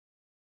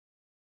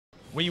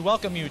We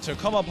welcome you to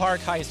Como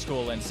Park High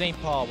School in St.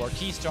 Paul, where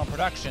Keystone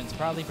Productions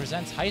proudly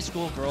presents high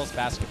school girls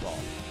basketball.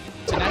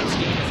 Tonight's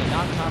game is a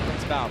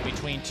non-conference bout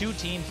between two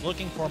teams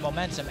looking for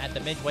momentum at the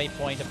midway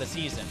point of the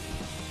season.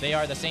 They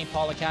are the St.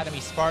 Paul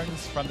Academy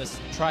Spartans from the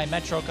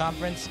Tri-Metro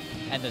Conference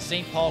and the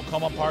St. Paul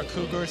Como Park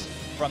Cougars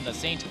from the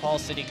St. Paul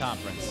City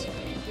Conference.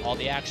 All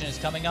the action is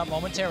coming up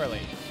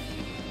momentarily.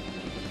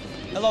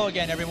 Hello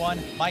again,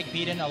 everyone. Mike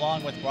Peden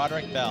along with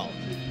Broderick Bell.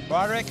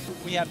 Broderick,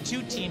 we have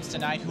two teams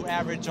tonight who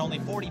average only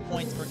 40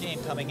 points per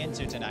game coming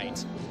into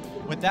tonight.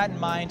 With that in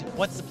mind,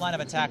 what's the plan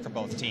of attack for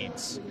both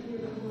teams?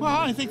 Well,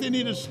 I think they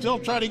need to still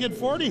try to get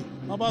 40.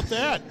 How about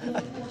that?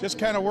 Just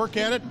kind of work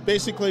at it.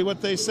 Basically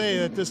what they say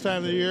at this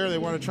time of the year, they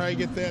want to try to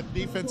get that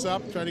defense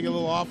up, try to get a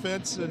little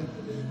offense and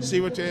see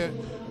what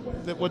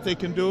they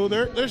can do.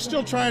 They're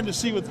still trying to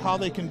see how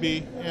they can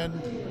be,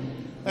 and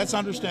that's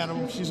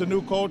understandable. She's a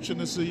new coach, and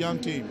this is a young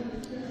team.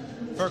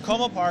 For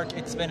Como Park,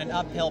 it's been an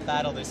uphill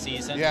battle this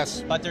season.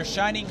 Yes. But their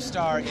shining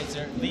star is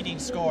their leading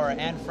scorer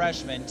and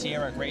freshman,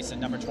 Tiara Grayson,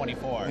 number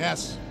 24.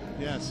 Yes,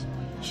 yes.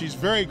 She's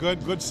very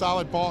good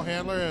solid ball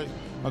handler,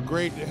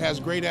 has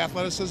great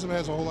athleticism,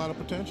 has a whole lot of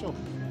potential.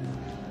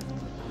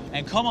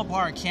 And Como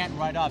Park can't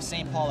write off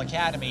St. Paul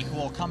Academy, who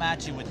will come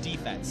at you with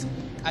defense.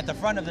 At the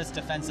front of this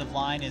defensive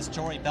line is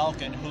Jory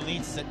Belkin, who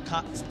leads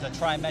the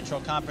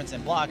Tri-Metro Conference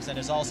in blocks and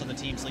is also the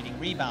team's leading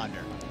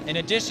rebounder. In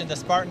addition, the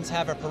Spartans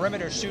have a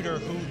perimeter shooter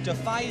who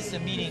defies the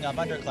meaning of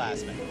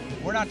underclassmen.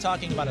 We're not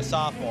talking about a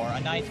sophomore, a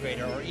ninth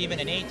grader, or even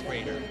an eighth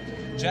grader.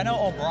 Jenna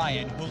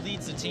O'Brien, who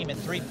leads the team in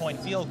three-point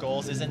field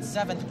goals, is in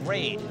 7th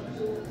grade.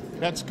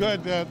 That's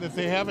good that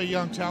they have a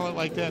young talent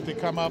like that to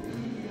come up.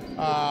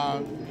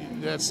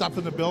 That's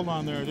something to build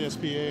on there at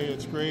SPA.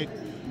 It's great.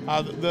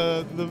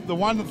 The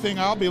one thing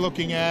I'll be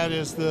looking at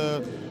is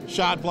the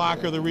shot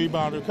blocker, the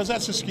rebounder, because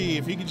that's the key.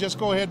 If you can just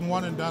go ahead and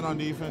one and done on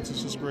defense,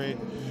 it's just great.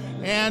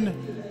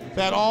 And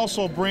that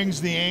also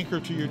brings the anchor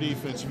to your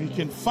defense. If you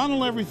can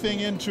funnel everything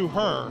into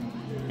her,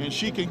 and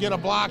she can get a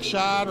block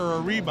shot or a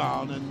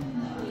rebound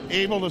and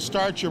able to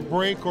start your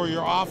break or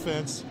your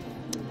offense,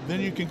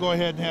 then you can go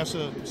ahead and have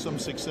some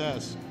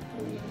success.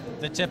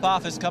 The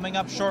tip-off is coming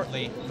up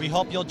shortly. We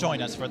hope you'll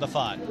join us for the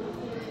fun.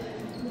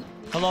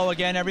 Hello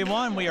again,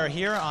 everyone. We are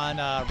here on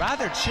a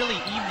rather chilly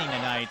evening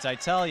tonight. I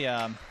tell you,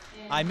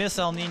 I miss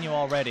El Nino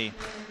already.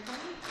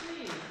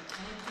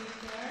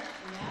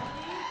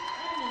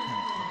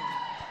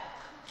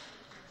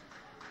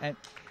 And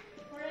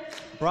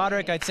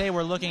Broderick, I'd say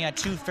we're looking at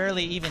two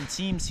fairly even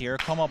teams here.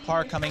 Como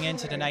Park coming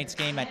into tonight's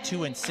game at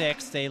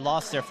 2-6. They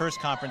lost their first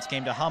conference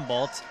game to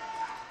Humboldt.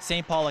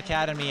 St. Paul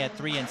Academy at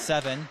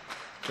 3-7.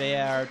 They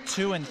are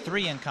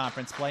 2-3 in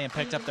conference play and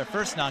picked up their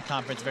first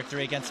non-conference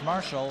victory against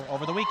Marshall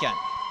over the weekend.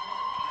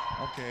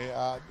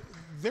 Okay,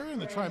 they're in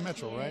the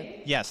Tri-Metro,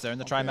 right? Yes, they're in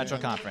the Tri-Metro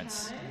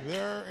Conference.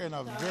 They're in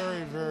a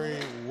very, very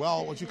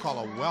what you call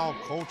a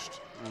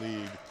well-coached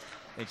league.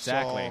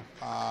 Exactly.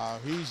 So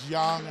he's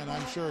young, and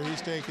I'm sure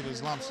he's taking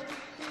his lumps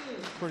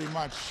pretty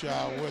much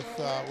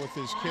with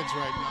his kids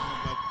right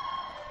now.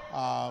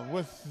 But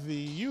with the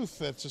youth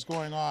that's just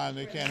going on,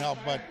 they can't help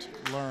but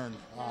learn.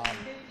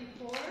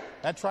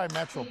 That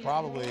Tri-Metro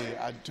probably,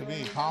 to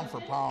me, pound for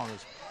pound,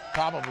 is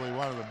probably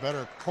one of the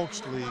better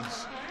coached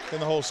leagues in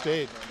the whole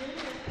state.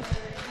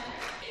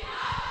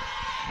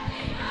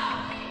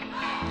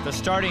 The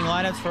starting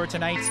lineups for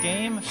tonight's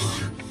game.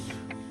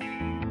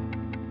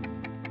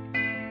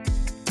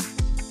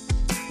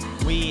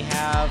 We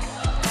have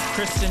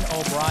Kristen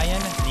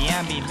O'Brien,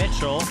 Niambi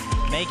Mitchell,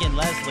 Megan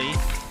Leslie,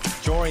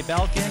 Jory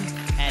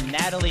Belkin, and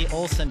Natalie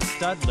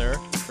Olsen-Studler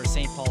for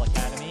St. Paul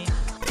Academy.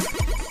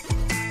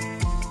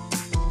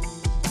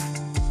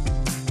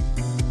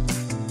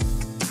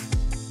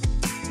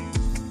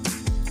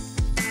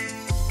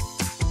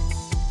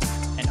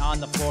 And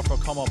on the floor for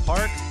Como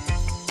Park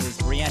is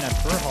Brianna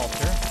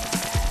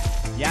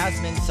Berhalter,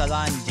 Yasmin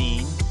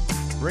Salan-Dean,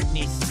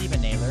 Brittany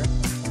Stevenaler,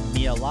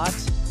 Mia Lott,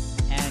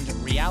 and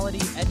Reality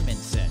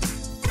Edmondson.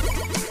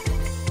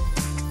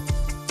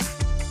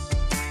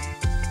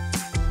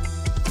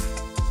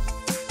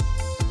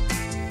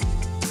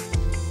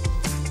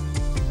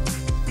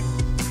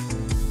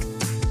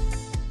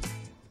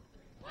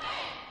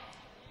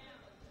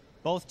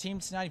 Both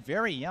teams tonight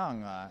very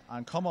young.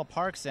 On Como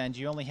Park's end,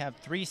 you only have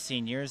 3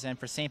 seniors, and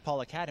for St. Paul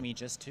Academy,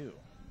 just 2.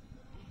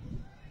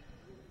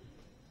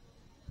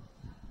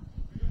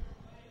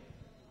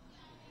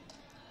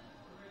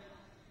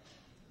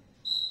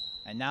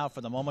 And now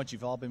for the moment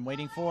you've all been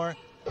waiting for.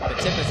 The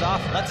tip is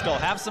off. Let's go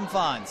have some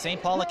fun.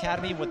 St. Paul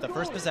Academy with the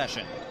first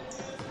possession.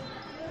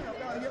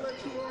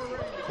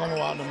 Como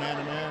out to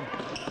man-to-man.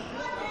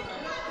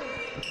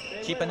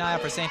 Keep an eye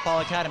out for St. Paul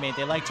Academy.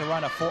 They like to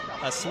run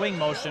a swing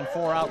motion,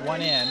 4 out,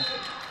 1 in.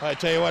 I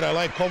tell you what, I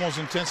like Como's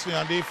intensity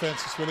on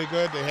defense. It's really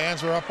good. The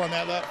hands are up on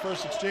that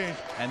first exchange.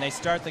 And they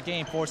start the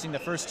game forcing the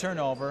first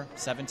turnover.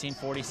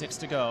 17:46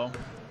 to go.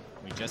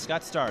 We just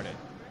got started.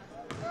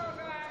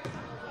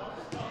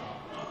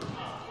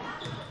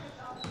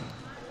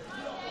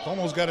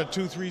 Como's got a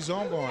 2-3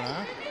 zone going,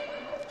 huh?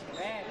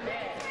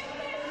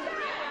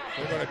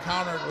 They're going to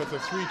counter it with a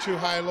 3-2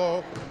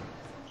 high-low.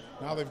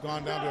 Now they've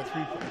gone down to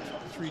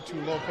a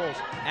 3-2 low post.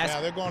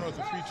 Yeah, they're going with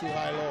a 3-2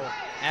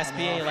 high-low.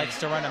 SPA likes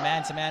to run a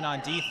man-to-man on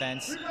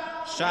defense.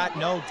 Shot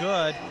no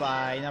good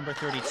by number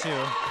 32,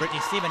 Brittany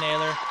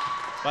Stiebenhaler,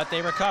 but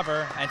they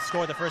recover and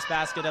score the first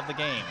basket of the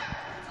game.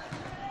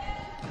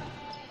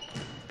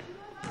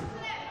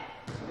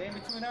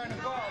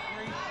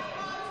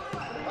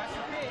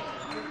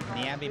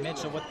 Niambi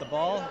Mitchell with the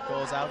ball,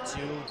 goes out to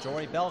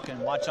Jory Belkin.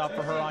 Watch out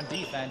for her on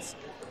defense.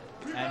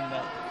 And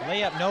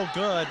layup no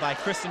good by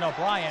Kristen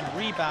O'Brien.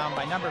 Rebound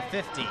by number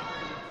 50,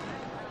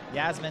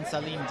 Yasmin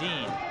Salim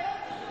Dean.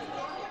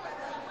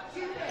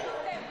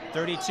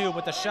 32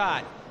 with the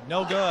shot,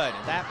 no good.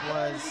 That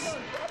was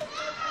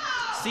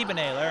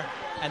Stiebenhaler,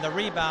 and the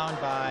rebound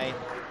by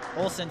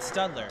Olsen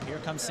Studler. Here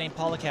comes St.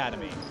 Paul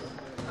Academy.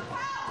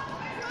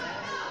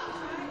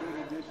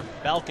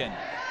 Belkin.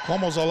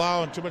 Como's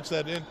allowing too much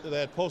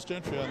that post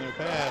entry on their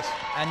pass.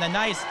 And the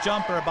nice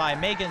jumper by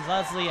Megan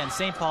Leslie, and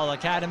St. Paul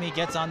Academy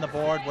gets on the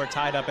board. We're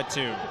tied up at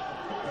 2.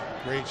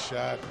 Great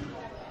shot.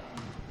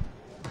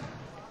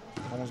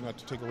 Como's got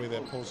to take away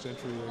that post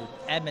entry.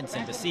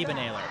 Edmondson to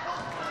Stiebenhaler.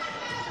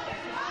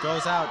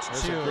 Goes out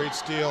There's to a great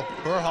steal.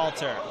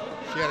 Berhalter.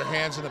 She had her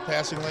hands in the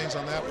passing lanes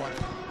on that one.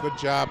 Good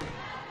job.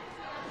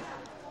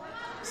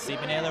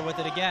 Stiebenhaler with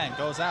it again.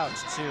 Goes out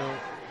to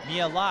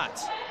Mia Lott.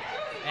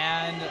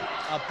 And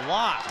a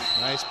block.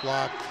 Nice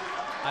block.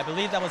 I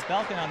believe that was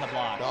Belkin on the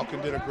block.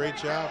 Belkin did a great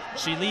job.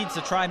 She leads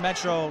the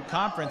Tri-Metro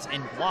Conference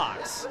in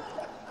blocks.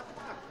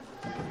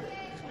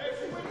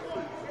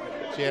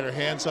 She had her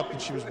hands up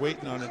and she was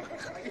waiting on it.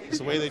 It's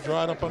the way they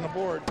draw it up on the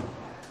board.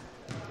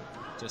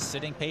 Just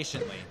sitting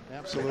patiently.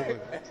 Absolutely.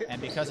 And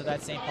because of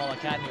that, St. Paul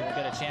Academy will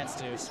get a chance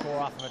to score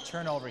off of a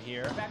turnover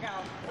here.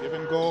 Give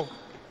and go.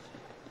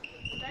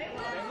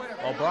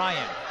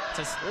 O'Brien.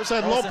 There's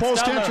that low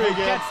post entry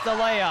again. Gets the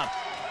layup.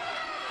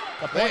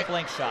 The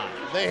point-blank shot.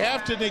 They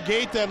have to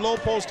negate that low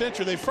post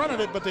entry. They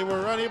fronted it, but they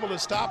were unable to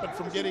stop it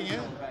from getting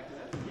in.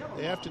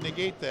 They have to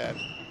negate that.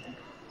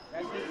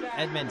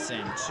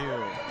 Edmondson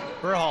to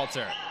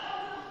Berhalter.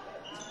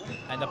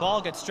 And the ball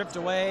gets stripped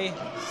away.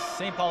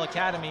 St. Paul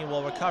Academy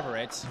will recover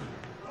it.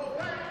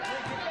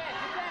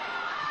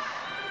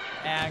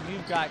 And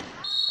you've got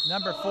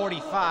number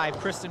 45,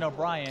 Kristen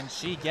O'Brien.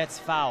 She gets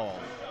fouled.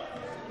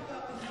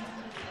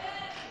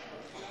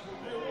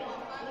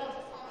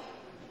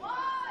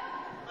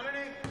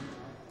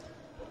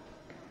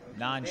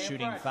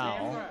 Non-shooting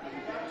foul.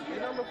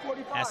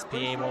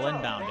 SPA will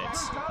inbound it.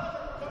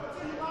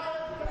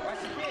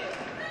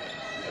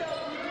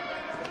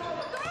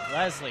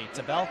 Leslie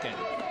to Belkin.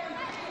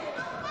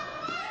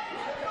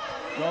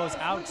 Goes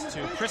out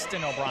to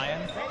Kristen O'Brien.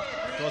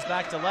 Goes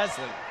back to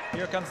Leslie.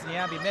 Here comes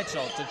Niambi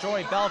Mitchell to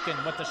Jory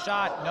Belkin with the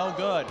shot, no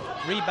good.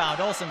 Rebound,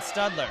 Olsen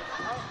Studler.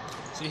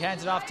 She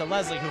hands it off to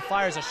Leslie, who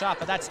fires a shot,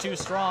 but that's too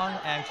strong,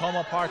 and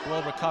Como Park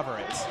will recover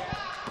it.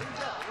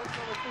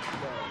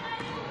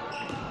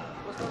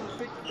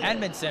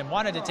 Edmondson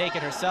wanted to take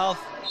it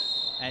herself,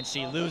 and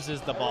she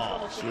loses the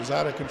ball. She was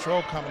out of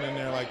control coming in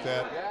there like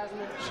that.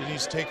 She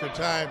needs to take her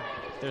time.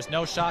 There's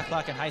no shot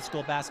clock in high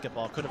school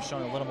basketball. Could have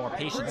shown a little more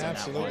patience.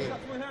 Absolutely. In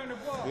that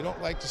one. We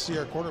don't like to see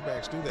our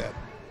quarterbacks do that.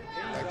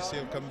 We like to see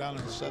them come down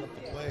and set up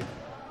the play.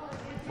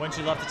 Wouldn't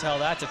you love to tell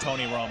that to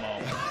Tony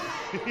Romo?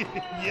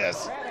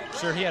 Yes.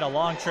 Sure, he had a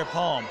long trip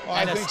home.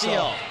 And a steal.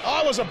 So.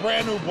 Oh, it was a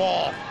brand new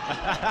ball.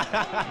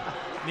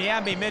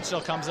 Niambi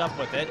Mitchell comes up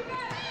with it.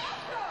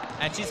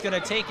 And she's going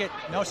to take it.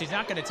 No, she's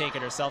not going to take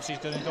it herself. She's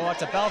going to go out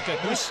to Belkin,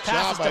 whose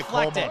pass is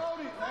deflected.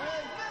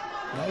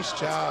 Nice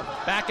job.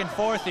 Back and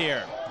forth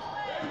here.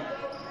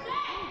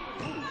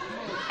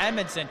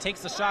 Edmondson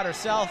takes the shot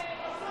herself.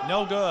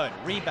 No good.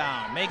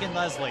 Rebound. Megan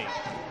Leslie.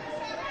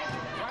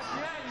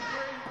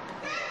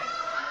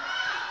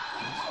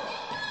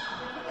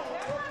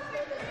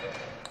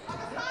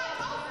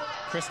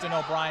 Kristen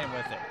O'Brien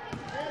with it.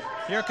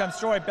 Here comes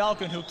Jory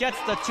Belkin, who gets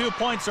the 2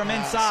 points from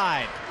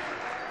inside.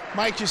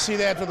 Mike, you see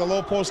that for the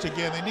low post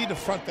again. They need to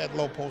front that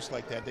low post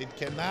like that. They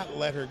cannot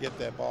let her get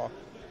that ball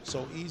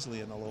so easily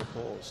in the low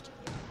post.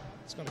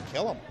 It's going to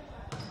kill them.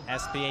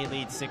 SPA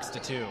leads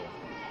 6-2.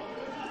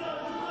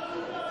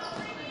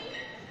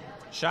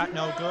 Shot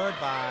no good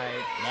by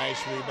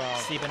nice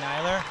rebound.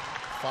 Stiebenhaler.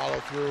 Follow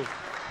through.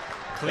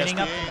 Cleaning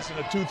up. SPA's in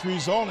a 2-3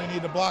 zone. They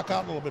need to block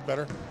out a little bit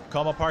better.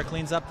 Como Park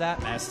cleans up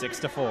that. That's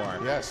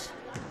 6-4. Yes.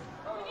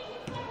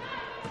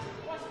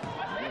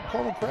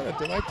 Como credit.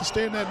 They like to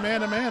stay in that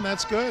man-to-man.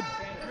 That's good.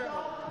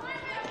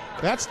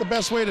 That's the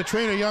best way to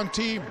train a young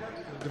team.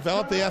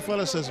 Develop the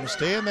athleticism.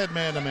 Stay in that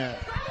man-to-man.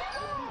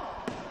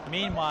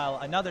 Meanwhile,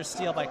 another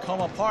steal by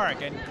Como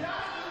Park, and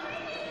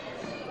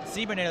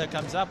Stiebenhaler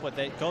comes up with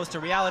it. Goes to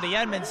Reality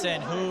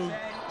Edmondson, who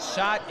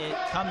shot it,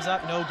 comes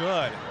up no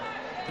good.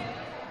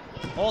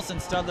 Olsen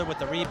Studler with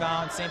the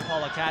rebound. St.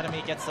 Paul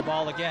Academy gets the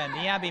ball again.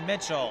 Niambi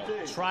Mitchell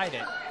tried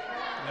it.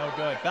 No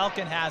good.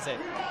 Belkin has it.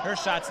 Her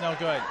shot's no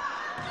good.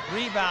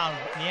 Rebound,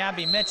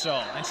 Niambi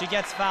Mitchell, and she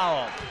gets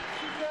fouled.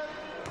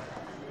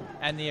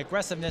 And the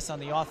aggressiveness on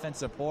the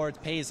offensive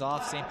board pays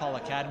off. St. Paul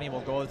Academy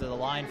will go to the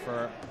line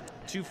for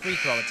 2 free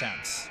throw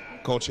attempts.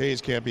 Coach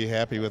Hayes can't be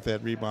happy with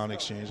that rebound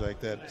exchange like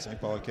that. St.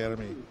 Paul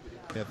Academy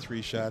had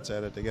 3 shots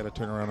at it. They got to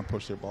turn around and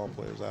push their ball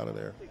players out of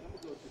there.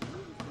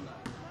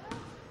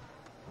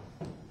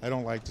 I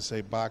don't like to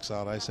say box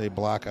out. I say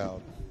block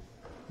out.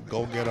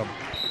 Go get them.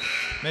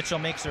 Mitchell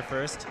makes her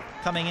first.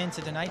 Coming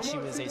into tonight, she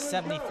was a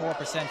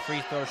 74%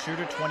 free throw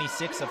shooter,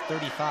 26 of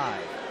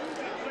 35.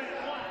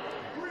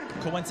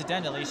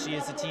 Coincidentally, she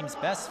is the team's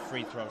best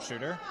free throw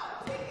shooter.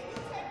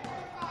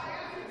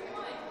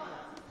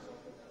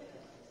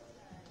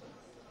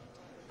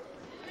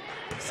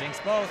 Sinks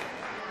both.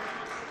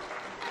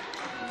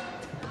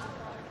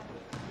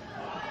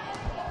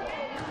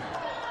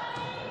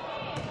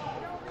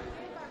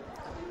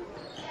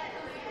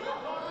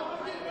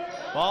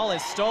 Ball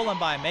is stolen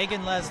by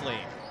Megan Leslie.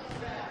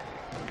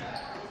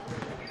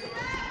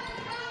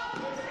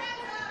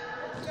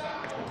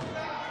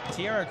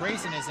 Tiara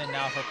Grayson is in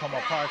now for Como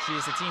Park. She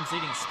is the team's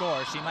leading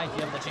scorer. She might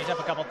be able to change up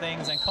a couple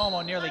things, and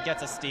Como nearly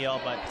gets a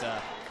steal, but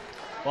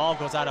ball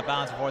goes out of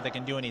bounds before they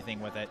can do anything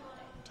with it.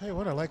 I'll tell you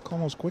what, I like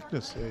Como's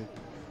quickness.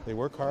 They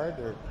work hard.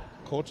 Their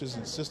coaches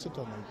insistent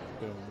on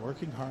them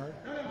working hard.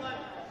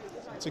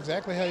 It's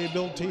exactly how you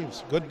build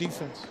teams. Good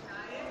defense.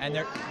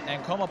 And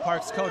Como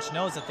Park's coach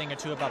knows a thing or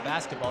two about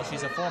basketball.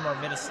 She's a former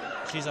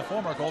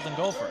Golden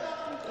Gopher.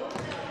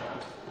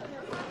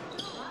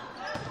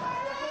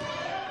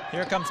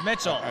 Here comes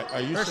Mitchell.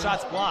 Her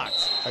shot's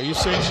blocked. Are you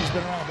saying she's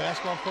been around a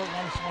basketball court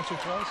once or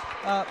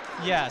twice?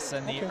 Yes,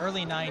 in the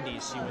early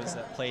 90s, she was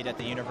played at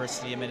the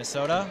University of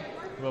Minnesota,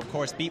 who of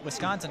course beat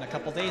Wisconsin a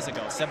couple days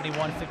ago,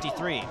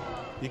 71-53.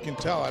 You can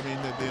tell. I mean,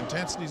 the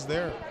intensity's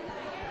there.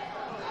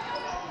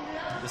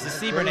 This is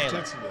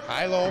Siebernailer.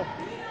 High-low.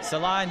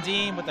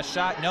 Salandine with the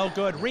shot, no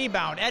good.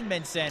 Rebound,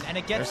 Edmondson, and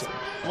it gets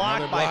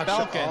blocked by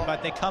Belkin,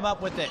 but they come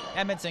up with it.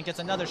 Edmondson gets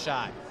another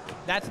shot.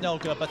 That's no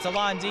good, but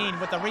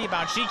Salandine with the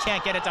rebound. She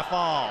can't get it to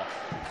fall.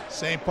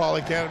 St. Paul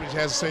Academy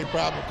has the same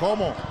problem with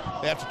Como.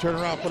 They have to turn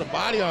around and put a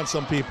body on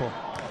some people.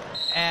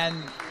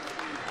 And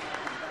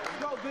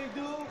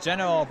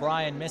Jenna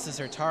O'Brien misses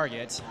her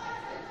target.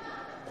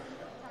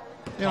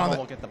 Como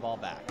will get the ball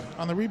back.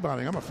 On the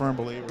rebounding, I'm a firm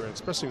believer,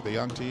 especially with a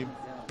young team.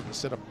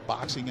 Instead of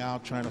boxing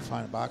out, trying to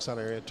find a box out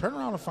area, turn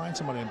around and find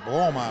somebody and blow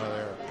them out of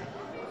there.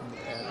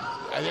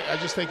 And I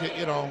just think that,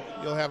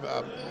 you'll have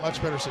a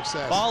much better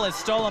success. Ball is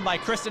stolen by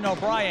Kristen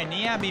O'Brien.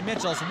 Niambi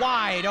Mitchell's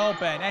wide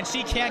open, and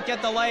she can't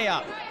get the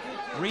layup.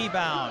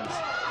 Rebound.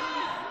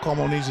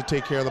 Como needs to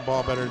take care of the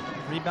ball better.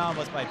 Rebound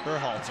was by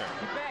Berhalter.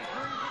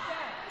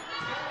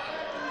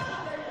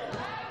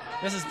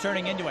 This is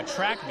turning into a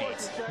track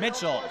meet.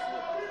 Mitchell.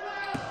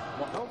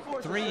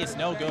 3 is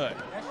no good.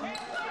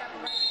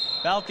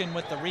 Belkin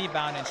with the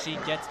rebound, and she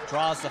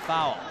draws the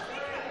foul.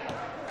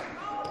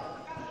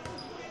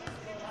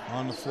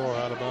 On the floor,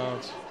 out of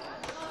bounds.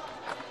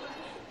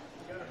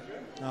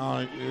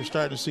 Oh, you're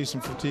starting to see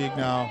some fatigue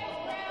now.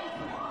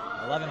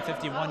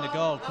 11:51 to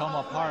go.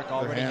 Como Park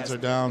already Their hands are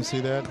down. See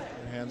that?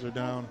 Their hands are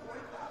down.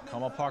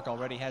 Como Park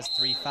already has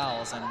 3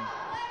 fouls, and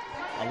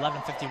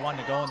 11:51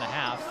 to go in the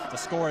half. The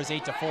score is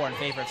 8-4 in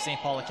favor of St.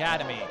 Paul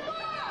Academy.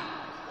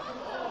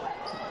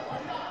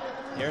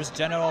 Here's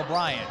Jenna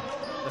O'Brien,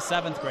 the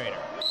 7th grader.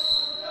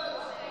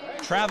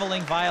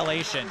 Traveling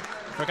violation.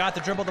 Forgot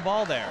to dribble the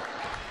ball there.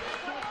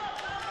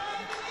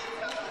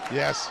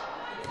 Yes.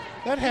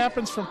 That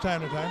happens from time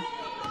to time.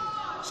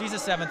 She's a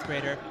 7th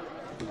grader.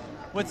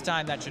 With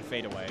time, that should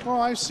fade away. Well,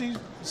 I see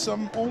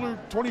some older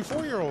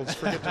 24-year-olds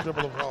forget to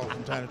dribble the ball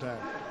from time to time.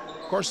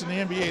 Of course, in the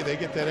NBA, they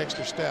get that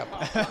extra step.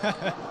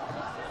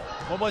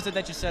 What was it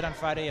that you said on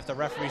Friday? If the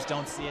referees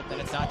don't see it,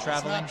 then it's not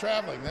traveling? It's not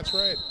traveling. That's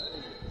right.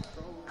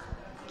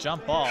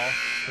 Jump ball.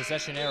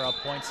 Possession arrow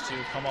points to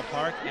Como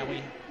Park, and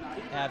we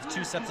have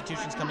 2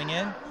 substitutions coming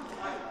in.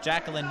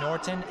 Jacqueline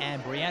Norton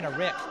and Brianna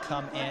Rick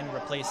come in,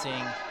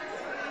 replacing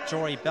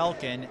Jory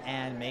Belkin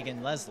and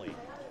Megan Leslie.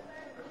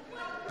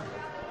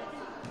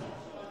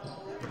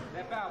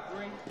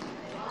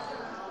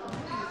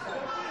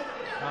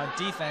 On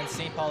defense,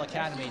 St. Paul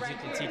Academy, as you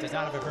can see, does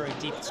not have a very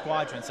deep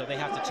squadron, so they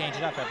have to change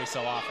it up every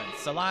so often.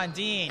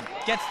 Salandine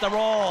gets the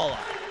roll.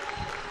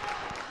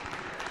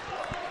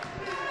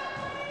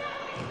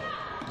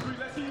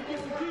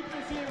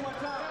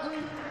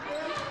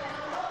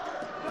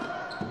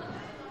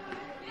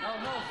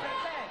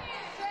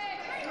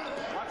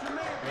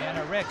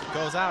 Brianna Rick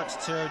goes out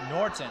to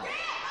Norton.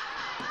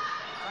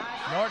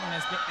 Norton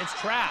it's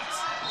trapped.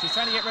 She's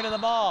trying to get rid of the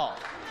ball.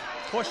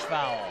 Push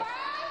foul.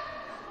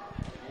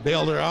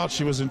 Bailed her out.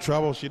 She was in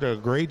trouble. She did a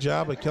great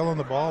job of killing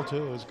the ball,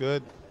 too. It was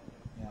good.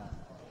 Yeah.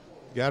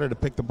 Got her to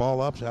pick the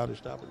ball up. How to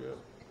stop her good.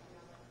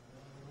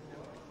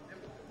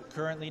 The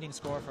current leading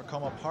scorer for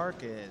Como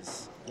Park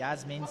is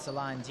Yasmin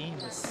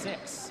Salandine with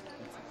 6.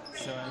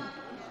 So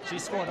she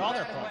scored all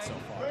their points so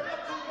far.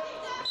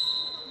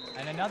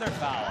 And another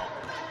foul.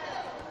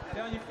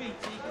 Stay on your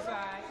feet, T.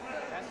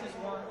 That's just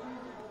one.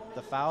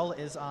 The foul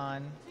is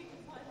on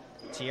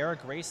Tiara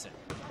Grayson.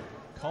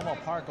 Como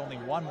Park only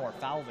 1 more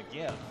foul to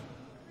give.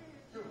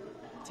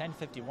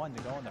 10:51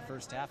 to go in the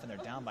first half, and they're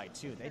down by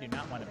 2. They do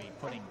not want to be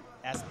putting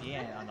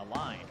SPN on the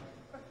line.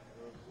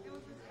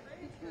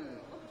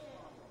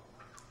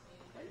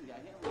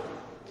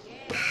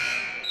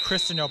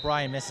 Kristen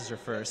O'Brien misses her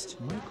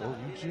first. Michael,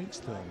 you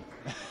jinxed them.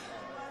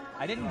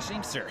 I didn't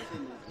jinx her.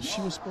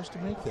 She was supposed to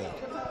make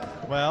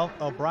that. Well,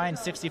 O'Brien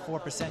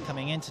 64%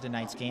 coming into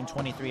tonight's game,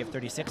 23 of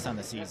 36 on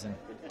the season.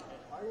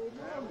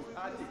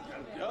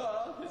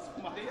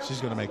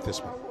 She's going to make this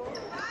one.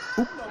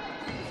 Oop.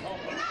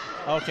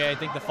 Okay, I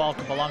think the fault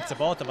belongs to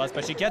both of us,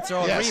 but she gets her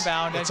own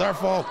rebound. It's our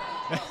fault.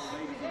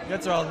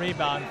 Gets her own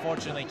rebound.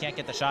 Unfortunately, can't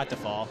get the shot to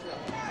fall.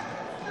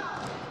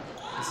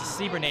 This is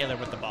Siebernaler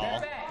with the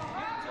ball.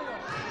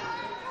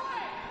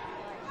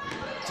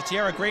 To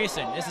Tiara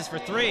Grayson. This is for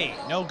three.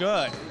 No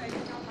good.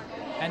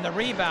 And the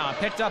rebound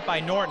picked up by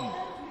Norton.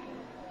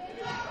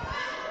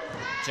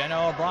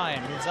 Jenna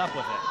O'Brien moves up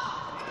with it.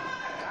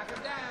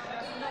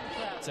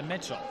 To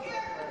Mitchell.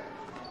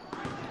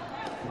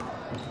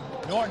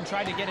 Norton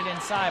tried to get it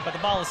inside, but the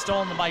ball is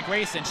stolen by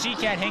Grayson. She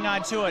can't hang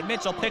on to it.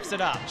 Mitchell picks it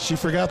up. She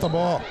forgot the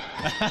ball.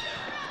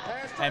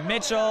 And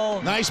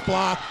Mitchell. Nice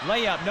block.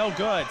 Layup, no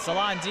good.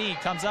 Salon D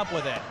comes up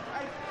with it.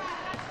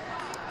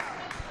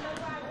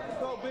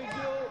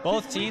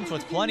 Both teams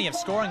with plenty of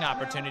scoring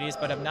opportunities,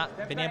 but have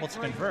not been able to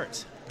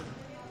convert.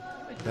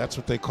 That's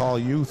what they call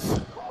youth.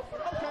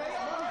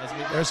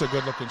 There's a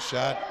good-looking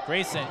shot.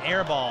 Grayson,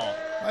 air ball.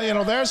 Well, you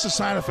know, there's a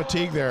sign of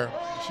fatigue there.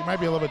 She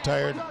might be a little bit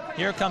tired.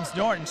 Here comes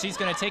Norton. She's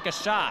going to take a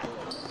shot.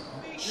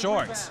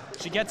 Short.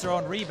 She gets her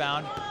own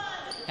rebound.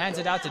 Hands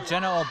it out to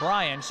Jenna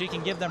O'Brien. She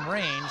can give them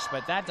range,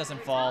 but that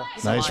doesn't fall.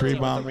 Nice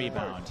rebound.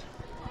 Rebound.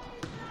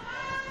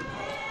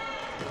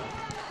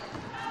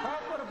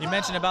 You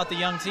mentioned about the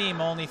young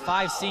team, only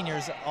 5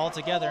 seniors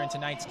altogether in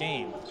tonight's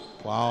game.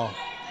 Wow.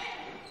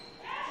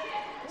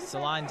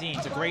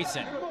 Salandine to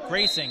Grayson.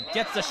 Grayson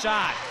gets the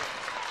shot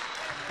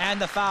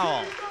and the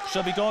foul.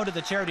 She'll be going to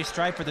the charity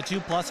stripe for the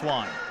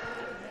 2+1.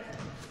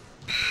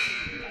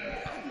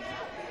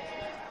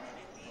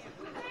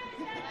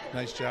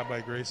 Nice job by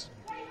Grace.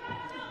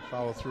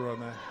 Follow through on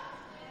that.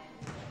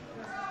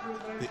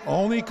 The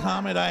only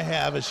comment I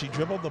have is she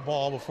dribbled the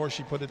ball before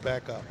she put it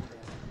back up.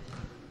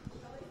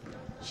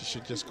 She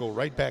should just go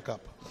right back up.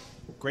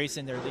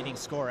 Grayson, their leading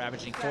scorer,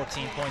 averaging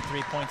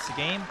 14.3 points a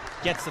game,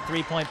 gets the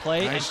three-point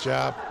play. Nice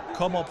job.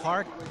 Como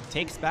Park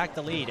takes back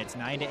the lead. It's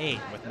 9-8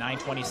 with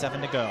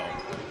 9:27 to go.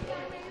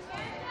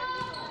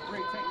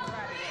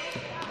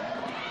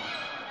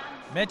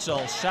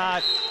 Mitchell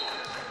shot,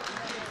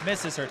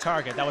 misses her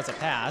target. That was a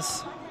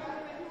pass.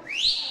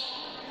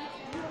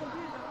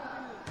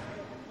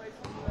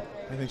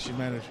 I think she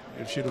might have,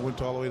 if she'd have went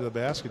all the way to the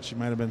basket, she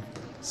might have been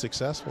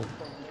successful.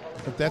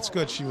 But that's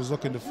good. She was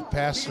looking to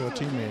pass to a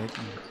teammate and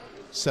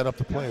set up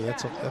the play.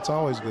 That's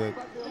always good.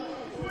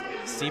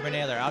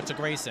 Siebernaler out to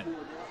Grayson.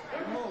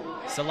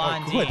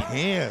 Salon good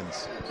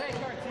hands.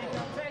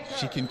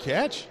 She can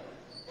catch.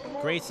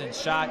 Grayson's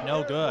shot,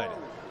 no good.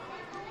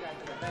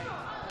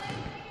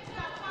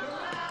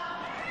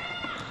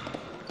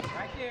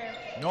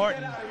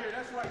 Norton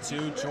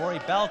to Jory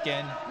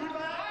Belkin.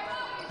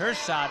 Her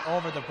shot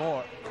over the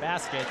board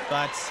basket,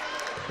 but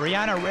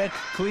Brianna Rick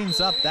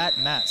cleans up that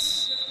mess.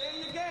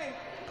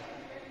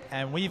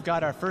 And we've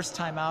got our first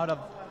timeout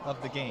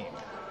of the game.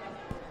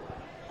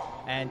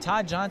 And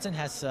Todd Johnson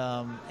has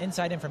some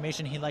inside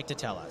information he'd like to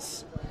tell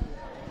us.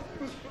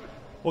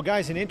 Well,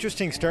 guys, an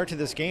interesting start to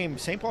this game.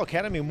 St. Paul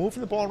Academy moving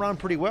the ball around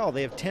pretty well.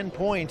 They have 10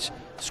 points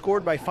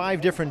scored by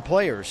 5 different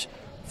players.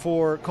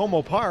 For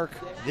Como Park,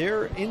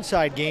 their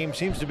inside game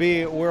seems to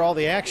be where all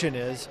the action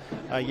is.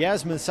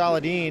 Yasmin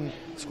Saladin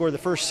scored the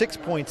first 6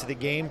 points of the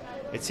game.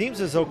 It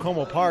seems as though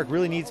Como Park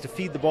really needs to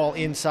feed the ball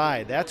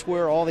inside. That's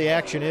where all the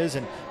action is.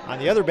 And on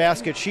the other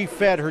basket, she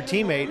fed her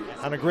teammate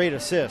on a great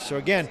assist. So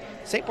again,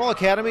 St. Paul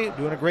Academy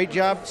doing a great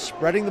job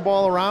spreading the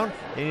ball around.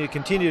 They need to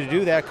continue to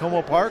do that.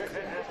 Como Park,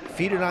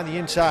 feed it on the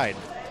inside.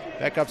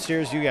 Back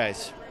upstairs, you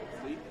guys.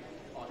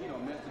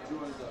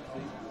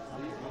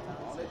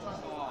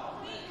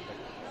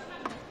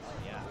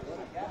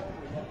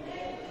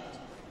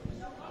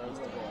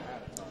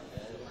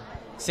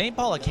 St.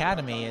 Paul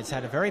Academy has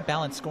had a very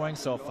balanced scoring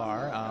so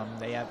far.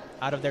 They have,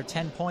 out of their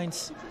 10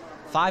 points,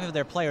 5 of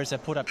their players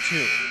have put up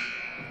 2.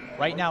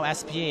 Right now,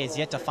 SPA is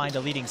yet to find a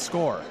leading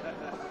scorer.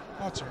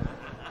 That's early.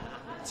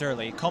 It's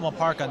early. Como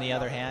Park, on the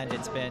other hand,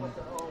 it's been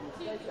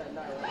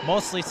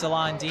mostly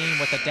Salandine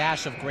with a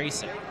dash of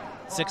Grayson.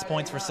 6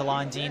 points for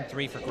Salandine,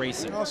 3 for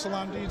Grayson. Oh,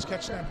 Salandine's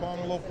catching that ball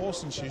in the low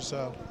post, and she's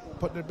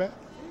putting it back.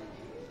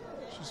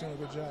 She's doing a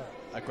good job.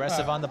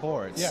 Aggressive on the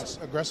boards. Yes,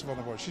 aggressive on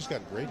the board. She's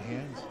got great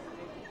hands.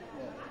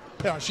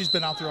 Yeah, she's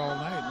been out there all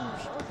night, and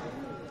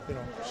you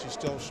know, she's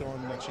still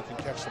showing that she can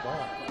catch the ball.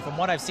 From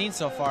what I've seen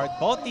so far,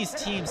 both these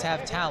teams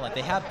have talent.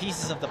 They have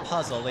pieces of the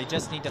puzzle. They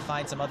just need to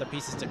find some other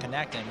pieces to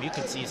connect, and you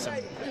could see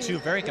two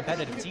very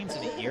competitive teams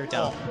in a year or two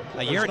from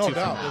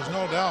now. There's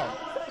no doubt.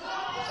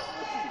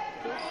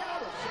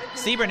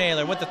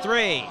 Siebernaler with the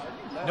 3.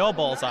 No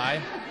bullseye,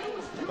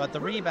 but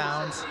the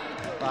rebound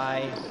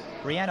by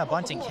Brianna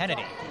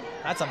Bunting-Kennedy.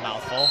 That's a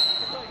mouthful.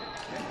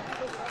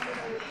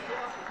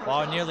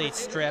 Ball nearly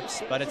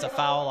stripped, but it's a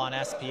foul on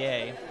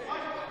SPA.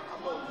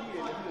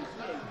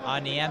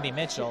 On Niambi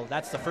Mitchell.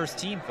 That's the first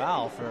team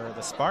foul for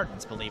the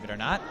Spartans, believe it or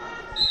not.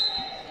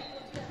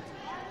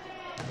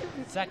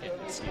 Second.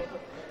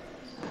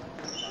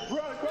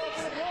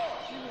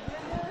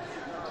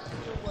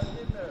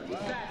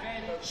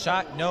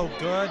 Shot no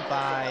good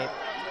by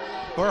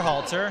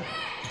Berhalter.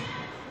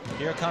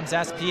 Here comes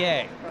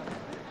SPA.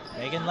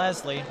 Megan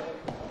Leslie.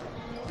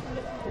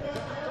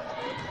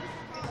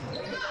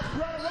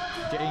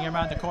 Getting him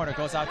around the corner,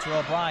 goes out to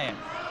O'Brien.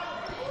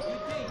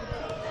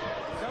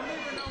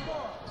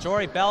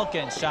 Jory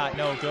Belkin shot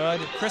no good.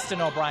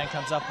 Kristen O'Brien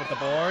comes up with the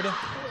board.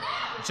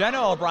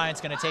 Jenna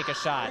O'Brien's going to take a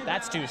shot.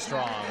 That's too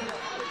strong.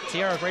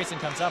 Tiara Grayson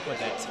comes up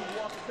with it.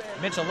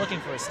 Mitchell looking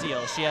for a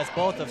steal. She has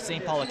both of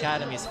St. Paul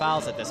Academy's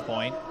fouls at this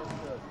point.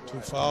 2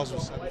 fouls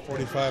with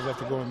 7:45 left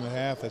to go in the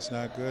half. That's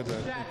not good.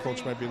 The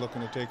coach might be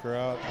looking to take her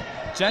out.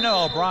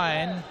 Jenna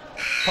O'Brien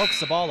pokes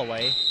the ball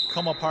away.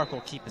 Como Park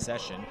will keep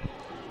possession.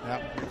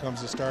 Yep, here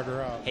comes the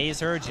starter out. Hayes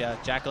heard ya.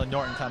 Jacqueline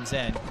Norton comes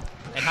in.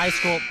 In high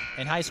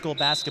school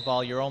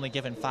basketball, you're only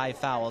given 5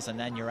 fouls and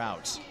then you're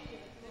out.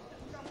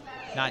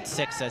 Not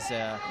six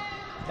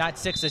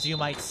as you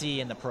might see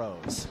in the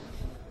pros.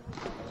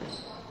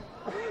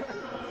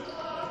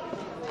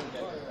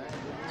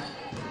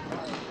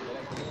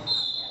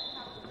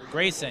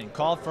 Grayson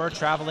called for a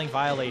traveling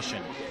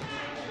violation.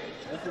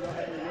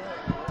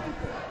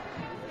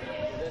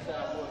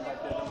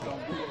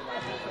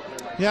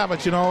 Yeah,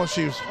 but you know,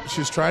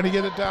 she's trying to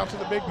get it down to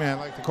the big man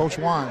like the coach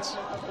wants.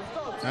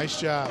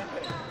 Nice job.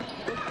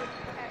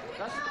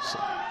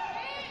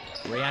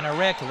 Brianna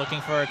Rick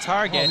looking for a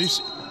target.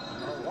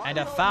 And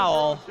a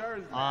foul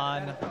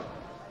on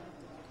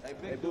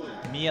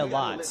Mia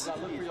Lotz.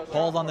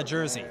 Hold on the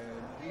jersey.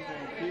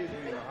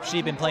 If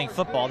she'd been playing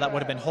football, that would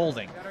have been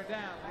holding.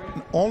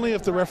 Only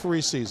if the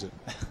referee sees it.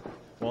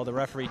 Well, the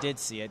referee did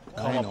see it.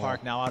 Como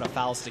Park now out of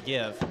fouls to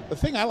give. The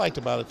thing I liked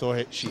about it,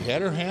 though, she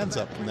had her hands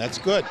up, and that's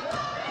good.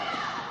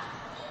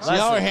 Leslie,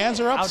 see how her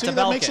hands are up? See, that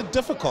Belkin. makes it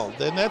difficult,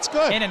 and that's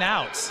good. In and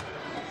out.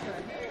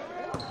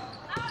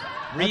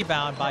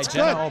 Rebound by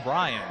Jenna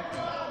O'Brien.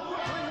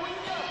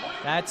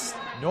 That's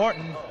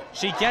Norton.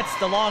 She gets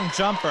the long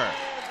jumper.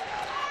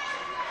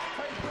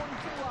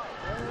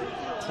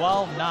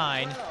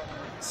 12-9,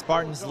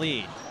 Spartans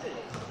lead.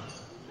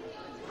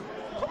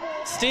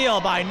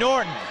 Steal by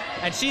Norton,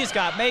 and she's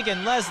got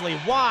Megan Leslie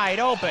wide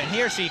open.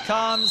 Here she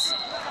comes,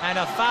 and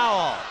a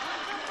foul.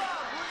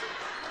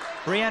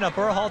 Brianna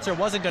Berhalter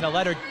wasn't going to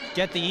let her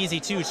get the easy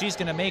 2. She's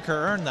going to make her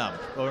earn them,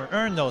 or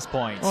earn those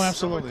points. Oh,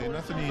 absolutely.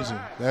 Nothing easy.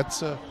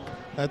 That's a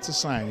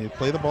sign. You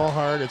play the ball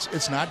hard.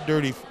 It's not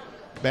dirty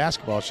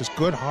basketball. It's just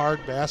good, hard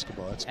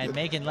basketball. That's and good.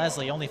 Megan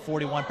Leslie only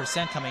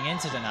 41% coming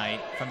into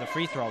tonight from the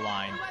free throw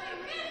line.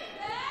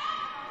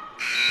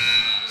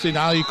 See,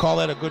 now you call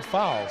that a good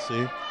foul,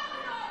 see?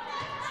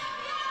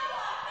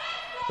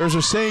 There's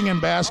a saying in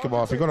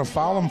basketball, if you're going to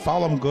foul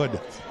them good.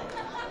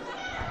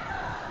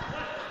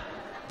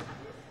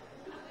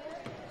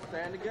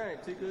 Stand the game.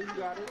 Tika, you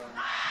got it.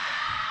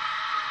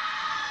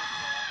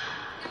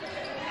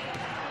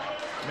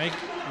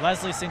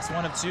 Leslie sinks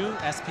 1 of 2.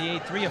 SPA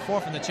 3 of 4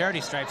 from the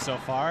charity stripe so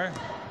far.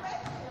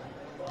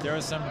 There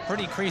are some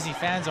pretty crazy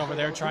fans over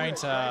there trying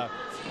to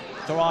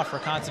throw off her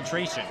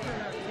concentration.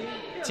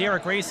 Tiara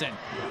Grayson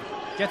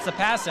gets the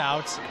pass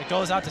out. It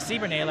goes out to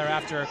Siebernailer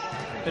after a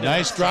bit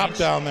nice of drop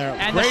down there.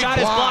 And great the shot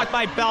block. is blocked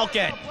by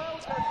Belkin.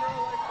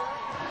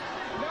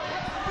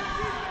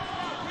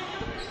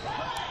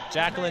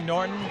 Jacqueline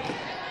Norton,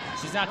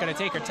 she's not going to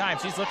take her time.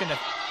 She's looking to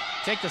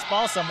take this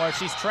ball somewhere.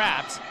 She's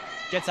trapped.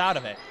 Gets out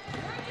of it.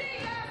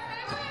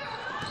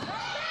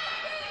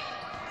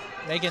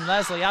 Megan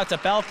Leslie out to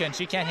Belkin.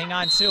 She can't hang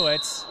on to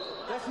it.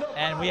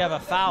 And we have a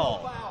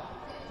foul.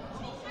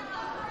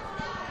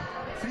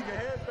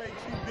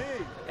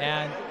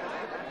 And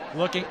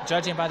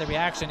judging by the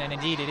reaction, and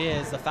indeed it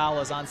is, the foul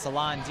is on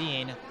Salon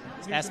Dean.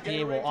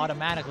 SPA will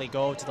automatically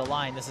go to the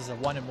line. This is a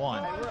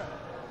 1-and-1.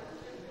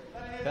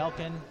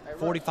 Belkin,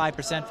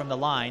 45% from the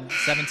line,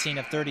 17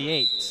 of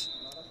 38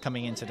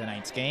 coming into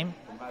tonight's game.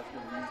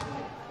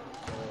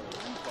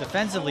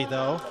 Defensively,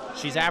 though,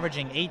 she's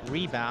averaging 8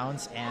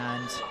 rebounds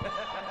and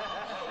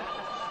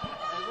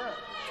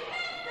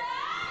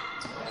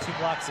 2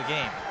 blocks a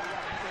game.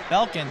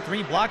 Belkin,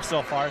 3 blocks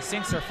so far,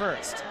 sinks her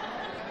first.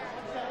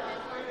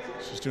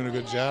 She's doing a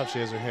good job. She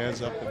has her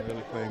hands up and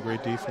really playing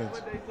great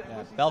defense.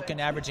 Yeah, Belkin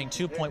averaging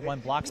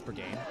 2.1 blocks per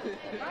game.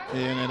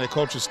 And the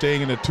coach is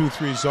staying in the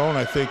 2-3 zone,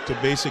 I think, to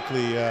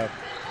basically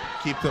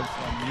keep them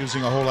from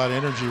using a whole lot of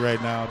energy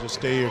right now. Just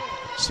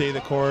stay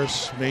the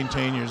course,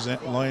 maintain your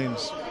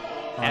lanes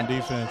on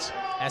defense.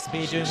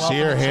 SB doing well. See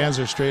her hands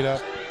are straight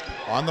up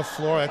on the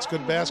floor. That's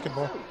good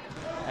basketball.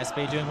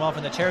 SB doing well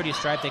from the charity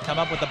stripe. They come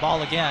up with the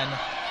ball again.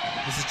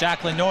 This is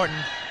Jacqueline Norton.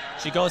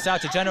 She goes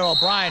out to Jenna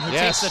O'Brien, who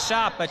takes the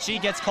shot, but she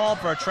gets called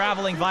for a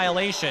traveling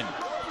violation.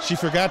 She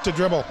forgot to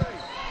dribble.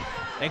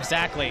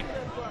 Exactly.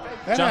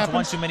 That Jumped happens.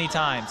 one too many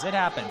times. It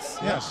happens.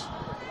 Yes.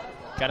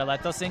 Got to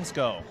let those things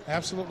go.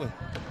 Absolutely.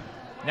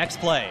 Next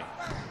play.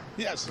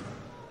 Yes.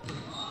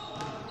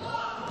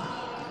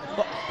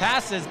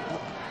 Pass is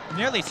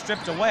nearly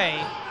stripped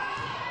away.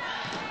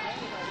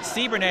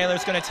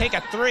 Siebernailer's going to take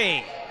a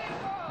 3.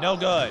 No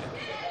good.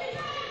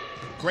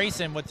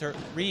 Grayson with her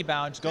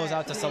rebound goes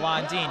out to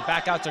Salandine.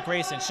 Back out to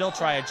Grayson. She'll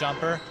try a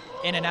jumper.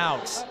 In and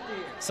out.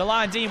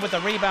 Salandine with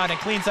the rebound and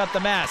cleans up the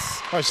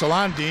mess. Oh,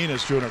 Salandine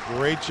is doing a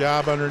great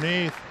job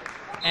underneath.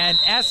 And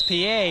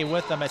SPA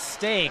with a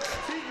mistake.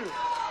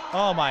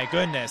 Oh my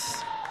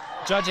goodness.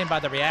 Judging by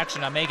the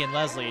reaction on Megan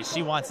Leslie,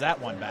 she wants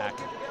that one back.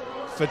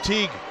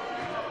 Fatigue.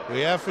 We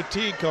have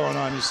fatigue going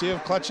on. You see them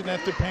clutching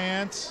at their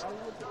pants.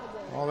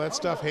 All that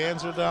stuff,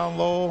 hands are down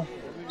low.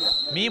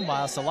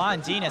 Meanwhile,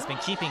 Salandine has been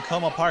keeping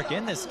Como Park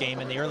in this game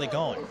in the early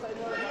going.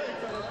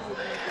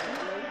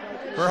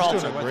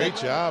 She's doing a great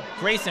job.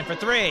 Grayson for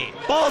three.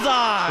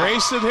 Bullseye!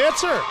 Grayson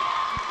hits her.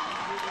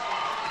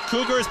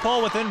 Cougars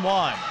pull within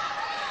one.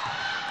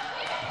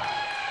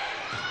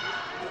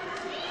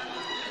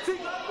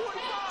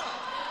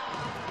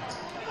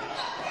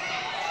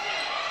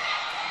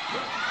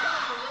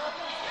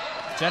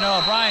 Jenna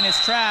O'Brien is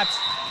trapped.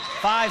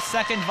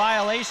 5-second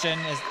violation.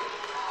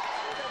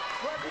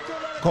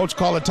 Coach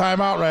called a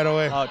timeout right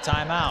away. Oh,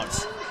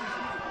 timeout.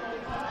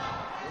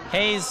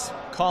 Hayes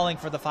calling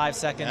for the 5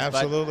 seconds.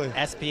 Absolutely.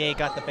 But SPA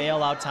got the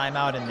bailout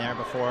timeout in there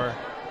before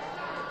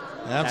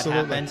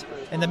Absolutely. that happened.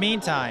 In the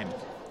meantime,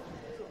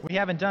 we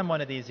haven't done one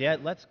of these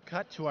yet. Let's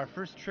cut to our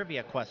first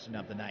trivia question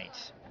of the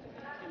night.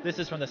 This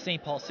is from the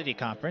St. Paul City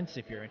Conference,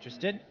 if you're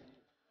interested.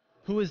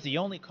 Who is the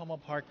only Como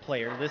Park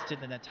player listed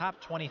in the top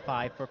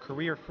 25 for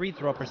career free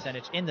throw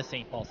percentage in the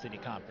St. Paul City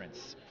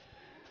Conference?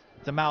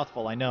 It's a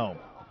mouthful, I know.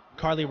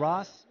 Carly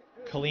Ross,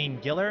 Colleen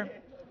Giller,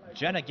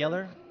 Jenna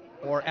Giller,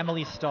 or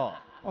Emily Stahl?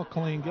 Oh,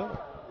 Colleen Giller.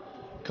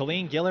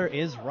 Colleen Giller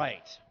is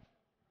right.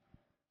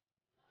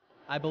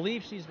 I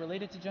believe she's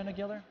related to Jenna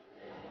Giller.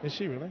 Is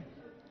she really?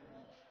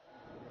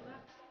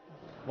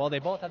 Well, they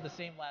both have the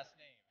same last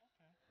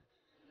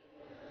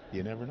name.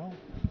 You never know.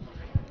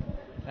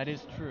 That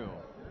is true.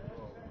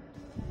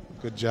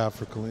 Good job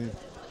for Colleen.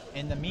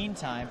 In the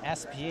meantime,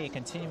 SPA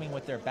continuing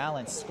with their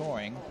balanced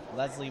scoring.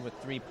 Leslie with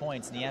 3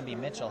 points, Niambi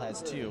Mitchell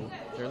has 2.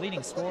 Their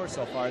leading scorer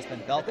so far has been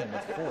Belkin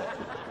with 4.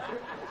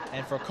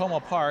 And for Como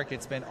Park,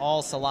 it's been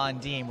all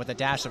Salandine with a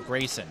dash of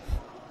Grayson.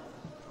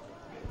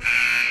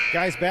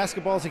 Guys,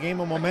 basketball is a game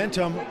of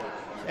momentum.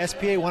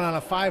 SPA went on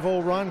a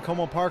 5-0 run.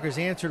 Como Park has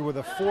answered with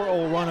a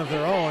 4-0 run of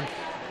their own.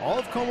 All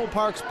of Como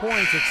Park's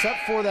points, except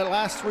for that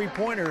last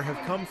three-pointer,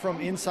 have come from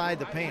inside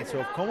the paint.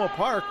 So if Como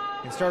Park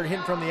can start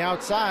hitting from the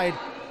outside,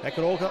 that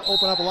could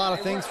open up a lot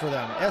of things for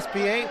them. SPA,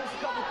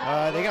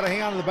 they got to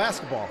hang on to the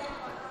basketball.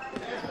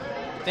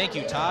 Thank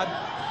you, Todd.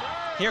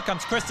 Here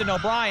comes Kristen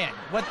O'Brien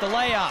with the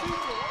layup.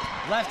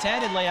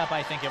 Left-handed layup,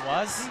 I think it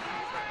was.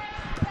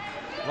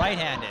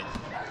 Right-handed.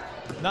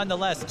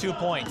 Nonetheless, 2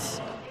 points.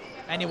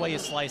 Any way you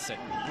slice it.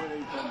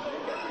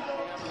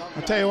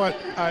 I'll tell you what,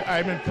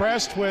 I'm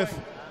impressed with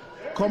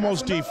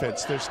Como's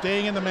defense. They're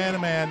staying in the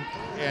man-to-man,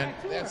 and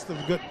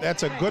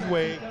that's a good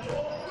way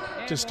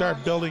to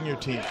start building your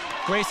team.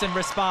 Grayson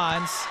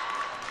responds.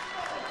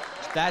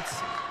 That's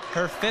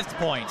her 5th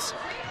point.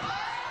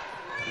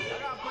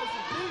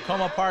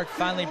 Como Park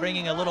finally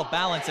bringing a little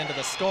balance into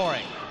the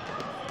scoring.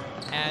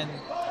 And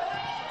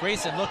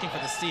Grayson looking for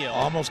the steal.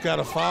 Almost got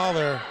a foul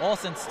there.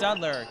 Olsen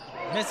Studler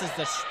misses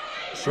the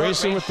short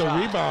Grayson with the shot.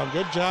 rebound.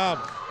 Good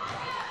job.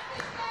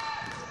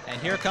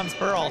 And here comes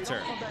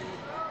Berhalter.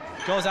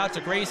 Goes out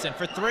to Grayson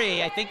for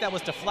 3. I think that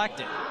was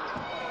deflected.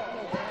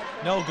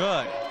 No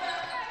good.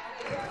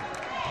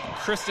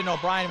 Kristen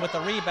O'Brien with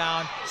the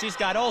rebound. She's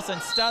got Olsen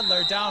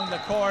Studler down the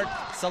court.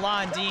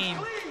 Salandine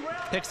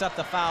picks up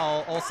the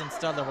foul. Olsen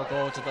Studler will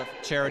go to the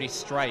charity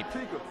stripe.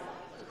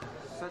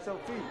 Set your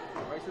feet.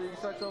 Make sure you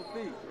set your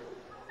feet.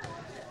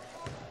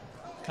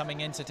 Coming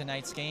into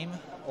tonight's game,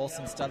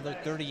 Olsen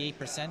Studler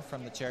 38%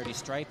 from the charity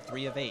stripe,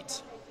 3 of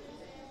 8.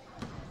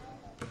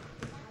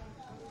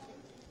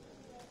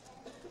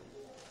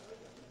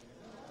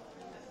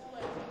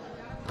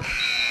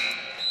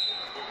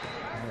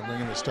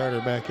 Bringing the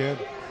starter back in.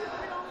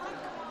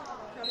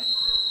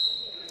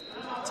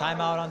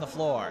 Timeout on the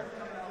floor.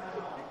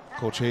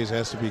 Coach Hayes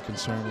has to be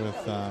concerned with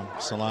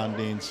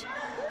Salandine's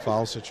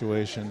foul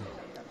situation.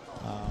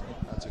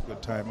 That's a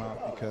good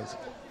timeout because,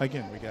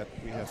 again,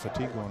 we have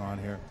fatigue going on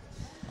here.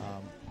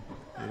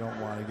 You don't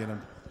want to get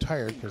them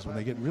tired because when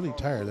they get really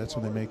tired, that's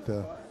when they make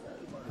the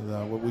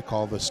what we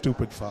call the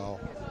stupid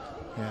foul.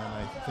 And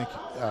I think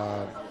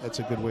that's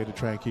a good way to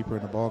try and keep her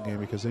in the ball game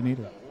because they need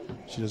her.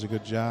 She does a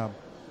good job.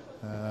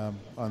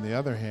 On the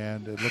other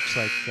hand, it looks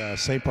like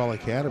St. Paul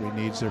Academy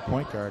needs their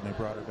point guard, and they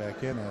brought her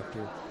back in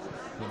after,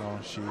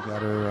 she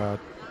got her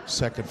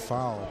second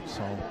foul.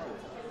 So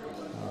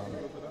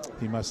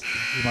he must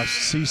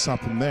see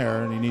something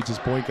there, and he needs his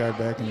point guard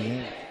back in the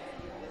game.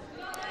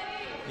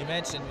 You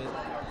mentioned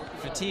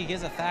fatigue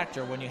is a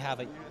factor when you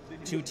have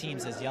 2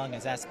 teams as young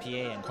as SPA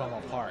and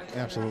Como Park.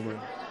 Absolutely.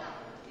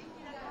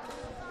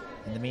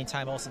 In the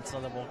meantime, Olsen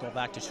Studler will go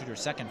back to shoot her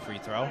 2nd free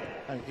throw.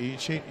 You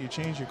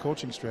change your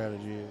coaching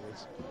strategy.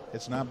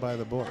 It's not by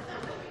the book.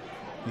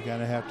 You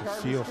gotta have to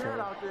feel for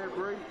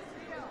it.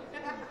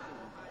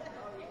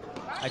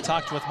 I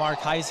talked with Mark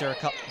Heiser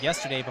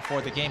yesterday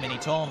before the game, and he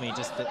told me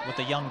just that with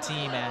a young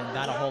team and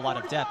not a whole lot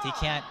of depth, he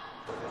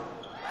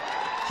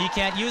He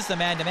can't use the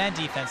man-to-man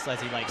defense as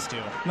he likes to.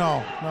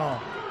 No, no.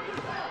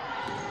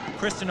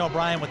 Kristen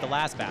O'Brien with the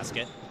last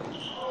basket.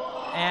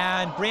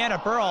 And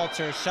Brianna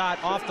Berhalter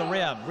shot off the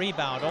rim.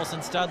 Rebound,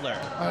 Olsen Studler.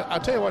 I'll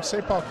tell you what,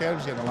 St. Paul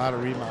Academy's getting a lot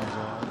of rebounds.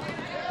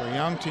 They're a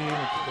young team.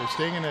 They're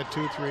staying in at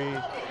 2-3,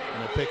 and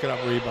they're picking up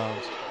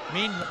rebounds.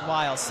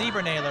 Meanwhile,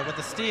 Siebernaler with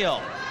the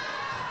steal.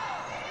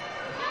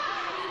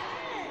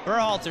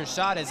 Berhalter's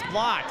shot is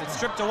blocked. It's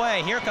stripped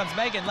away. Here comes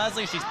Megan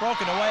Leslie. She's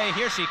broken away.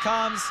 Here she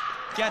comes.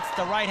 Gets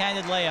the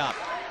right-handed layup.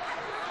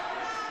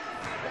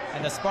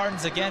 And the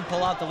Spartans again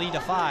pull out the lead to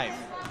 5,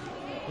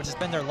 which has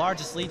been their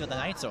largest lead of the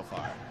night so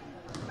far.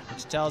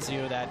 Which tells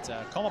you that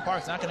Como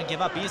Park's not going to give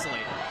up easily.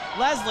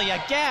 Leslie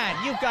again.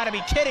 You've got to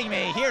be kidding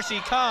me. Here she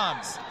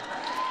comes.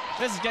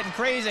 This is getting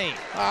crazy.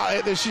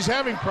 She's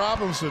having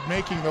problems with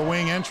making the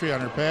wing entry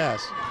on her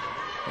pass.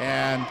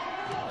 And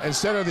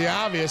instead of the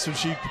obvious, if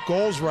she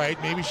goes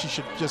right, maybe she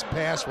should just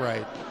pass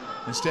right.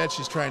 Instead,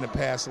 she's trying to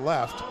pass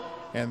left.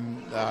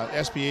 And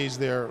SBA's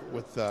there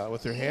with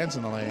their hands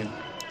in the lane.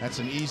 That's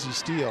an easy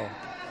steal.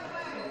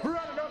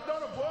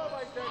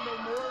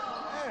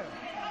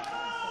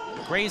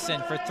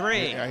 Grayson for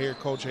 3. I hear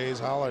Coach Hayes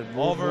holler.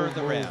 Over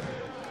the rim.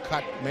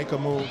 Cut, make a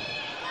move.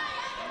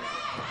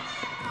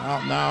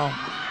 Out now.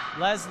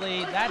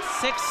 Leslie, that's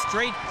 6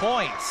 straight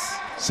points.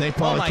 St.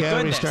 Paul Academy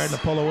goodness. starting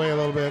to pull away a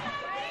little bit.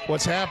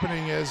 What's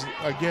happening is,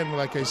 again,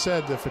 like I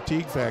said, the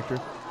fatigue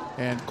factor,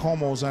 and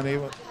Como's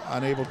unable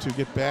to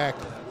get back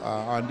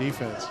on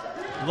defense.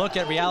 Look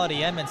at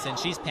Reality Edmondson.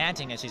 She's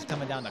panting as she's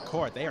coming down the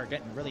court. They are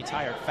getting really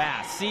tired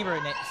fast.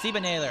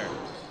 Siebernaler,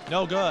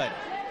 no good.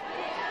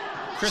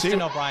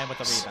 Kristen O'Brien with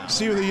the rebound.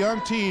 See, with a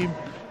young team,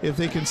 if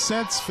they can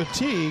sense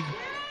fatigue,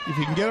 if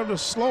you can get them to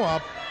slow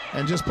up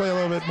and just play a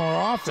little bit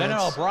more offense.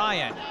 Jenna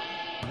O'Brien,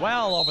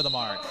 well over the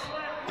mark.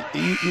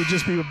 You're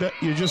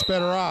just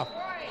better off.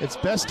 It's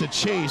best to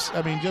chase.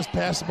 I mean, just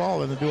pass the ball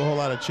than to do a whole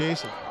lot of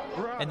chasing.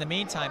 In the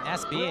meantime,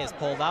 SBA has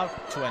pulled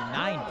out to a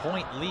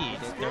 9-point lead,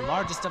 their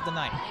largest of the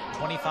night,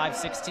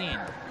 25-16.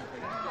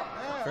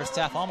 First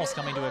half almost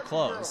coming to a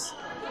close.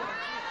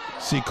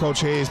 See,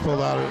 Coach Hayes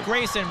pulled out.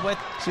 Grayson with.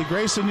 See,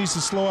 Grayson needs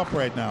to slow up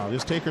right now.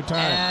 Just take her time.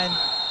 And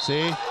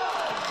see,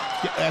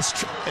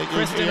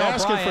 Kristen you're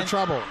asking O'Brien for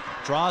trouble.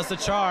 Draws the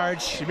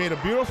charge. She made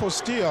a beautiful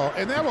steal,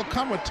 and that will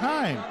come with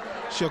time.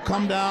 She'll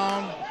come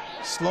down,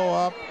 slow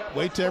up,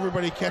 wait till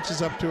everybody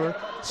catches up to her,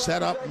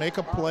 set up, make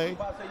a play,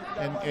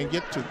 and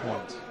get 2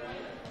 points.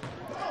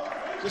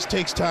 Just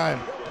takes time.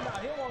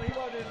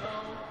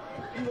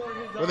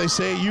 Well, they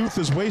say youth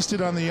is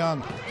wasted on the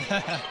young.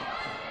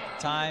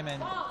 Time,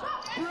 and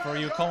for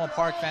you Como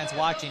Park fans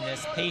watching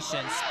this,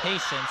 patience,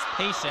 patience,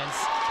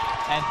 patience,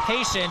 and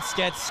patience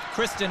gets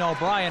Kristen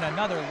O'Brien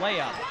another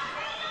layup.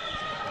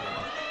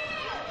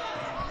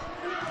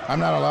 I'm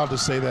not allowed to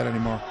say that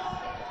anymore.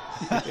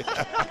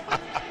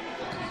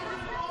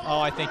 Oh,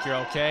 I think you're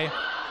okay.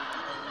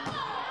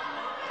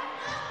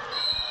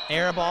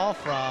 Air ball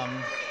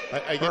from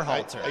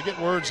Berhalter. I get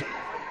words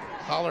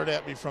hollered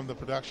at me from the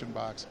production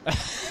box.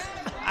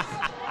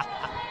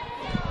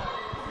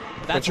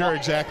 But you're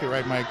exactly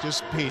right, Mike.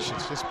 Just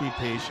patience. Just be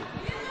patient.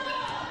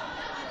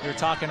 You're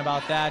talking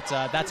about that.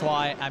 That's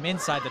why I'm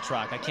inside the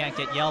truck. I can't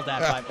get yelled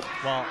at by,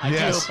 well, I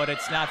do, but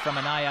it's not from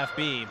an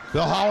IFB.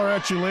 They'll holler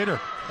at you later.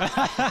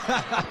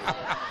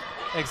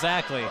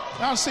 Exactly.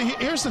 Now, see,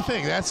 here's the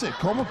thing. That's it.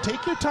 Como,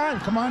 take your time.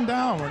 Come on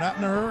down. We're not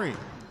in a hurry.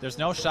 There's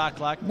no shot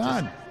clock.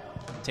 None.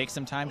 Just take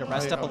some time to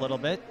rest up a little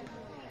bit.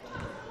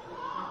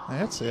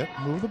 That's it.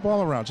 Move the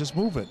ball around. Just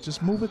move it.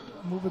 Just move it,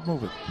 move it,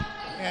 move it.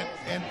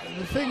 And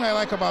the thing I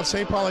like about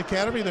St. Paul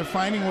Academy, they're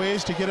finding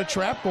ways to get a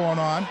trap going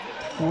on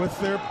with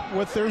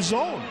their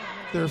zone.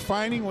 They're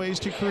finding ways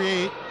to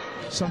create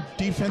some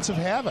defensive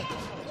havoc.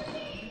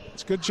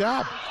 It's a good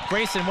job.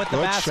 Grayson with the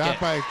basket. Good shot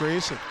by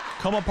Grayson.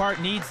 Como Park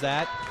needs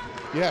that.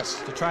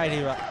 Yes. To try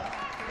to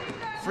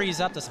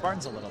freeze up the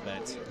Spartans a little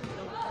bit.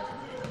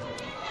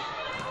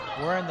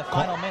 We're in the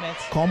final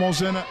minutes.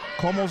 Como's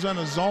in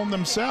a zone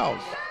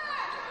themselves.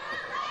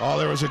 Oh,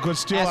 there was a good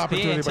steal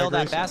opportunity until by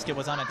that Grayson. basket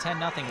was on a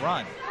 10-0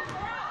 run.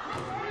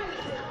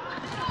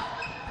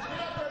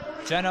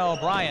 Jenna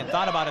O'Brien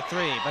thought about a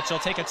 3, but she'll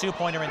take a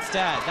 2-pointer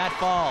instead. That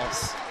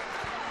falls.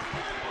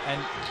 And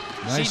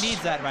she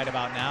needs that right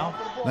about now.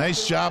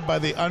 Nice job by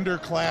the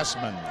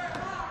underclassmen.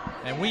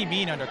 And we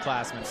mean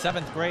underclassmen,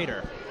 7th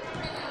grader.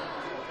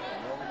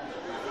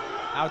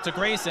 Out to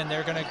Grayson.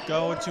 They're going to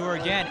go to her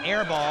again.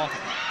 Air ball.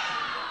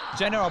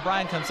 Jenna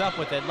O'Brien comes up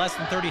with it. Less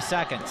than 30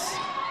 seconds.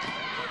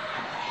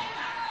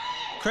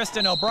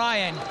 Kristen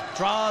O'Brien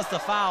draws the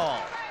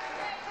foul.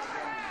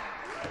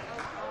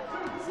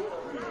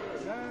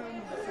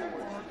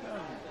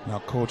 Now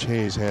Coach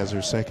Hayes has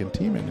her second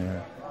team in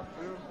there.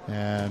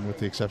 And with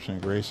the exception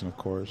of Grayson, of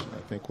course, I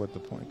think with the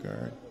point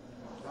guard.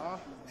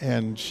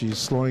 And she's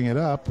slowing it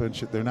up, and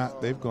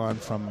they've gone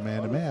from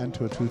man-to-man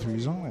to a 2-3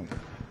 zone.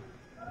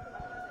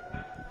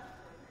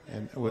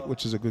 And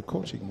which is a good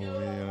coaching move. You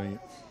know,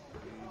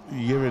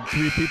 you give it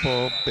 3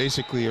 people,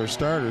 basically our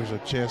starters, a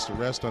chance to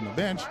rest on the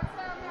bench.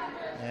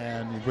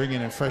 And you bring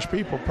in fresh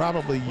people,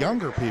 probably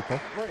younger people,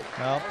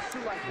 Well,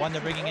 one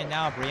they're bringing in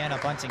now,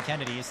 Brianna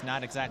Bunting-Kennedy, is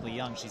not exactly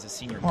young. She's a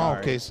senior Oh, guard.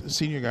 okay,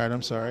 senior guard.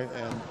 I'm sorry.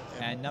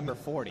 And number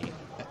 40.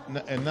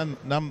 And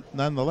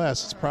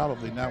nonetheless, it's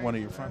probably not one of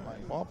your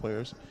frontline ball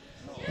players.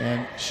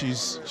 And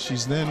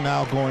she's then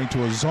now going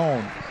to a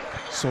zone,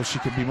 so she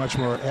could be much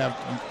more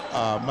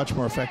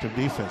effective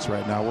defense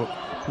right now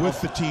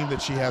with the team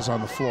that she has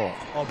on the floor.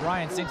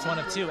 O'Brien sinks one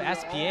of two.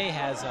 SPA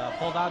has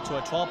pulled out to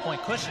a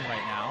 12-point cushion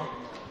right now.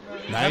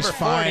 Nice Number 40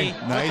 find.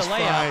 with Nice the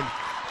layup. find.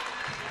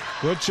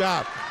 Good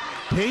job.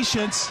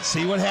 Patience.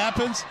 See what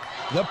happens?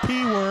 The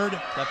P word.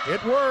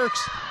 It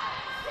works.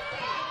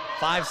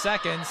 5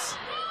 seconds.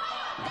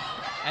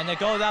 And it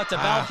goes out to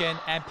Belkin,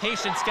 and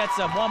Patience gets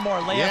him one more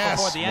layup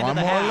before the end of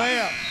the half. One more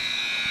layup.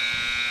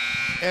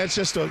 And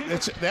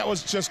that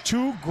was just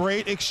two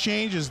great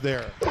exchanges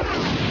there.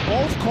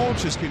 Both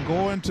coaches can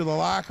go into the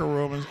locker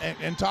room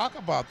and talk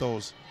about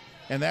those,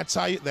 and that's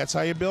how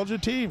you build your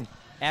team.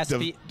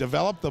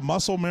 Develop the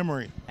muscle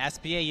memory.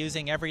 SPA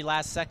using every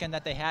last second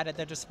that they had at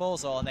their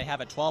disposal, and they have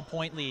a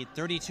 12-point lead,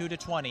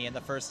 32-20 in the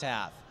first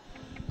half.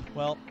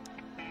 Well,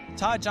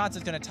 Todd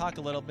Johnson's going to talk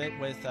a little bit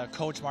with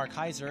Coach Mark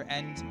Heiser,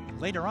 and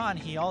later on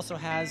he also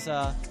has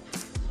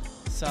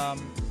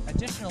some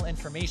additional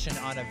information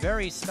on a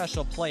very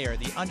special player,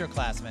 the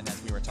underclassman,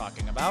 as we were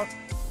talking about.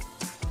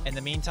 In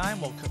the meantime,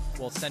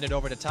 we'll send it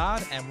over to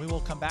Todd, and we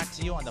will come back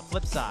to you on the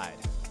flip side.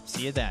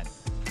 See you then.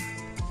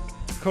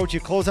 Coach,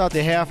 you close out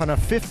the half on a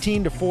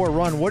 15-4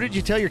 run. What did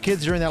you tell your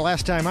kids during that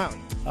last time out?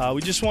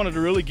 We just wanted to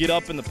really get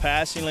up in the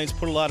passing lanes,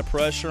 put a lot of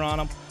pressure on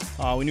them.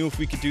 We knew if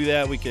we could do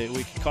that, we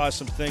could cause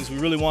some things. We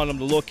really wanted them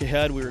to look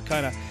ahead. We were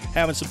kind of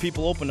having some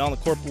people open down the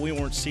court, but we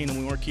weren't seeing them.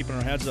 We weren't keeping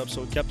our heads up,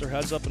 so we kept our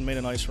heads up and made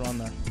a nice run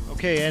there.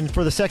 Okay, and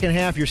for the second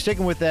half, you're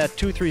sticking with that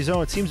 2-3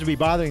 zone. It seems to be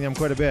bothering them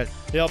quite a bit.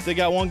 Yep, they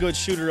got one good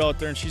shooter out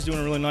there, and she's doing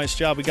a really nice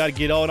job. We got to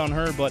get out on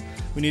her, but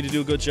we need to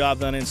do a good job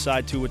then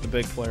inside, too, with the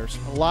big players.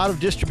 A lot of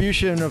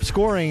distribution of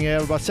scoring. You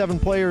have about 7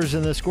 players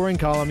in the scoring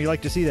column. You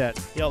like to see that.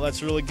 Yeah,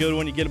 that's really good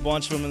when you get a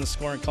bunch of them in the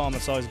scoring column.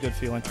 It's always a good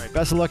feeling. All right,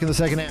 best of luck in the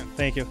second half.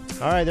 Thank you.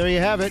 All right, there you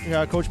have it.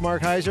 Coach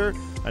Mark Heiser,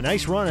 a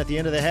nice run at the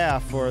end of the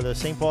half for the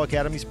St. Paul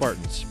Academy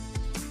Spartans.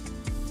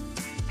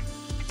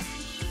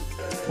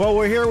 Well,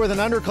 we're here with an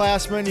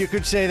underclassman, you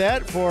could say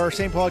that, for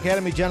St. Paul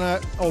Academy, Jenna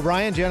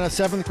O'Brien. Jenna,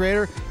 7th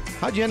grader.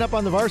 How'd you end up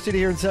on the varsity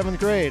here in 7th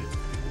grade?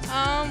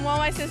 Well,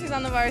 my sister's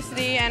on the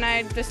varsity, and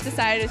I just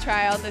decided to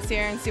try out this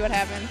year and see what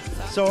happens.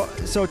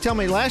 So tell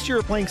me, last year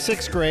you were playing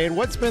 6th grade.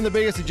 What's been the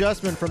biggest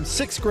adjustment from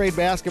 6th grade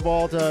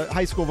basketball to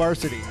high school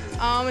varsity?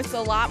 It's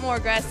a lot more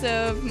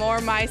aggressive,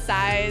 more my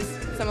size.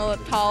 So I'm a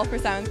little tall for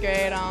 7th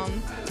grade.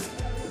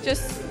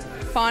 Just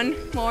fun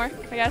more,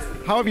 I guess.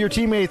 How have your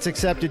teammates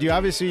accepted you?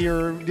 Obviously,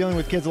 you're dealing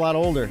with kids a lot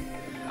older.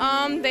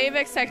 They've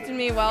accepted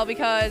me well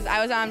because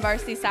I was on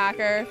varsity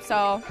soccer,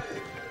 so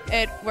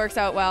it works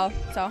out well.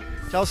 So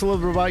tell us a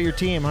little bit about your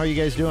team. How are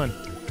you guys doing?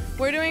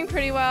 We're doing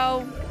pretty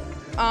well.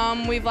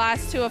 We've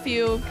lost to a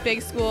few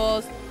big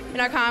schools. In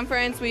our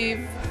conference,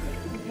 we've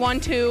won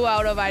 2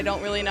 out of, I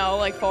don't really know,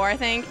 like 4, I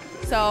think.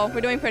 So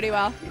we're doing pretty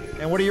well.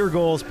 And what are your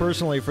goals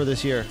personally for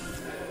this year?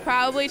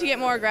 Probably to get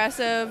more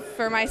aggressive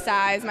for my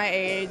size, my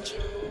age.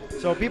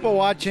 So people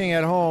watching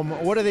at home,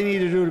 what do they need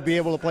to do to be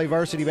able to play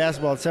varsity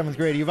basketball at 7th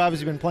grade? You've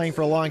obviously been playing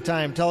for a long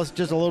time. Tell us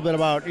just a little bit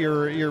about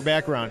your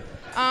background.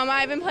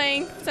 I've been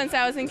playing since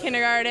I was in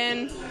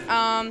kindergarten.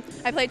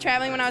 I played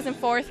traveling when I was in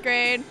 4th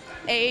grade,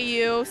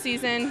 AAU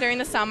season during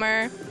the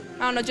summer. I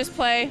don't know, just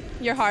play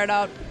your heart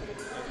out.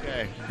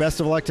 Okay,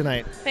 best of luck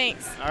tonight.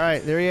 Thanks. All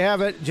right, there you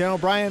have it. Jenna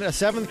O'Brien, a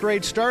 7th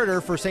grade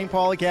starter for St.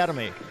 Paul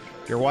Academy.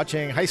 You're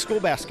watching high school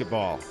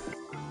basketball.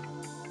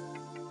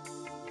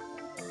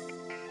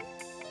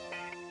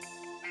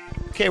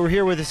 Okay, we're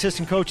here with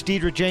assistant coach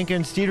Dredrick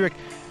Jenkins. Dredrick,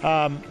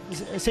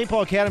 St.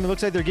 Paul Academy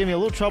looks like they're giving you a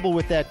little trouble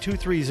with that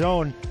 2-3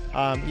 zone.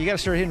 You got to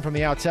start hitting from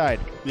the outside.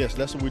 Yes,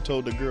 that's what we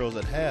told the girls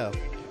at half.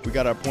 We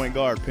got our point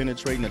guard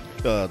penetrating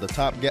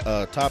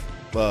the top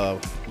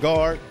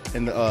guard,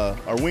 and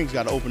our wings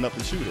got to open up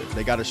and shoot it.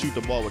 They got to shoot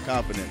the ball with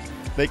confidence.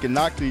 They can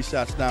knock these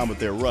shots down, but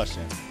they're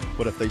rushing.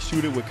 But if they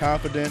shoot it with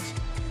confidence,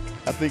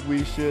 I think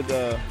we should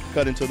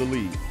cut into the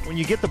lead. When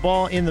you get the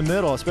ball in the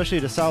middle, especially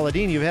to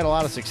Saladin, you've had a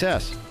lot of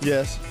success.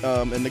 Yes,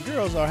 and the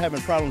girls are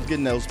having problems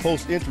getting those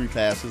post-entry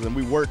passes, and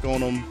we work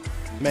on them,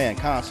 man,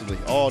 constantly,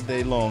 all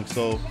day long.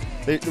 So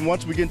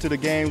once we get into the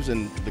games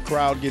and the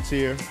crowd gets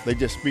here, they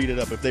just speed it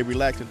up. If they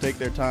relax and take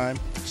their time,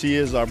 she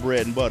is our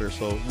bread and butter,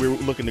 so we're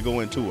looking to go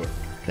into her.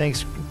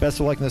 Thanks. Best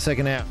of luck in the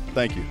second half.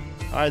 Thank you.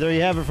 All right, there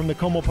you have it from the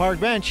Como Park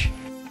bench.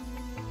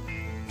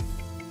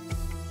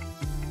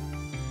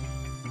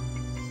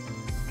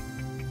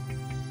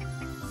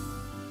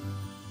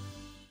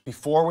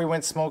 Before we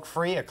went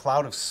smoke-free, a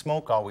cloud of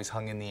smoke always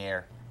hung in the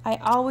air. I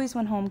always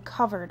went home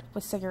covered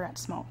with cigarette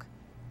smoke.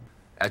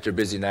 After a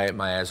busy night,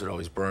 my eyes would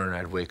always burn, and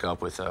I'd wake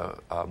up with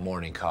a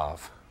morning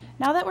cough.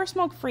 Now that we're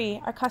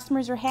smoke-free, our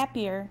customers are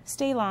happier,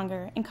 stay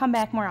longer, and come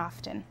back more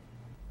often.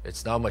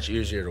 It's now much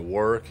easier to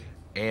work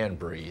and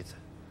breathe.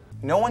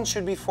 No one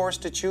should be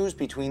forced to choose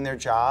between their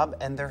job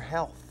and their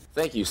health.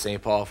 Thank you,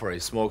 St. Paul, for a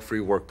smoke-free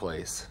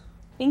workplace.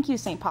 Thank you,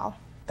 St. Paul.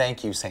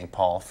 Thank you, St.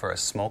 Paul, for a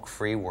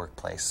smoke-free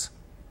workplace.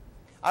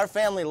 Our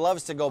family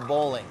loves to go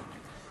bowling,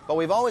 but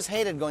we've always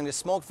hated going to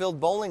smoke-filled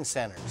bowling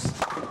centers.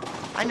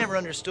 I never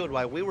understood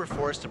why we were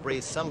forced to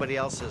breathe somebody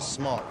else's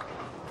smoke.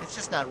 It's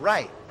just not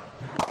right.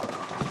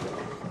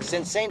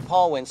 Since St.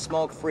 Paul went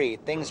smoke-free,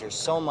 things are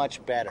so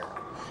much better.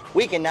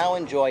 We can now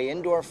enjoy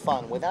indoor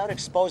fun without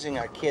exposing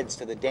our kids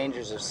to the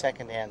dangers of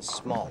secondhand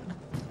smoke.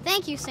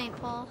 Thank you, St.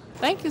 Paul.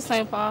 Thank you,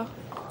 St. Paul.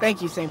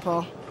 Thank you, St.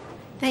 Paul.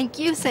 Thank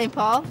you, St.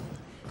 Paul.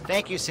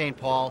 Thank you, St.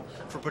 Paul,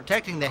 for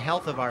protecting the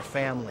health of our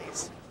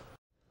families.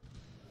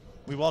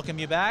 We welcome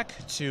you back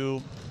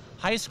to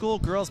high school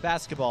girls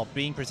basketball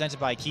being presented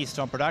by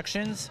Keystone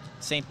Productions,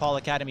 St. Paul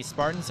Academy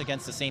Spartans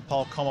against the St.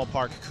 Paul Como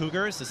Park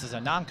Cougars. This is a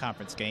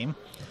non-conference game.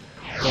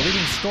 The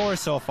leading scorer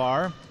so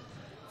far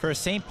for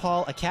St.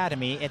 Paul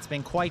Academy, it's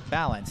been quite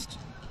balanced.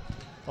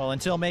 Well,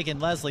 until Megan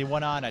Leslie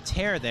went on a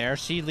tear there,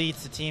 she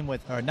leads the team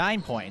with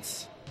 9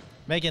 points.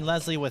 Megan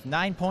Leslie with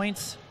 9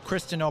 points,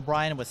 Kristen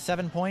O'Brien with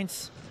 7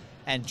 points,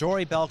 and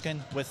Jory Belkin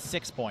with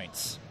 6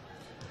 points.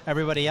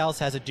 Everybody else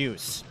has a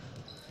deuce.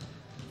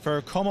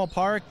 For Como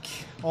Park,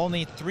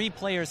 only 3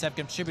 players have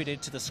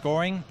contributed to the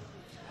scoring.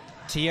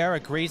 Tiara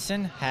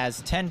Grayson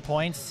has 10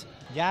 points.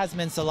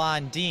 Yasmin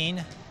Salon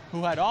Dean,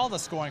 who had all the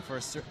scoring for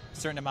a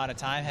certain amount of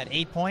time, had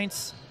 8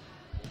 points.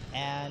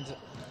 And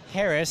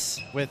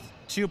Harris with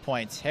 2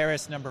 points.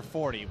 Harris, number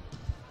 40.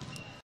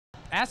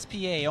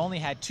 SPA only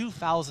had 2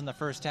 fouls in the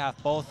first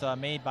half, both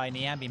made by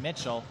Niambi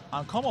Mitchell.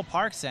 On Como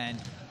Park's end,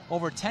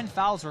 over 10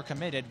 fouls were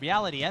committed.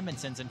 Reality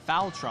Edmonton's in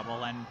foul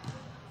trouble, and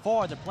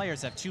 4 of the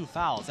players have 2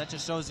 fouls. That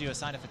just shows you a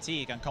sign of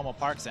fatigue on Como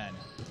Park's end.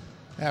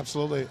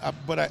 Absolutely.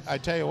 But I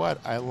tell you what,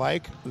 I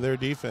like their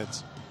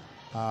defense.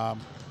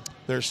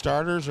 Their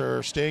starters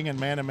are staying in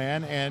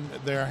man-to-man, and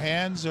their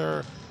hands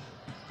are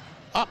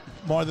up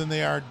more than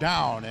they are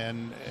down.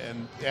 And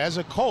as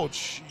a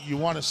coach, you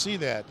want to see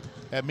that.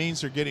 That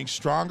means they're getting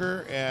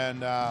stronger,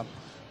 and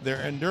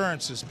their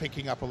endurance is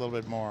picking up a little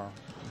bit more.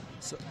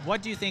 So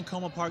what do you think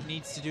Como Park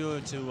needs to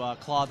do to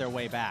claw their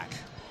way back?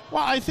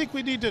 Well, I think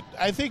we need to.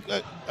 I think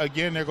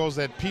again, there goes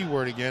that P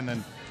word again,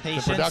 and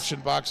patience. The production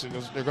box.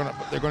 They're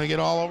gonna get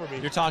all over me.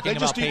 You're talking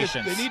about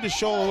patience. They need to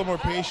show a little more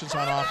patience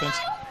on offense,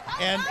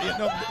 and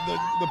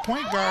the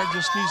point guard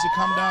just needs to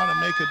come down and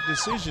make a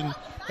decision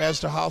as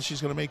to how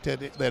she's going to make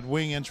that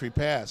wing entry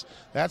pass.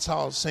 That's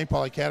how St.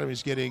 Paul Academy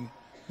is getting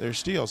their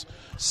steals.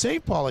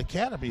 St. Paul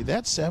Academy,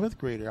 that 7th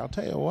grader, I'll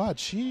tell you what,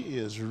 she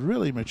is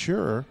really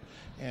mature.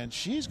 And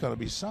she's going to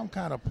be some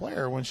kind of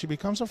player when she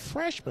becomes a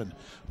freshman.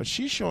 But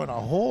she's showing a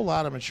whole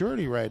lot of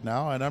maturity right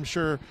now, and I'm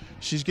sure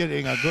she's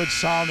getting a good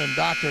sound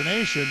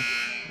indoctrination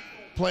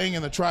playing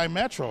in the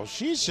Tri-Metro.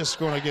 She's just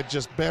going to get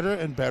just better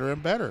and better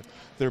and better.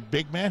 Their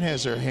big man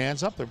has their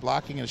hands up. They're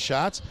blocking his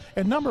shots.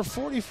 And number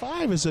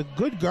 45 is a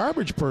good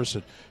garbage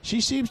person.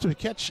 She seems to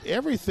catch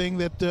everything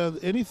that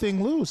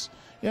anything loose.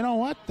 You know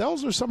what?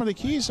 Those are some of the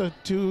keys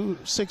to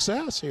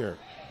success here.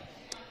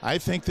 I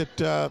think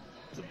that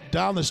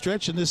down the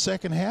stretch in this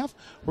second half,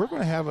 we're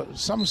going to have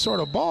some sort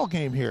of ball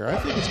game here. I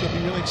think it's going to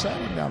be really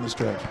exciting down the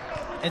stretch.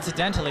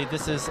 Incidentally,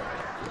 this is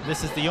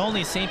the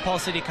only St. Paul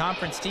City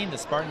Conference team the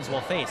Spartans will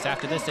face.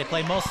 After this, they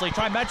play mostly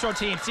Tri-Metro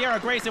teams. Sierra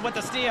Grayson with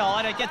the steal,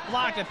 and it gets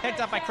blocked and picked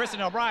up by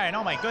Kristen O'Brien.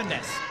 Oh, my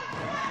goodness.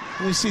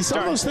 You see, some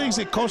of those things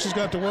that coaches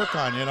got to work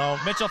on, you know.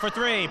 Mitchell for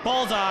 3,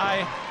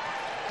 bullseye.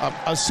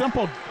 A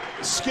simple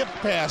skip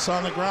pass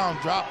on the ground,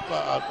 drop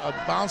a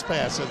bounce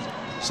pass,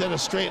 set a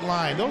straight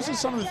line. Those are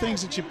some of the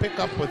things that you pick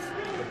up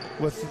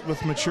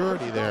with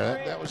maturity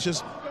there. That was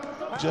just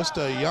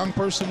a young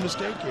person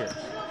mistake here.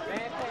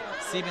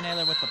 Steven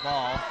Naylor with the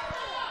ball.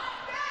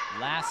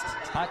 Last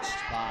touched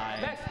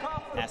by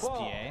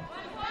SPA.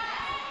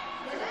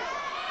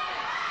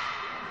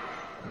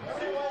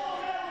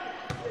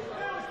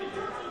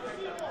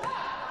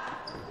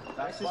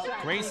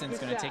 Grayson's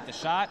going to take the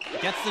shot,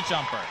 gets the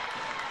jumper.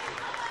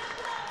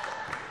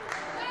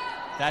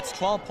 That's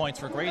 12 points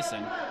for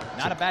Grayson.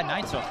 Not a bad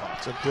night so far.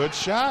 It's a good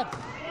shot.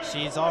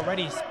 She's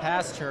already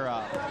passed her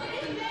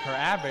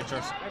average,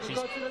 or she's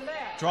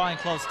drawing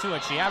close to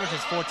it. She averages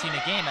 14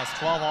 a game, has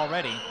 12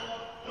 already.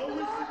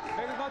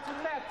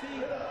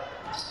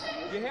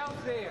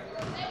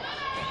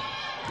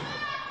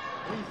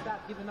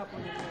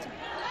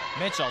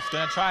 Mitchell's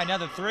going to try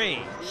another 3.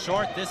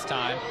 Short this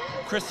time.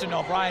 Kristen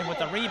O'Brien with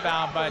the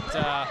rebound, but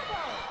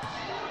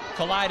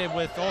collided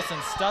with Olsen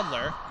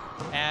Studler,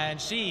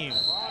 and she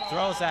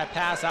throws that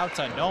pass out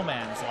to no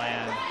man's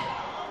land.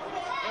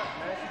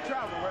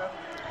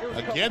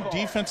 Again,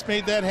 defense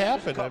made that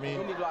happen. I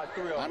mean,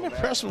 I'm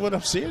impressed with what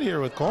I'm seeing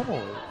here with Como.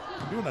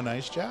 They're doing a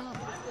nice job.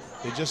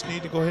 They just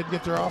need to go ahead and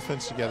get their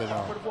offense together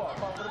now.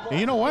 And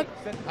you know what?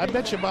 I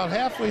bet you about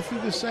halfway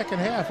through the second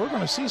half, we're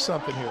going to see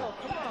something here.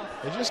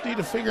 They just need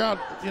to figure out,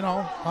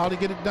 how to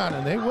get it done,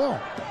 and they will.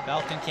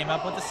 Belkin came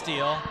up with the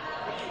steal.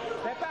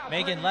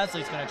 Megan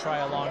Leslie's going to try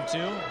a long 2.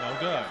 No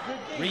good.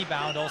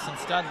 Rebound, Olsen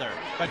Studler.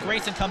 But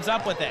Grayson comes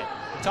up with it.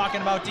 We're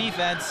talking about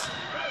defense.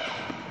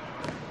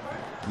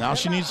 Now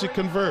she needs to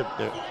convert.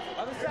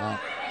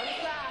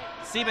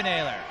 Steven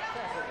Naylor.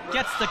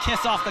 gets the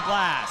kiss off the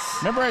glass.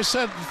 Remember I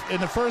said in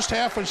the first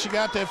half when she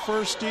got that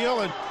first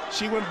steal and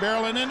she went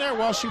barreling in there?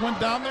 Well, she went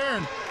down there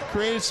and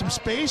created some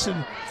space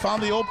and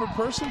found the open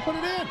person, put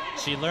it in.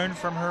 She learned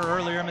from her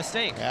earlier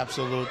mistake.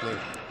 Absolutely.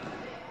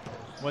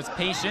 Was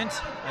patient.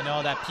 I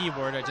know that P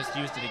word, I just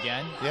used it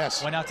again.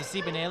 Yes. Went out to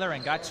Siebenaler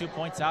and got 2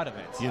 points out of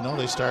it. You know,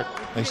 they start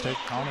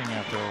counting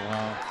after a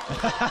while.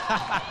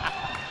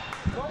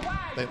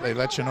 they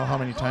let you know how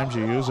many times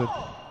you use it.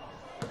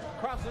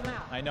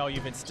 I know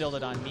you've instilled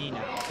it on me now.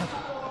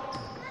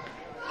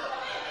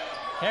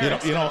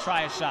 Harris gonna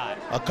try a shot.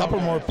 A couple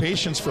more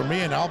patience for me,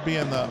 and I'll be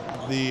in the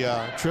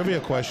trivia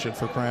question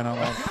for crying out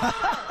loud.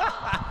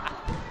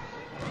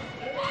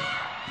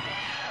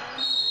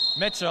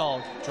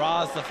 Mitchell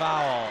draws the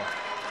foul.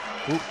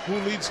 Who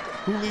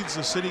leads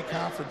the city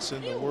conference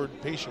in the word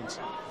patience?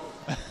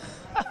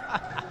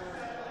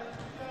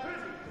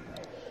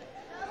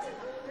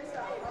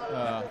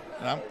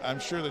 And I'm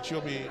sure that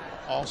you'll be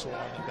also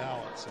on the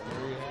ballot, so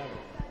there you have it.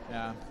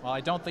 Yeah, well, I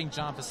don't think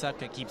John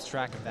Pasepka keeps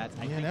track of that.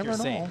 I think never you're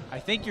know. safe. I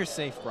think you're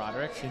safe,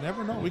 Broderick. You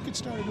never know. We could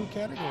start a new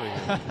category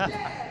here.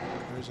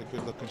 There's a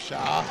good-looking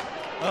shot.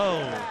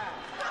 Oh,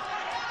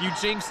 you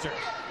jinxed her.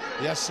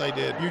 Yes, I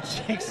did. You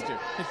jinxed her.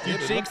 You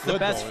jinxed the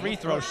best free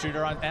throw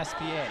shooter on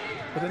SPA.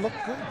 But it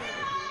looked good.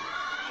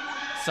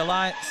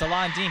 Salon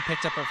Dean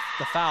picked up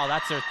the foul.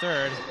 That's her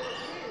third.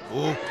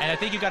 Ooh. And I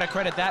think you got to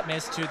credit that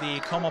miss to the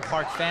Como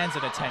Park fans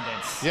in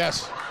attendance.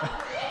 Yes.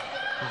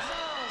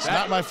 It's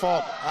not my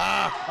fault.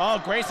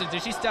 Oh, Grayson,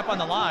 did she step on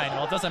the line?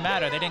 Well, it doesn't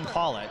matter. They didn't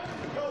call it.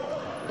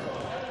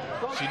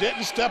 She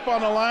didn't step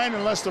on the line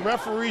unless the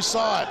referee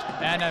saw it.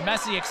 And a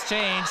messy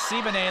exchange.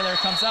 Siebenaler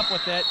comes up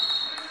with it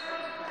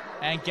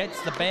and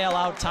gets the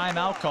bailout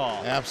timeout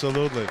call.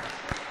 Absolutely.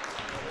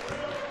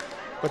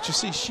 But you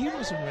see, she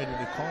wasn't ready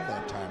to call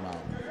that timeout.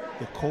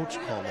 The coach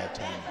called that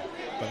timeout.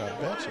 But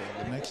I bet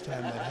you the next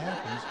time that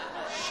happens,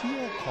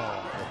 she'll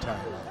call the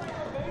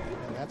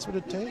timeout. And that's what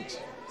it takes.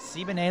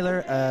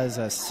 Siebenaler as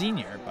a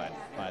senior, but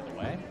by the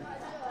way.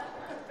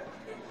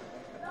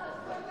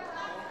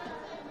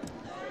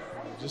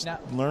 Just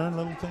learn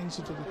little things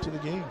to the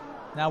game.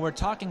 Now we're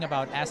talking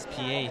about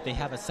SPA. They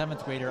have a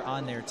 7th grader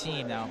on their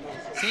team. Now,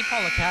 St.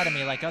 Paul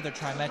Academy, like other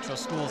Tri-Metro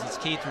schools, is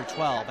K through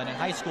 12. And in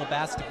high school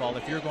basketball,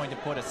 if you're going to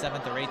put a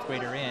 7th or 8th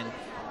grader in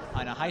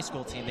on a high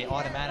school team, they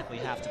automatically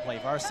have to play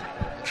varsity.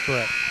 That's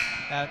correct.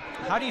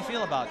 How do you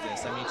feel about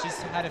this? I mean,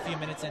 she's had a few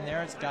minutes in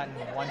there. It's gotten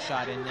one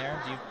shot in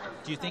there.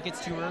 Do you think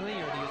it's too early,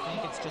 or do you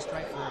think it's just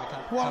right for her to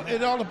come? Well,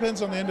 it all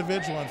depends on the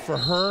individual. And for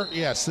her,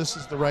 yes, this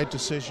is the right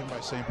decision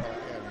by St. Paul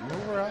Academy.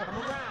 Move her out.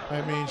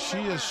 I mean, she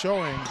is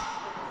showing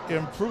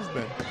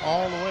improvement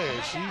all the way.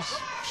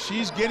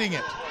 She's getting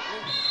it.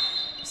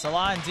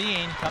 Salon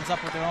Dean comes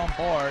up with her own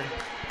board,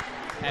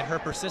 and her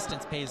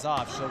persistence pays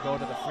off. She'll go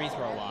to the free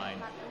throw line.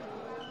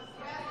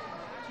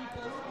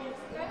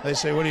 They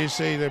say, what do you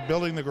say? They're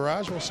building the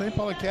garage? Well, St.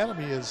 Paul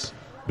Academy is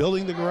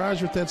building the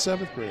garage with that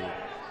 7th grader.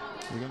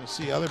 You're going to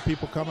see other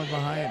people coming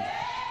behind.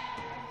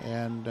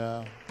 And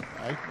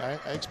I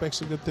expect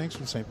some good things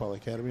from St. Paul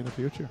Academy in the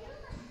future.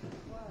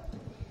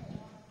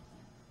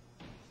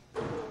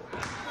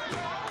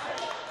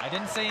 I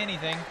didn't say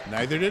anything.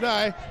 Neither did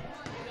I.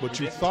 But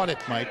you thought it,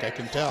 Mike, I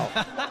can tell.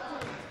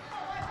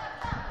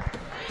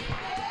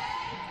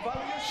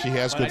 She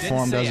has good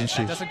form, doesn't she?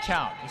 That doesn't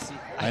count. You see,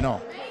 I know.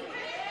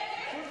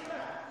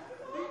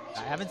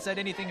 I haven't said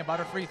anything about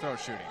her free throw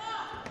shooting.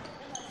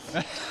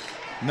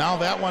 Now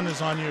that one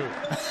is on you.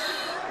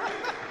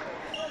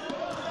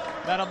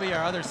 That'll be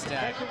our other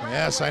stat.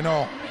 Yes, I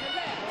know.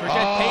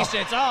 Forget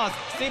patience. Oh,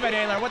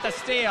 Siebenaler with the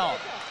steal.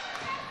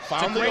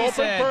 Found the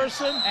open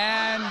person.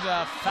 And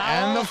foul.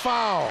 And the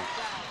foul.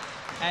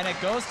 And it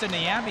goes to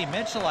Nyambi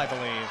Mitchell, I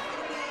believe.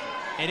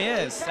 It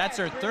is. That's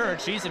her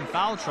third. She's in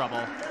foul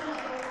trouble.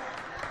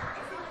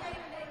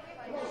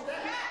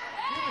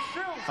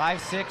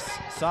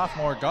 5'6"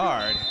 sophomore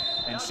guard,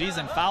 and she's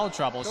in foul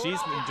trouble.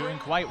 She's been doing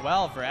quite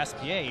well for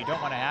SPA. You don't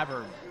want to have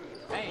her.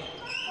 Hey.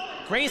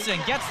 Grayson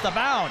gets the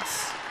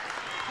bounce.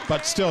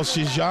 But still,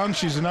 she's young.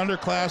 She's an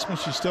underclassman.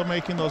 She's still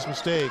making those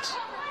mistakes.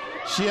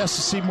 She has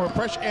to see more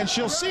pressure, and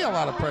she'll see a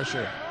lot of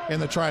pressure in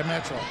the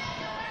Tri-Metro.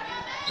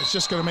 It's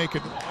just going to make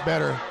it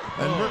better.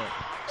 And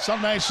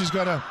some nights she's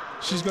going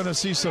to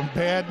see some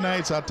bad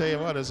nights, I'll tell you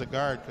what, as a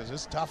guard, because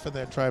it's tough in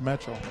that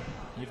Tri-Metro.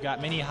 You've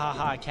got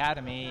Minnehaha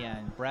Academy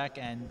and Breck,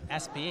 and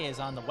SPA is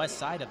on the west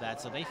side of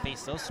that, so they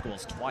face those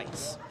schools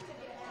twice.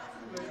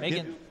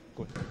 Megan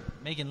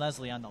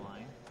Leslie on the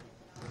line.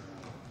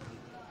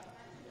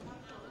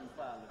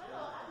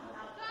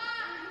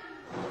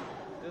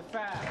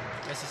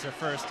 This is her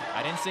first.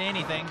 I didn't say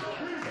anything.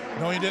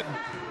 No, you didn't.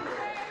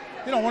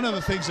 You know, one of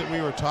the things that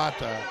we were taught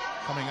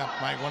coming up,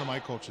 one of my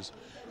coaches,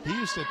 he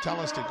used to tell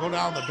us to go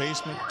down the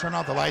basement, turn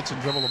out the lights,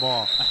 and dribble the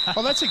ball.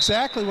 Well, that's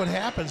exactly what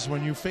happens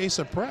when you face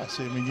a press.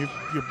 I mean,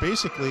 you're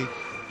basically,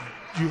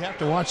 you have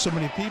to watch so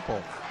many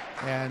people.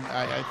 And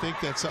I think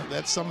that's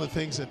some of the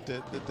things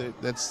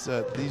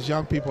that these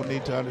young people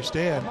need to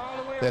understand,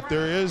 that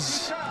there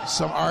is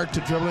some art to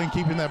dribbling,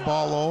 keeping that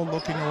ball low,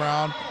 looking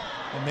around.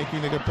 and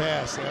making the good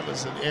pass. That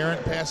was an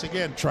errant pass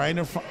again, trying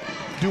to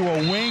do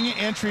a wing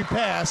entry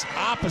pass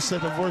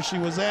opposite of where she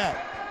was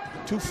at.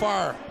 Too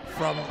far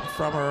from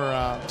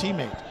her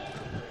teammate.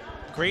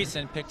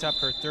 Grayson picked up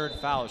her 3rd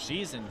foul.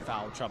 She's in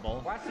foul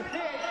trouble. Watch the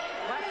pig.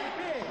 Watch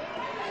the pig.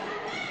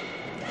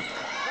 5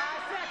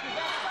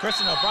 seconds.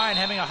 Kristen O'Brien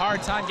having a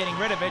hard time getting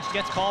rid of it. She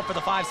gets called for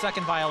the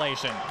 5-second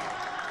violation.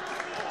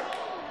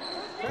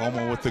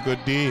 Como with the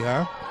good D,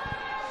 huh?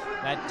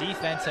 That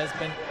defense has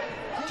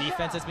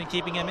been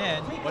keeping him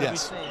in. What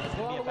Yes. do we say? It's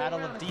going to be a battle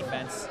of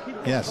defense.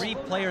 Yes. 3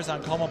 players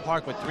on Como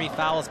Park with 3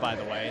 fouls, by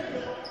the way.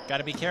 Got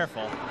to be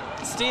careful.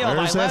 Steal There's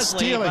by that Leslie,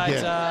 steal but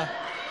again.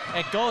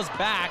 it goes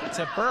back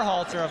to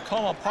Berhalter of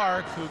Como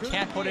Park, who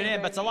can't put it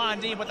in, but Salon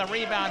with the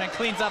rebound and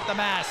cleans up the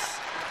mess.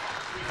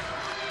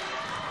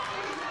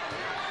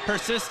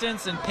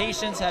 Persistence and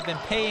patience have been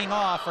paying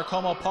off for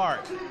Como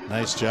Park.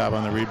 Nice job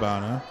on the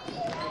rebound, huh?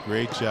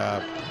 Great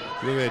job.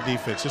 Look at that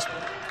defense, just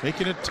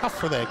making it tough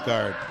for that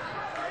guard.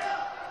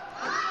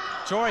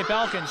 Jory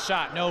Belkin's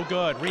shot, no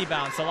good.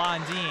 Rebound,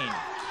 Salon Dean.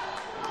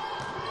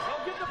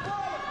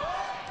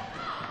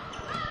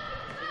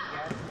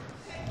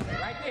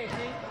 Right there, T.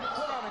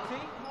 Put on it,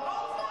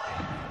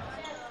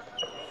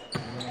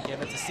 T.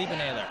 Give it to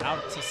Siebenaler,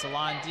 out to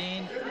Salon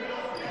Dean,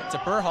 to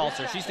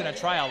Berhalter. She's going to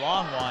try a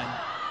long one,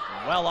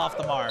 well off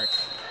the mark.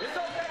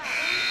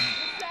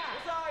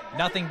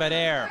 Nothing but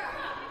air.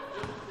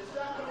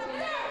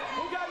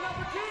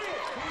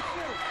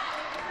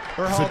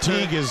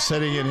 Fatigue is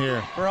setting in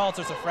here.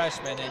 Berhalter's a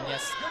freshman, and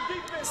yes,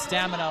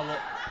 stamina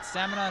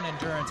and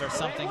endurance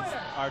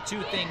are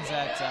 2 things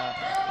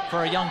that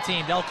for a young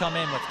team they'll come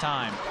in with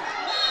time.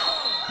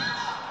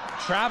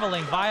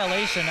 Traveling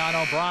violation on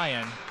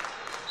O'Brien.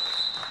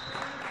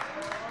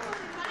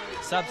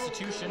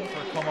 Substitution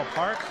for Como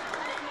Park.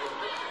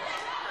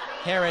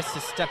 Harris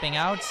is stepping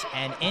out,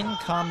 and in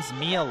comes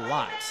Mia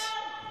Lott.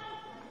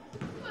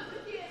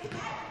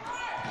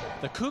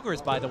 The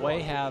Cougars, by the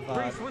way, have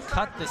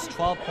cut this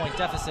 12-point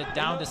deficit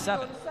down to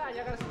 7.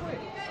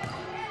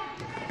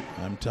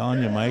 I'm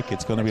telling you, Mike,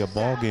 it's going to be a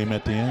ball game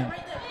at the end.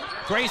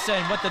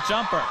 Grayson with the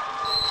jumper.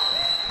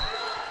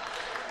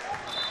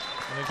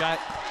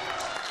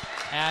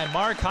 And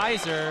Mark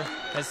Heiser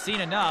has seen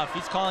enough.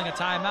 He's calling a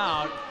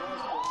timeout.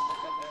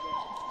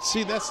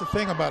 See, that's the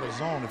thing about a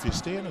zone. If you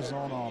stay in a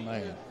zone all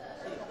night,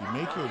 you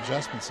make your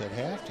adjustments at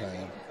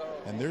halftime,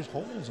 and there's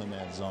holes in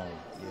that zone.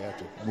 You have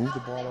to move the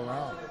ball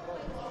around.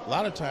 A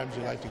lot of times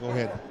you like to go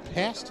ahead and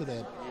pass to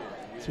the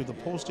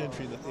post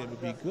entry. It would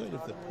be good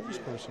if the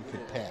post person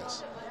could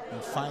pass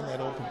and find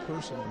that open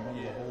person in one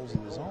of the holes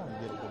of the zone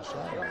and get a good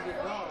shot.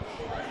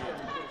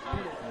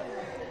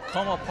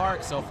 Como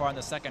Park so far in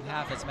the second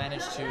half has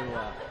managed to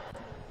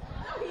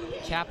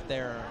cap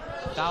their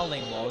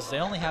fouling woes. They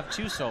only have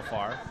 2 so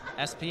far.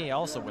 SPA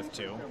also with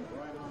 2.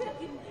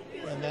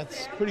 And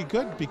that's pretty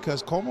good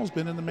because Como's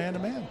been in the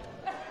man-to-man.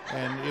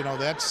 And, you know,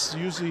 that's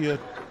usually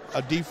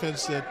a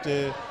defense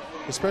that,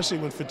 especially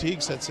when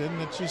fatigue sets in,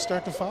 that you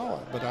start to foul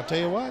it. But I'll tell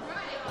you what,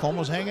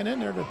 Como's hanging in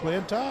there. They're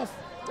playing tough.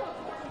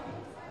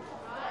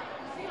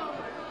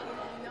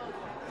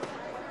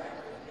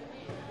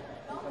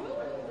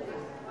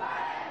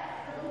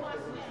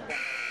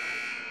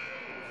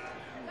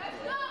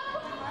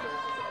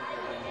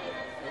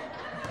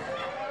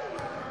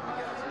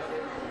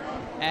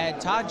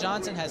 And Todd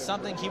Johnson has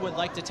something he would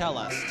like to tell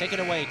us. Take it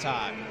away,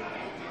 Todd.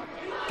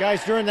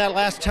 Guys, during that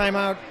last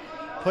timeout,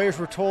 players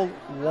were told,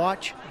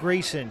 watch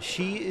Grayson.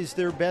 She is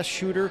their best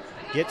shooter.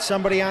 Get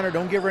somebody on her.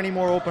 Don't give her any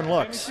more open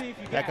looks.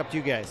 Back up to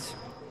you guys.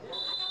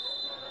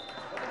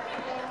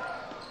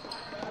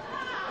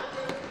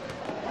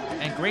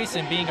 And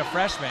Grayson, being a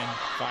freshman,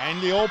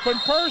 find the open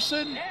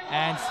person.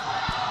 And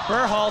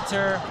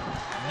Berhalter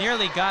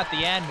nearly got the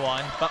and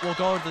one, but will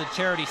go to the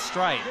charity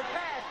stripe.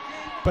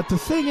 But the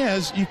thing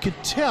is, you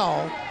could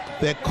tell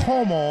that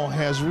Como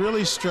has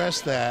really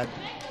stressed that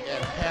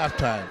at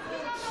halftime.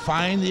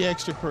 Find the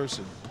extra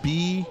person.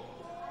 Be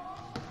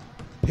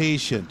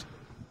patient.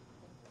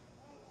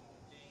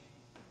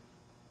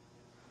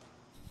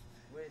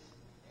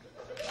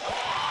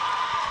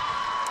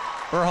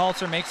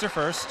 Berhalter makes her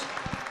first.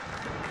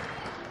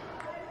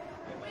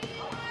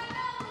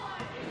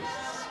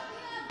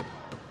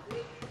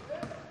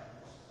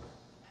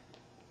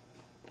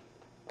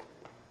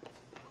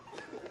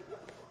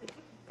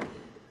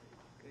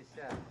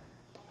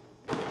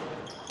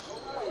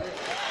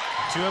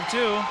 Two of 2.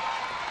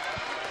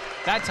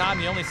 That time,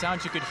 the only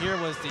sound you could hear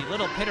was the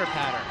little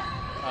pitter-patter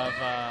of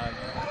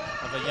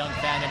a young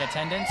fan in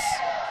attendance.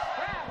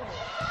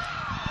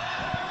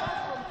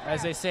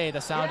 As they say, the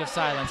sound of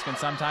silence can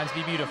sometimes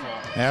be beautiful.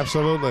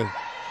 Absolutely.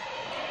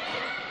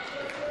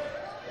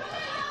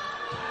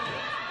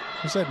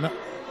 Who's that? No.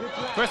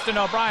 Kristen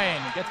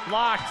O'Brien gets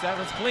blocked. That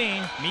was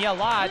clean. Mia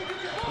Lott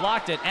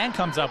blocked it and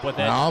comes up with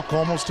it. Now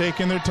Como's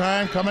taking their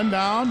time, coming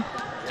down.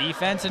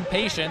 Defense and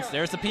patience.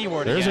 There's the P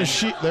word again.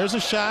 There's a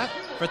shot.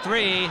 For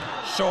 3,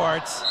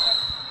 short.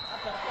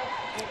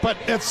 But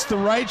it's the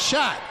right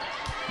shot.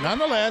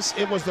 Nonetheless,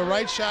 it was the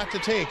right shot to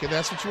take, and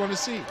that's what you want to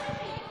see.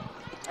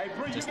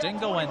 Just didn't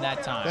go in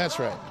that time. That's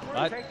right.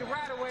 But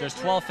there's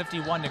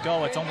 12:51 to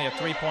go. It's only a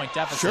 3-point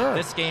deficit. Sure.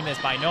 This game is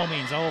by no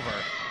means over.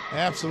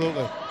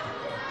 Absolutely.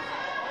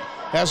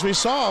 As we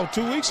saw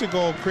 2 weeks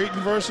ago,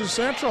 Creighton versus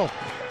Central.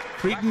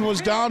 Creighton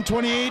was down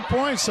 28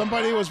 points.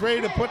 Somebody was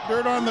ready to put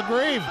dirt on the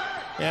grave.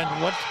 And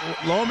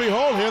lo and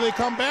behold, here they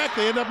come back.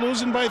 They end up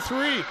losing by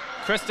 3.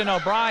 Kristen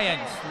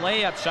O'Brien's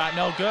layup shot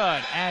no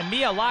good. And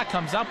Mia Lott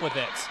comes up with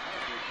it.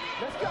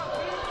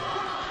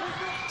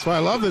 That's why I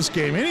love this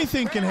game.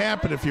 Anything can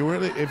happen if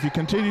you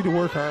continue to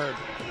work hard.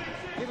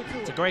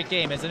 It's a great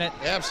game, isn't it?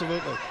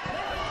 Absolutely.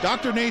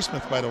 Dr.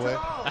 Naismith, by the way.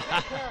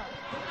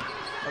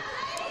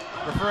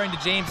 Referring to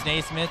James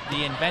Naismith,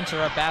 the inventor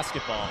of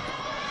basketball.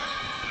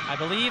 I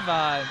believe,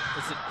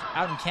 is it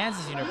out in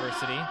Kansas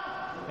University?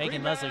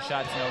 Megan Leslie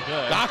shot's no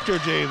good. Dr.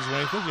 James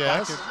Naismith,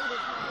 yes.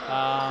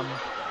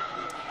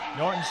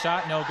 Norton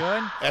shot no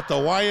good. At the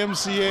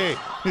YMCA.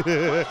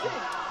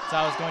 So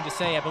I was going to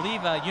say, I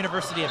believe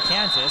University of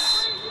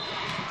Kansas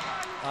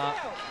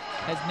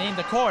has named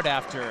the court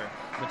after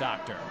the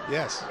doctor.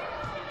 Yes.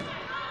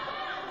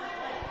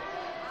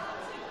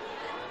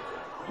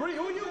 Bree,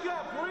 who you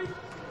got, Bree?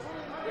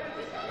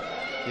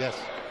 Yes.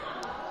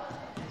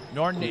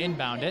 Norton to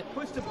inbound it.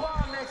 Push the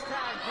ball next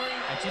time, Bree.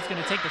 And she's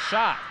going to take the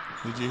shot.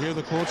 Did you hear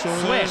the coach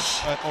over Swish.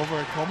 there over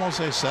at Como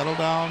say, settle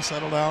down,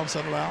 settle down,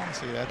 settle down?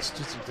 See, that's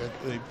just,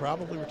 they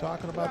probably were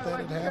talking about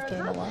that at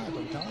halftime a lot,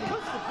 I'm telling you.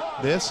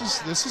 This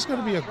is going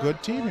to be a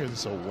good team here. This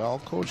is a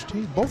well-coached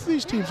team. Both of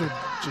these teams are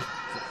just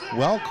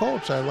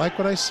well-coached. I like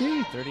what I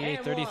see.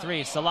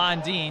 38-33.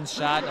 Salon Dean's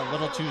shot a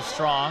little too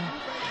strong.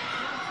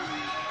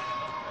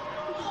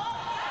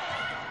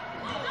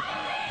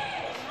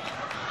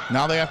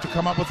 Now they have to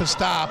come up with a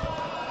stop.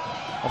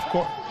 Of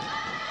course.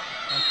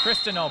 And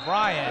Kristen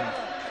O'Brien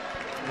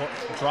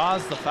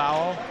draws the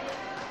foul.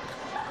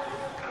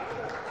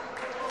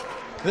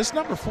 This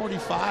number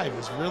 45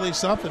 is really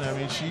something. I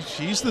mean,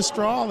 she's the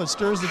straw that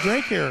stirs the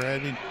drink here. I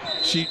mean,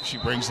 she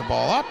brings the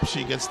ball up.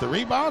 She gets the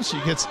rebound. She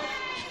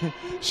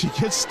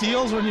gets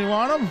steals when you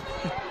want them.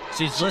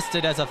 She's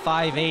listed as a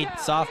 5'8"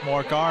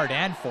 sophomore guard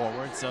and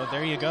forward, so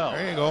there you go.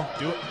 There you go.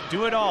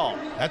 Do it all.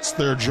 That's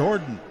their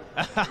Jordan.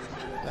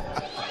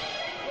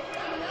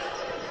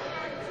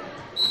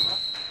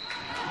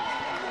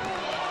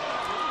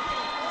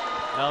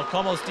 Well,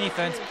 Como's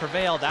defense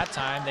prevailed that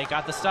time. They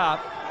got the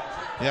stop.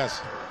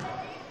 Yes.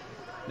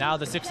 Now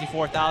the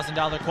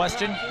 $64,000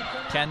 question.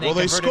 Can they Will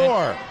they convert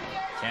score?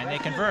 Can they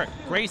convert?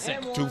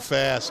 Grayson. Too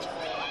fast.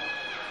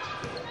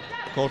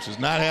 Coach is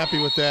not happy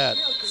with that.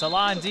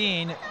 Salon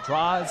Dean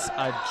draws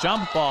a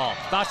jump ball.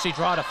 Thought she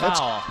drawed a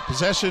foul.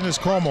 Possession is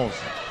Como's.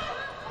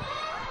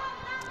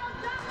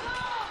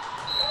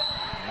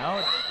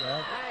 No,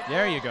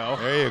 there you go.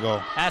 There you go.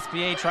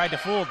 SBA tried to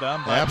fool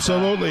them. But,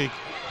 Absolutely.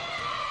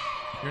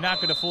 You're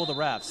not going to fool the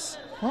refs.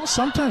 Well,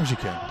 sometimes you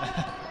can.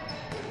 I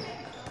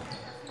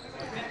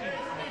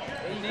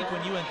think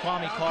when you and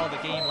Kwame called the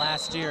game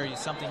last year,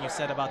 something you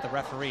said about the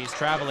referees,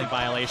 traveling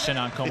violation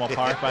on Como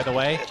Park, by the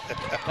way,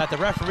 that the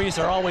referees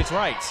are always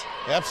right.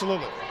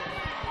 Absolutely.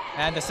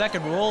 And the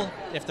second rule,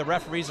 if the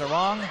referees are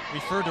wrong,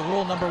 refer to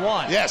rule number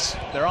 1. Yes.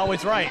 They're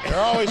always right. They're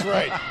always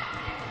right.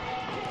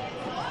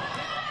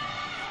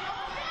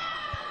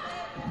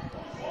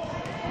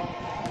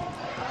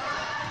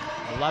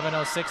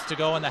 .11:06 to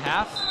go in the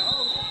half.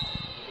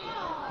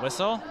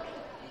 Whistle.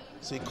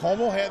 See,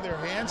 Como had their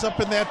hands up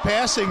in that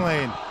passing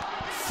lane.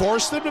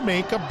 Forced them to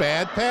make a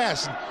bad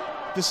pass.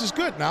 This is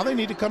good. Now they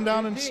need to come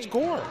down and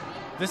score.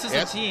 This is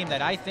a team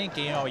that I think,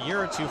 a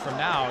year or two from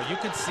now, you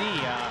could see.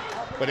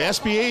 But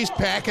SBA's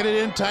packing it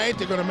in tight.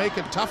 They're going to make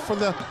it tough for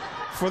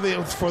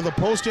the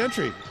post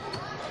entry.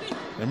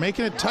 They're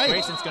making it tight.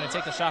 Grayson's going to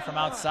take the shot from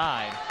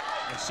outside,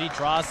 and she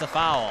draws the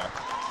foul.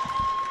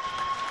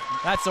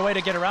 That's the way to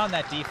get around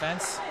that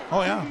defense.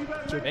 Oh, yeah.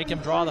 Make him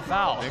draw the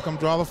foul. Make him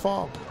draw the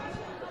foul.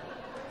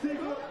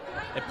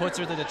 It puts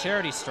her to the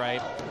charity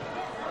stripe.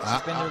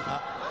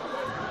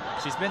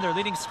 She's been their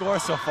leading scorer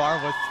so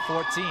far with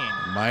 14.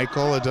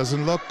 Michael, it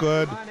doesn't look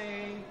good.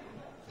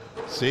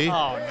 See?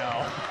 Oh,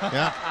 no.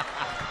 Yeah.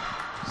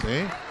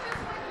 See?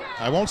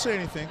 I won't say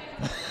anything.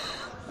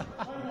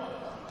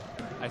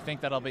 I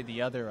think that'll be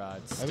the other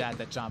stat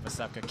that John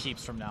Pasepka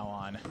keeps from now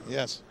on.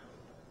 Yes.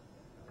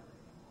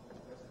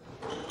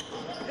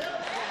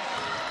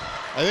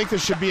 I think there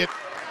should be a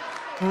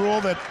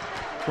rule that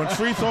when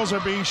free throws are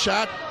being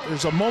shot,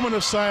 there's a moment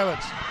of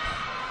silence.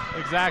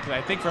 Exactly.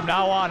 I think from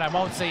now on, I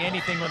won't say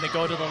anything when they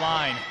go to the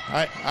line.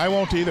 I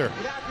won't either.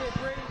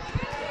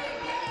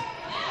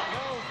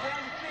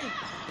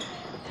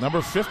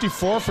 Number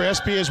 54 for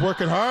SBA is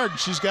working hard.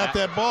 She's got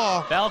that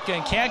ball.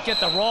 Belkin can't get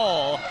the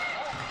roll.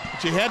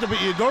 She had to be.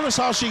 You notice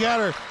how she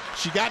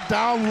got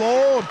down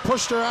low and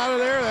pushed her out of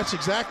there. That's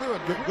exactly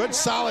what good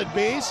solid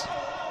base.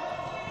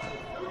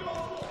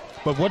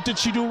 But what did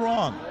she do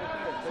wrong?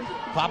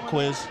 Pop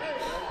quiz.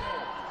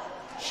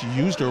 She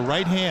used her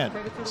right hand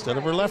instead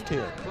of her left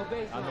hand.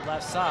 On the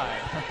left side.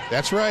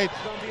 That's right.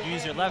 You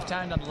use your left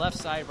hand on the left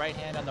side, right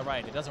hand on the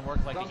right. It doesn't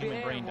work like the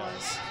human brain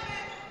does.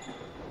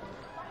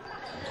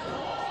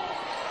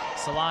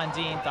 Salon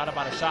Dean thought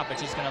about a shot, but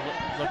she's going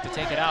to look to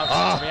take it out.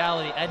 To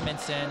reality,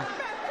 Edmondson,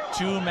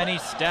 too many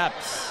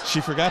steps.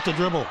 She forgot to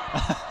dribble.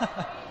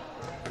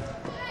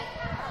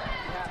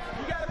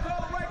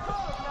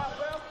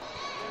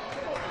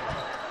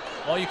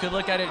 Well, you could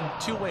look at it in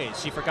two ways.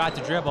 She forgot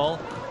to dribble,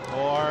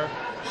 or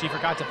she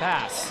forgot to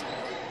pass,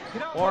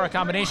 or a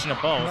combination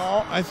of both.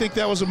 No, I think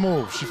that was a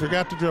move. She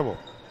forgot to dribble.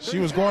 She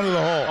was going to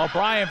the hole.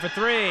 O'Brien for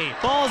three.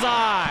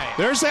 Bullseye.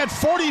 There's that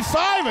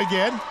 45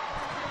 again.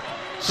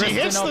 She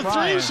hits the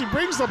three. She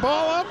brings the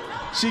ball up.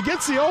 She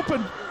gets the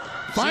open,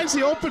 finds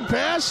the open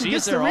pass. She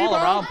gets the rebound. She's their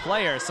all-around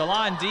player.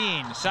 Salon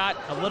Dean shot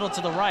a little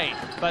to the right,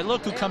 but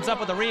look who comes up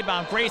with the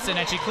rebound, Grayson,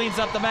 and she cleans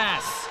up the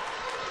mess.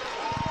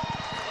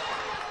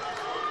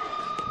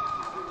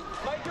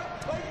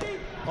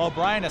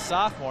 O'Brien, a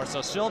sophomore,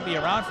 so she'll be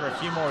around for a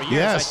few more years,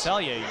 yes. I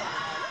tell you.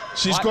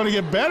 She's going to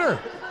get better.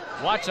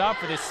 Watch out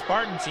for this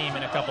Spartan team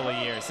in a couple of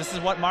years. This is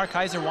what Mark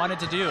Heiser wanted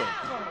to do.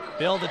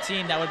 Build a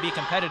team that would be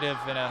competitive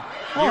in a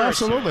year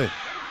absolutely. or two.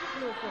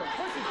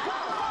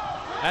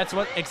 That's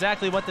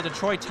exactly what the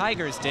Detroit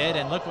Tigers did,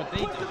 and look what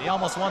they did. They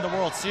almost won the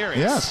World Series.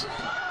 Yes.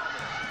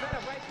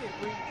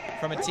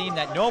 From a team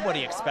that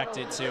nobody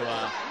expected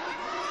to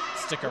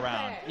stick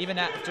around, even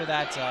after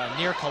that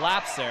near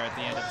collapse there at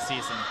the end of the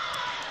season.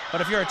 But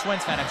if you're a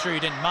Twins fan, I'm sure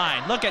you didn't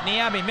mind. Look at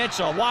Niambi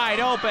Mitchell,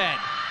 wide open.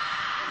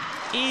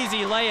 Easy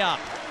layup.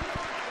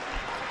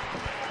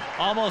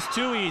 Almost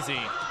too easy.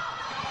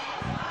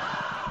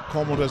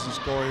 Como doesn't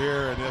score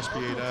here, and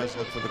SBA does.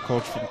 Look for the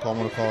coach from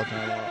Como to call it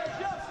timeout.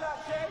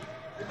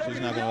 She's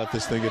not going to let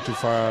this thing get too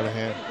far out of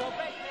hand.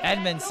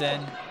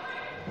 Edmondson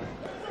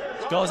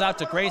goes out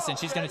to Grayson.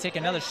 She's going to take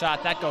another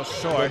shot. That goes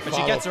short, but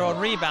she gets her own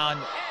rebound.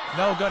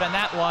 No good on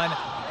that one.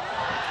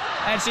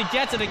 And she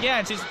gets it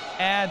again.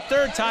 And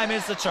third time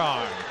is the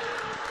charm.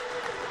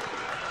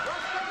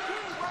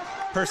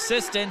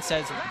 Persistence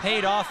has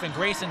paid off in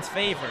Grayson's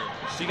favor.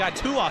 She got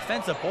 2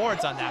 offensive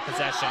boards on that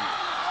possession.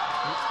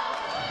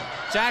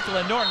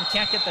 Jacqueline Norton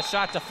can't get the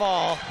shot to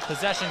fall.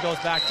 Possession goes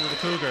back to the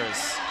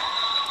Cougars.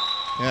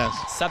 Yes.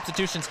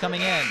 Substitutions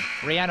coming in.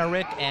 Brianna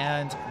Rick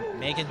and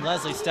Megan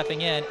Leslie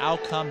stepping in.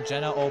 Out come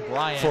Jenna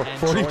O'Brien and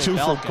 42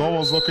 Joy for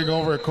Como's looking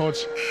over at coach.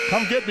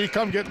 Come get me,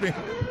 come get me.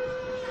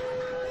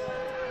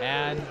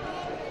 And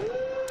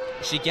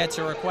she gets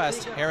her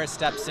request. Harris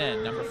steps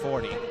in, number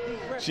 40.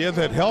 She had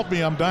that help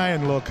me, I'm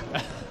dying look.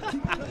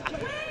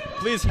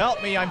 Please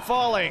help me, I'm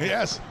falling.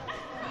 Yes.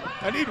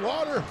 I need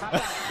water.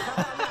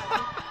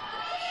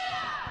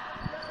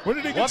 When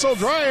did it get so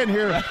dry in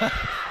here?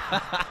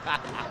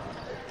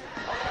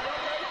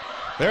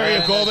 There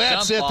you go,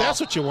 that's it. That's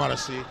what you want to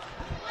see.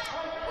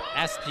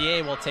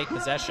 SPA will take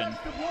possession.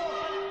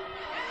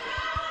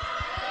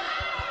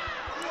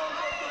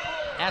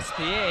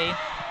 SPA,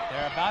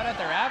 they're about at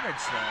their average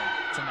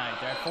though tonight.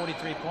 They're at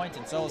 43 points,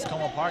 and so is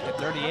Como Park at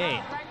 38.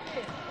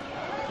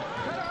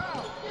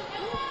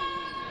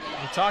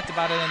 We talked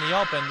about it in the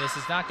open. This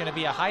is not going to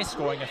be a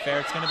high-scoring affair.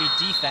 It's going to be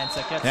defense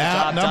that gets the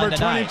job done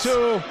tonight.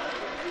 Number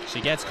 22. She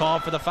gets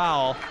called for the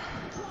foul.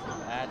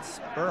 That's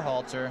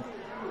Berhalter.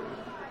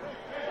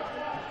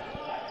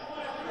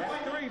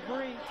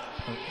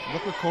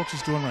 Look what coach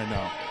is doing right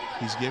now.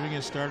 He's giving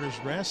his starters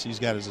rest. He's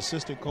got his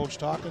assistant coach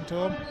talking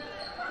to him.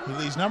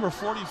 He's number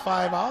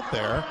 45 out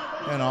there,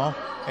 you know,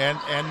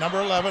 and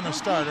number 11 a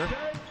starter.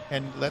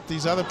 And let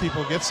these other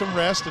people get some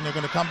rest, and they're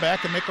going to come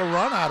back and make a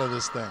run out of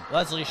this thing.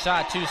 Leslie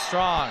shot too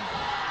strong.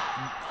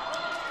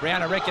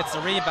 Brianna Rick gets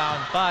the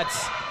rebound, but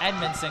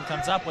Edmondson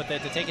comes up with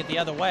it to take it the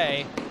other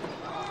way.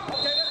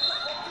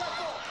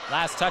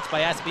 Last touch by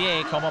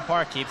SBA. Como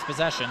Park keeps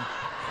possession.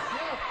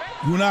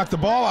 Who knocked the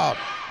ball out?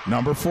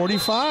 Number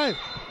 45.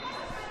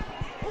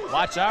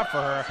 Watch out for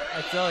her.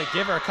 I feel like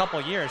give her a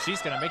couple years.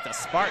 She's going to make the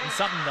Spartans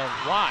something to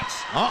watch.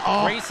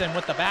 Grayson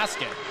with the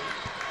basket.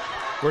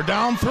 We're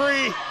down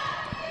 3.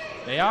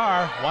 They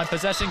are. One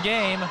possession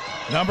game.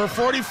 Number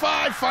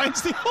 45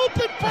 finds the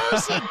open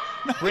person.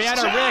 Nice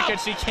Brianna job. Rick, and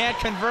she can't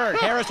convert.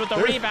 Harris with the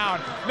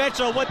rebound.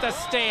 Mitchell with the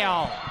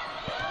steal.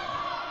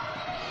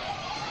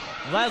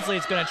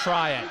 Leslie's going to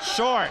try it.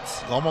 Short.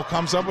 Como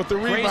comes up with the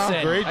rebound.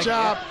 Grayson. Great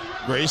job.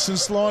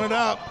 Grayson's slowing it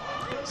up.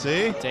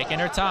 See? Taking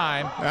her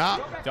time. Yeah.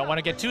 Don't want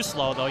to get too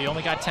slow, though. You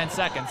only got 10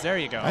 seconds. There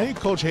you go. I think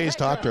Coach Hayes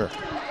talked to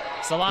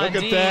her. Salon Look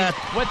at Dean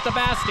that. with the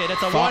basket.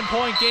 It's a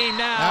one-point game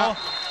now.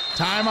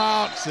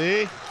 Timeout.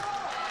 See?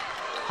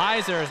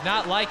 Heiser is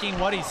not liking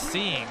what he's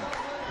seeing.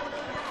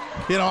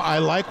 You know, I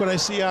like what I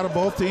see out of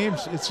both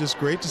teams. It's just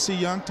great to see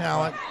young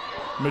talent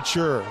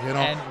mature, you know.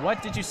 And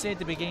what did you say at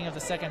the beginning of the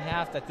second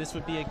half, that this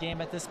would be a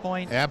game at this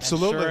point?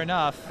 Absolutely. And sure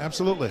enough,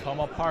 absolutely.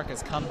 Como Park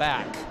has come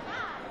back.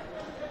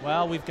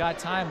 Well, we've got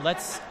time.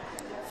 Let's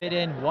fit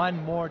in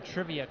one more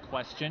trivia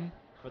question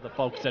for the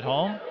folks at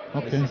home.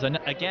 Okay. This is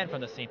again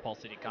from the St. Paul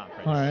City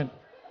Conference. All right.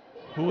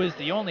 Who is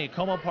the only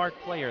Como Park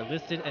player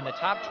listed in the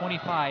top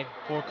 25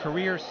 for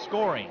career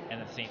scoring in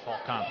the St. Paul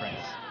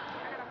Conference?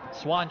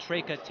 Swan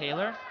Treka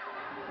Taylor,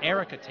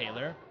 Erica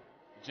Taylor,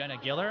 Jenna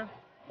Giller,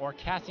 or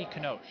Cassie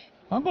Knosch?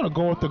 I'm going to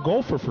go with the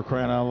Gopher for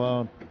crying out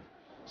loud.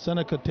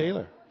 Seneca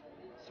Taylor.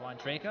 Swan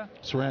Treka?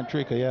 Saran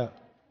Treka, yeah.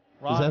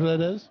 Is that what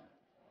it is?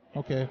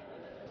 Okay.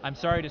 I'm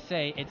sorry to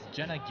say, it's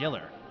Jenna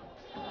Giller.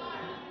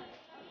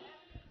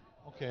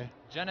 Okay.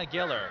 Jenna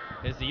Giller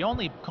is the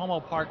only Como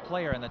Park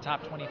player in the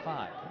top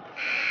 25.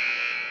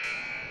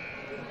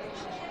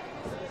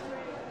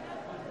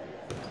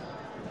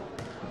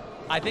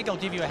 I think I'll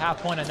give you a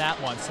half point on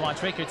that one.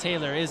 Swantraker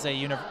Taylor is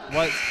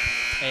was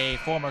a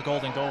former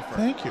Golden Gopher.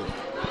 Thank you.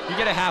 You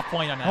get a half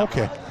point on that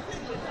Okay. one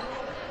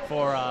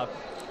for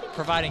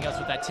providing us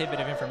with that tidbit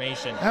of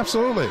information.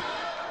 Absolutely.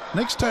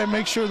 Next time,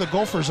 make sure the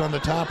Gopher's on the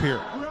top here.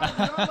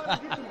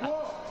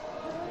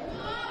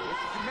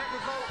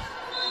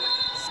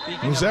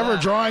 Who's ever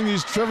drawing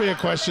these trivia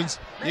questions,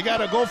 you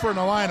got a Gopher in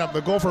the lineup.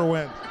 The Gopher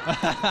win.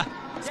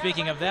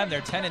 Speaking of them,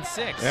 they're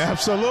 10-6.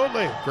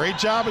 Absolutely. Great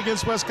job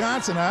against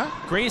Wisconsin, huh?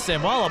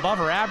 Grayson well above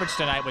her average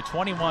tonight with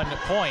 21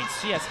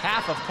 points. She has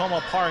half of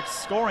Como Park's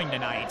scoring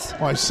tonight.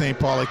 Why, St.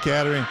 Paul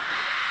Academy.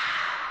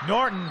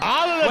 Norton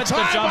out of the with the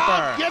timeout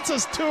jumper. gets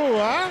us two,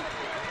 huh?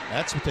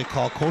 That's what they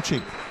call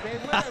coaching.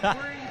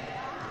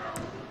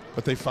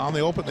 But they found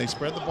the open. They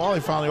spread the ball. They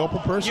found the open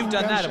person. You've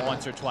done that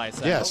once or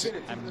twice. Yes. If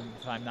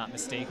I'm not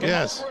mistaken.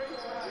 Yes.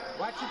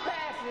 Watch your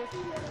passes.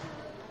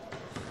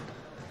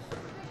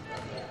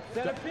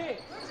 Set a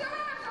pick.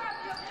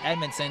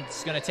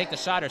 Edmondson's going to take the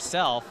shot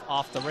herself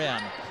off the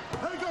rim.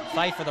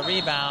 Fight for the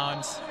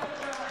rebound.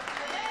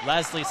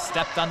 Leslie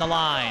stepped on the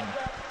line.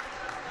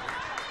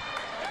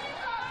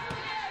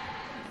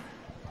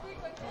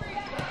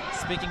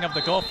 Speaking of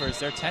the Gophers,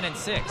 they're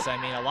 10-6. I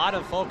mean, a lot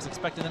of folks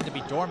expected them to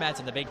be doormats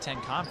in the Big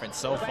Ten Conference.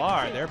 So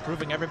far, they're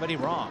proving everybody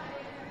wrong.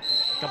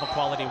 A couple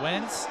quality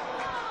wins.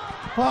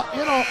 Well,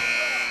 you know,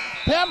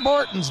 Pam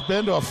Borton's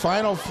been to a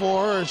Final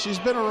Four. She's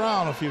been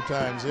around a few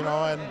times, you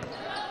know, and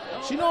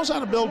she knows how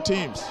to build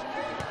teams.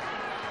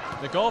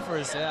 The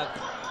Gophers,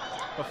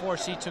 before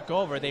she took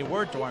over, they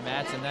were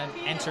doormats, and then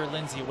enter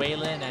Lindsay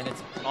Whalen, and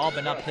it's all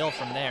been uphill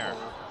from there.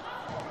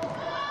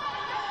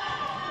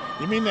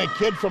 You mean that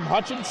kid from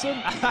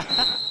Hutchinson?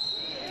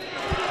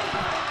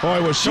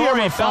 Boy, was she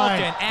Dory ever fine.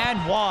 Falcon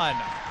and one.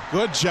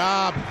 Good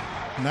job.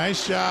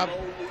 Nice job.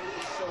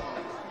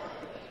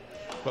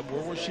 But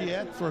where was she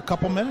at for a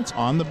couple minutes?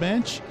 On the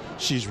bench.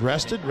 She's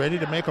rested, ready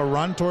to make a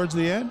run towards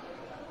the end.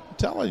 I'm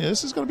telling you,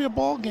 this is going to be a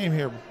ball game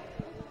here.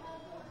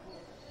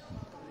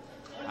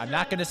 I'm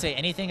not going to say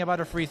anything about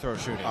her free throw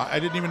shooting. I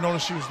didn't even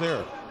notice she was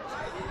there.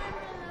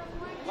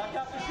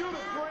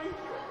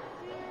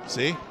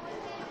 See?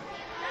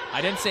 I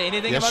didn't say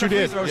anything Yes, about you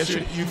her free did. throw Yes,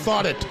 shooting. you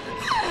thought it.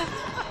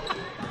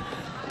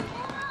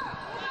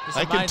 This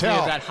I can reminds me tell.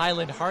 of that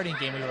Highland Harding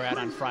game we were at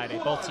on Friday.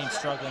 Both teams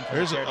struggling for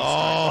There's the a, charity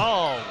stripe.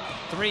 oh.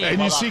 Three. And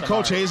well you see off the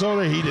Coach mark. Hayes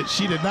over there.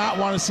 She did not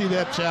want to see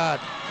that shot.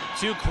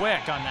 Too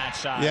quick on that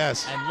shot.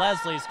 Yes. And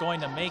Leslie's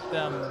going to make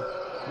them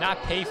not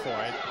pay for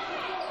it.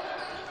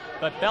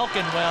 But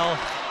Belkin will.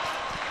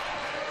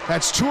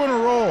 That's 2 in a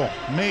row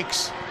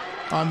makes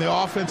on the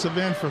offensive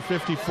end for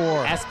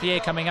 54. SPA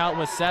coming out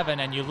with 7,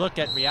 and you look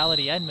at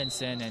Reality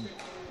Edmondson, and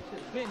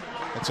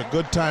It's a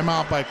good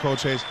timeout by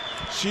Coach Hayes.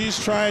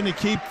 She's trying to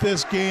keep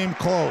this game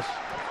close.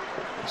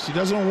 She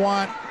doesn't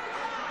want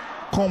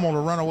Como to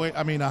run away.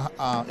 I mean,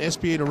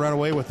 SPA to run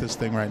away with this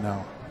thing right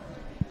now.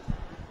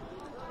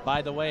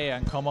 by the way,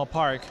 on Como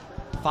Park,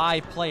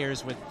 5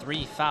 players with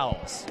 3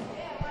 fouls.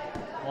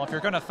 Well, if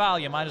you're going to foul,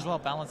 you might as well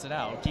balance it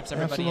out. It keeps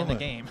everybody in the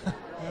game.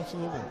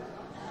 Absolutely.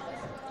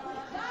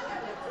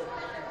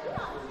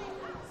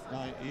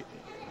 Now,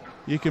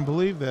 you can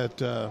believe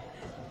that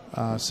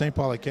St.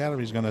 Paul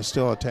Academy is going to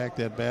still attack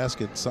that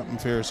basket, something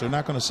fierce. They're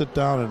not going to sit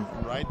down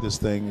and ride this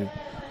thing.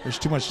 There's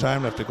too much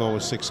time left to go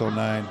with 6:09.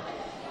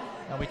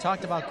 Now, we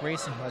talked about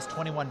Grayson, who has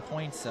 21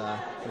 points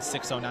with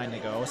 6:09 to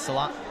go.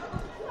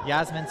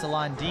 Yasmin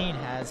Salandine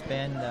has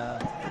been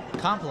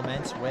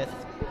complement with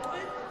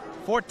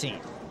 14.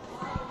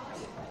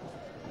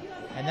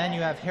 And then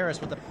you have Harris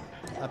with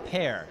a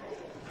pair.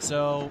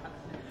 So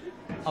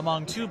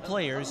among 2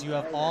 players, you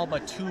have all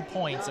but 2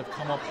 points of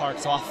Como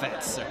Park's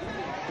offense.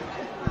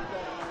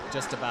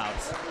 Just about.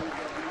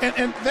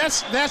 And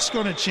that's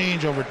going to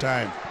change over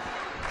time.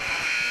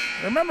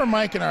 Remember,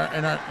 Mike, in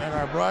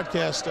our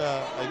broadcast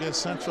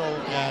against Central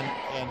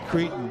and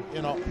Cretin,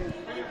 you know,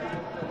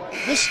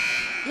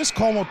 this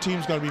Como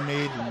team's going to be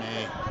made in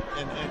May,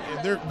 and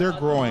they're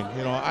growing.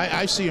 You know,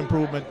 I see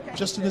improvement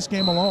just in this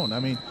game alone. I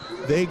mean,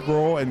 they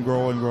grow and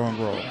grow and grow and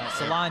grow.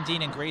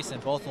 Salandine and Grayson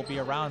both will be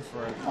around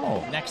for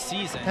next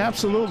season.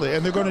 Absolutely,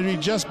 and they're going to be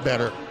just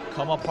better.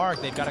 Como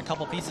Park, they've got a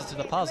couple pieces to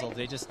the puzzle.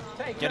 They just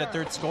get a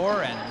 3rd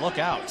score and look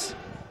out.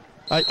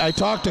 I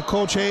talked to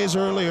Coach Hayes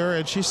earlier,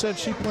 and she said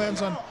she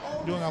plans on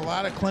doing a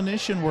lot of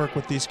clinician work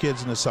with these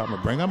kids in the summer.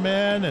 Bring them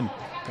in and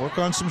work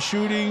on some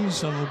shooting,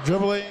 some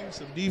dribbling,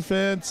 some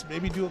defense,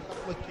 maybe do a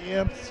couple of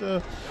camps.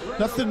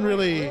 Nothing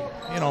really,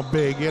 you know,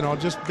 big, you know,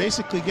 just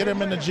basically get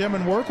them in the gym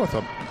and work with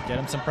them. Get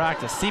them some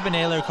practice. Stephen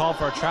Naylor called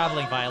for a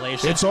traveling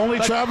violation. It's only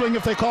traveling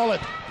if they call it.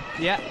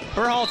 Yeah,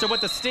 Berhalter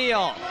with the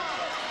steal.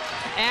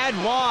 And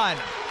 1.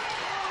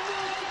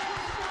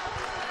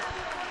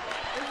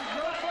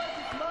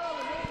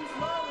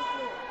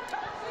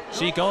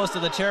 She goes to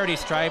the charity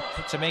stripe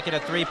to make it a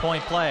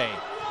 3-point play.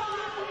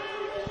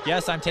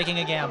 Yes, I'm taking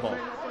a gamble.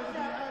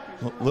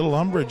 Little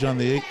umbrage on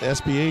the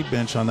SBA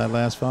bench on that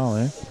last foul,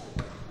 eh?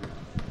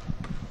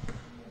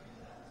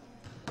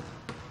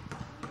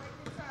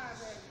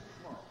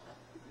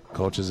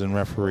 Coaches and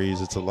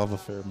referees, it's a love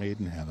affair made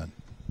in heaven.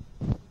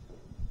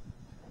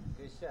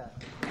 Good shot.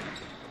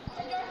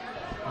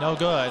 No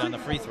good on the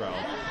free throw.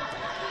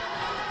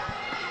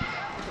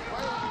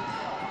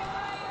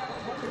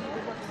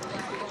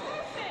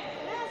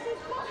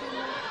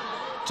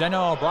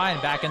 Jenna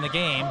O'Brien back in the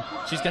game.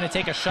 She's going to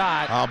take a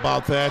shot. How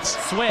about that?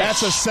 Switch.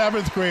 That's a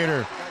 7th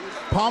grader.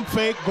 Pump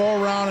fake,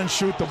 go around and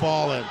shoot the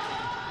ball in.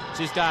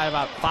 She's got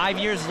about 5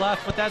 years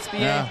left with SBA.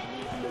 Yeah.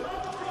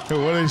 Hey,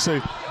 what do you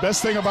say?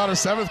 Best thing about a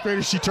 7th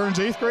grader, she turns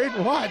 8th grade?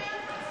 What?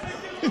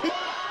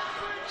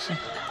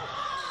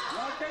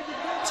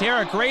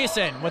 Tara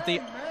Grayson with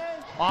the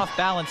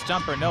off-balance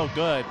jumper. No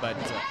good, but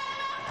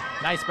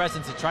nice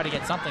presence to try to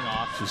get something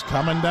off. She's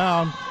coming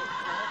down.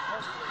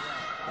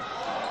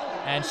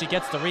 And she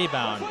gets the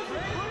rebound.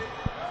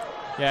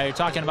 Yeah, you're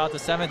talking about the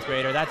 7th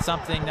grader. That's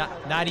something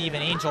not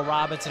even Angel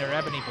Robinson or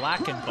Ebony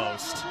Black can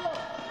boast.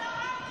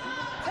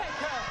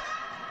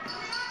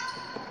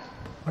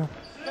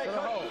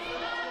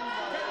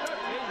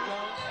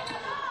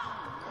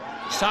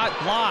 Shot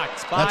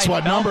blocked by That's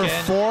what, Belkin. number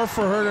 4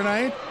 for her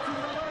tonight?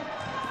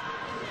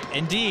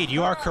 Indeed,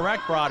 you are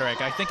correct,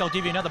 Broderick. I think I'll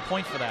give you another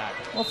point for that.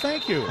 Well,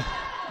 thank you.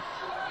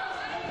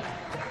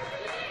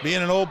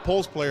 Being an old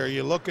post player,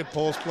 you look at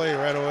post play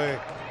right away.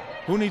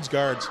 Who needs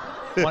guards?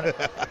 We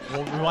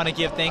want to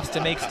give thanks to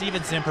Meg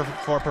Stevenson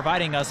for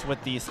providing us with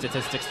these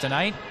statistics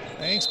tonight.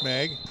 Thanks,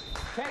 Meg.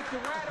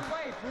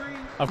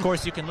 Of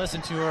course, you can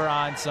listen to her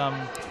on some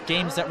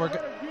games that were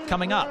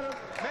coming up.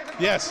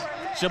 Yes.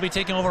 She'll be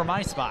taking over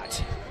my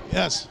spot.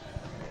 Yes.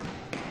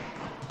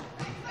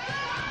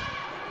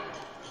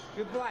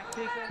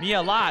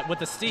 Mia Lott with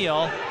the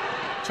steal.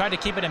 Tried to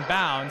keep it in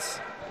bounds.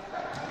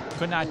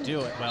 Could not do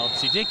it. Well,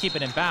 she did keep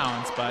it in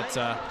bounds, but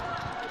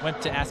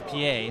went to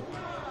SPA.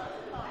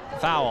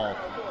 Foul.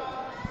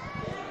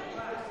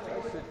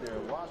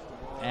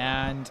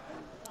 And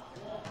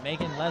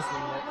Megan Leslie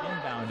will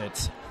inbound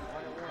it.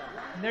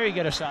 And there you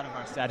get a shot of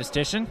our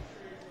statistician.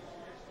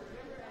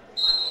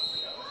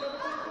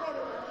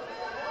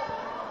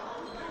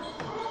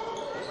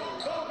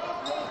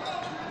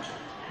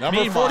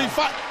 Number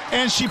 45.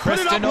 And she put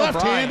it up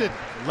left-handed.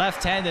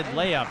 Left-handed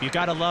layup. You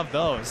got to love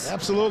those.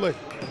 Absolutely.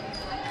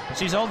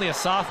 She's only a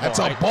sophomore. That's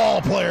a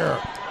ball player.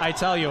 I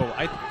tell you,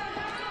 a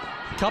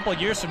couple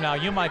years from now,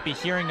 you might be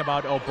hearing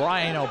about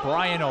O'Brien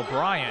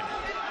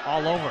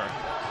all over.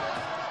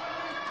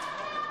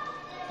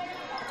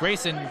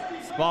 Grayson's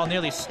ball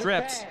nearly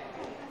stripped.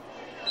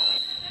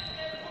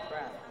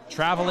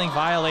 Traveling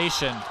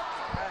violation.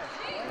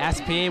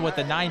 SPA with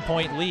the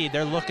 9-point lead.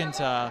 They're looking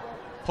to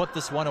put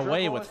this one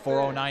away with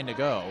 4:09 to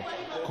go.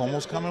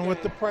 Como's coming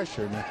with the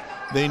pressure.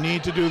 They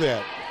need to do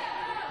that.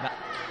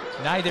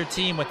 Neither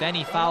team with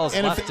any fouls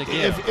left to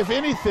give. If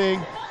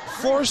anything,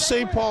 force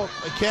St. Paul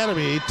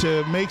Academy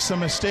to make some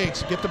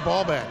mistakes, get the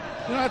ball back.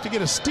 You don't have to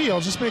get a steal,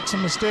 just make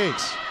some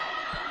mistakes.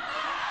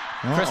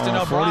 Kristen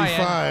O'Brien.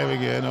 45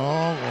 again.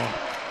 Oh.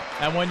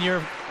 And when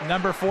you're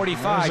number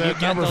 45, you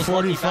get number those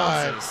 45.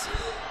 lucky bounces.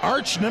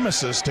 Arch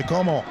nemesis to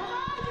Como.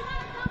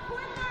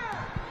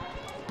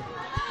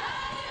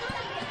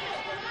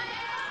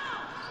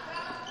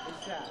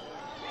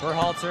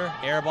 Berhalter,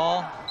 air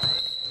ball.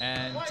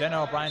 And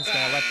Jenna O'Brien's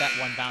going to let that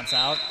one bounce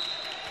out.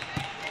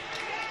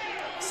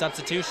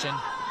 Substitution.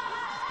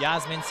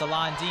 Yasmin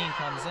Salandine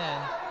comes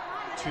in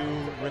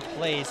to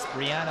replace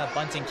Brianna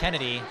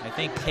Bunting-Kennedy. I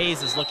think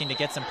Hayes is looking to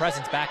get some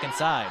presence back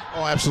inside.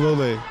 Oh,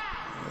 absolutely.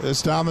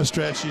 It's down the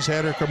stretch. She's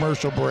had her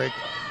commercial break.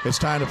 It's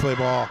time to play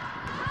ball.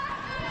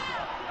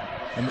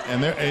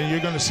 And you're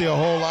going to see a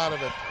whole lot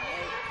of it.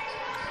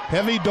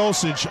 Heavy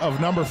dosage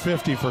of number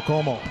 50 for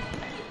Como.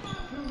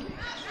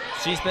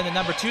 She's been the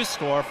number 2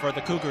 scorer for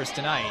the Cougars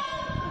tonight.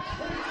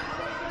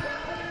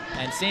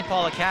 And St.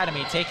 Paul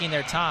Academy taking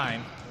their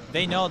time.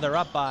 They know they're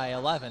up by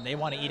 11. They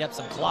want to eat up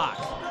some clock.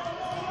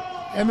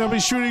 And they'll be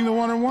shooting the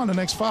 1-on-1 the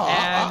next foul.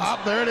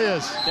 There it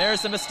is.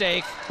 There's the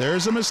mistake.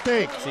 There's a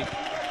mistake.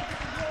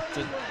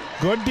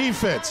 Good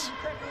defense.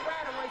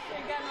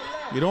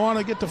 You don't want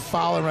to get to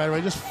fouling right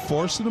away. Just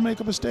force them to make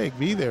a mistake.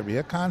 Be there. Be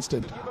a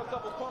constant.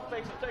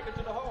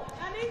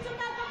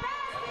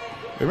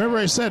 Remember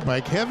I said,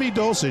 Mike, heavy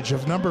dosage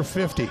of number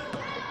 50.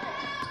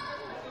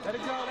 Let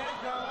it go.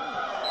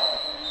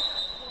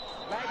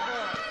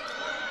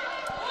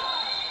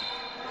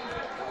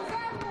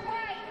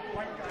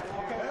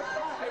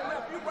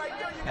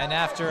 And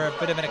after a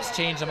bit of an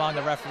exchange among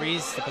the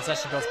referees, the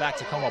possession goes back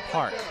to Como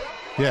Park.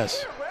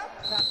 Yes.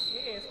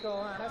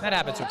 That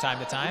happens from time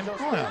to time.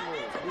 Oh, yeah.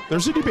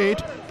 There's a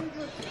debate.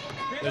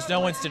 There's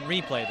no instant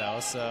replay, though,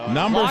 so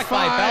number blocked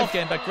 5 by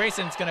Belkin, but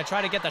Grayson's going to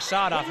try to get the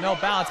shot off. No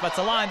bounce, but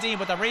Salandine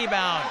with the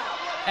rebound.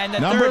 And the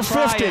number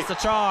third 50 try is the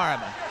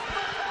charm.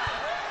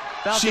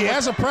 Belkin she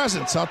has a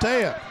presence, I'll tell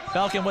you.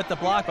 Belkin with the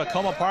block, but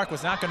Como Park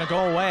was not going to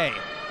go away.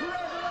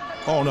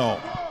 Oh,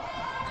 no.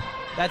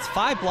 That's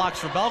 5 blocks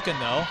for Belkin,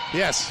 though.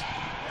 Yes.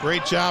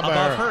 Great job by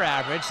above her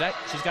average.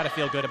 She's got to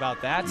feel good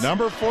about that.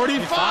 Number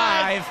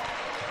 45.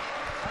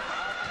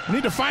 We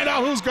need to find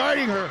out who's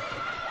guarding her.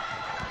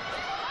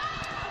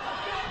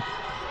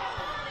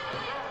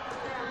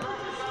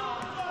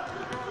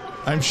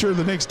 I'm sure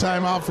the next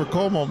time out for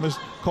Como,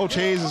 Coach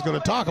Hayes is going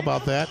to talk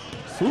about that.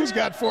 Who's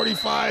got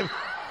 45?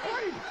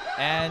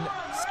 And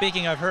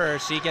speaking of her,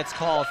 she gets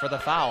called for the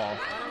foul.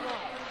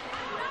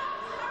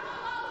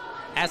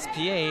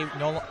 SPA,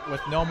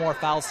 with no more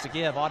fouls to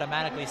give,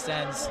 automatically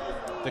sends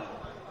the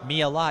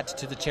Mia Lott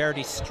to the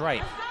charity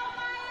stripe.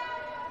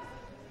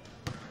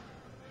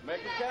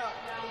 Make it count.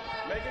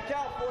 Make it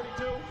count,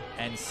 42.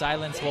 And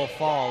silence will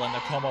fall in the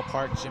Como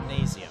Park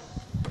Gymnasium.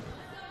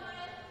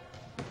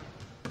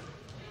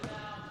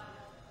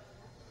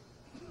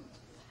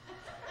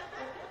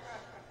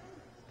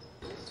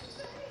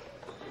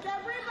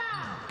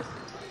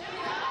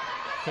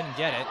 Couldn't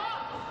get it.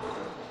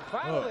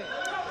 Oh.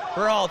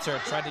 Berhalter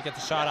tried to get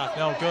the shot off,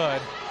 no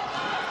good.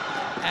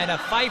 And a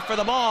fight for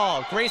the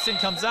ball. Grayson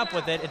comes up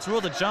with it. It's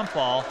ruled a jump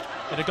ball,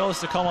 but it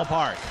goes to Como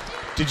Park.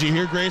 Did you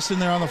hear Grayson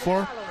there on the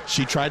floor?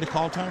 She tried to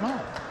call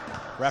timeout.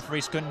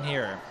 Referees couldn't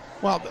hear her.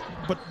 Well,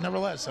 but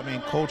nevertheless, I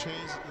mean, Coach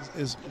Hayes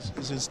is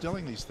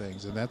instilling these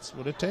things, and that's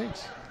what it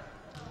takes.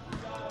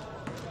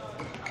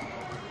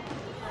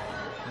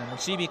 And when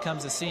she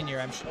becomes a senior,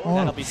 I'm sure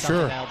that'll be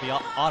something that'll be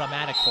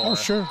automatic for her. Oh,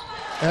 sure.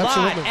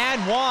 Absolutely. Lott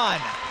and one.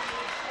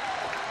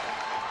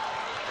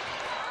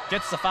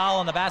 Gets the foul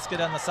on the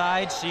basket on the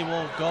side. She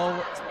will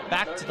go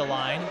back to the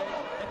line.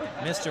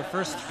 Missed her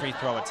first free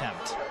throw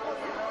attempt.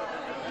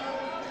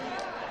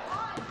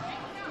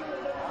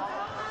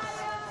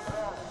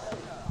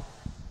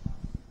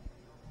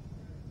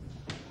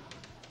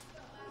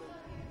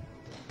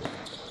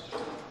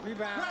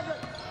 Rebound.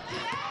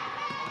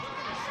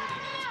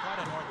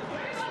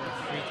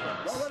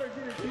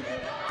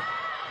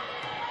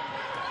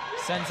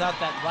 Sends out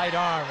that right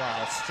arm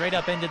straight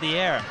up into the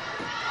air.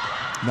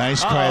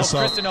 Nice try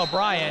assault. Kristen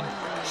O'Brien,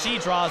 she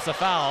draws the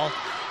foul.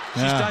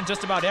 She's done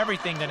just about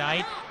everything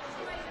tonight,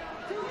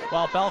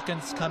 while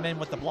Belkin's come in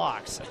with the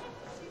blocks.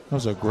 That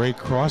was a great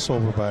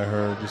crossover by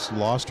her. Just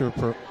lost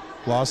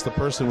the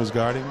person who was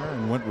guarding her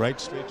and went right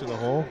straight to the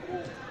hole.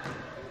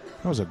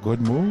 That was a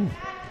good move.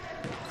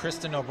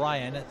 Kristen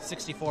O'Brien,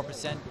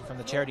 64% from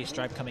the charity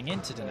stripe coming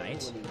into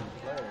tonight.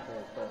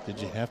 Did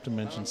you have to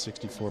mention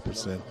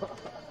 64%?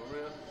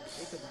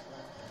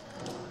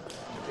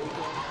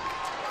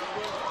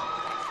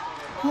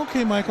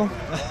 Okay, Michael.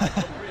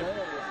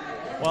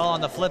 Well,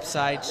 on the flip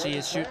side,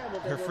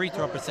 her free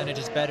throw percentage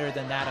is better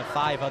than that of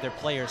 5 other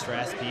players for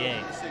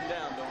SPA.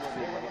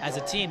 As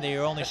a team, they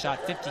only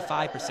shot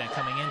 55%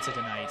 coming into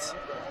tonight.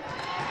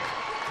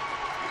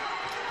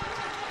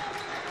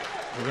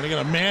 We're going to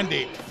get a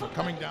mandate for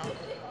coming down.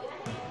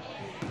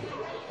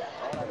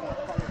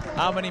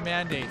 How many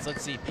mandates?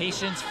 Let's see.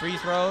 Patience, free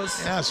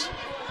throws. Yes.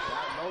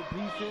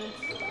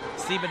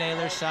 Stephen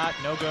Ayler's shot,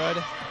 no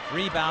good.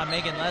 Rebound,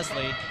 Megan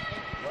Leslie.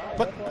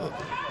 But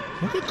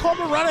look at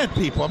Como run at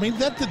people. I mean,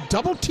 the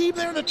double team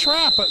there in the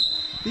trap. But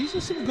these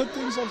are some good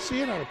things I'm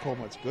seeing out of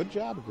Como. It's a good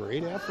job,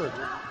 great effort.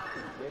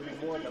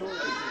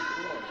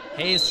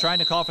 Hayes trying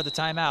to call for the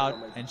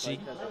timeout, and she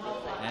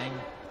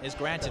is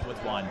granted with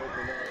one.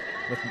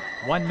 With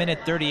 1 minute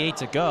 38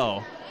 to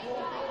go.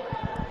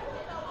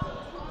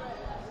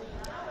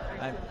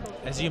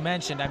 As you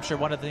mentioned, I'm sure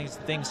one of the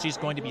things she's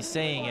going to be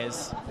saying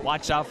is,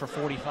 watch out for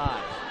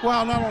 45.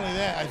 Well, not only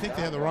that, I think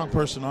they have the wrong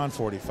person on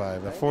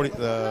 45.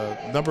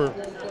 The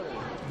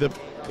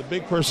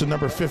big person,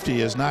 number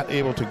 50, is not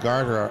able to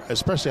guard her,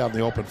 especially out in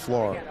the open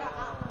floor.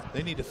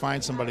 They need to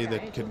find somebody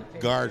that can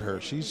guard her.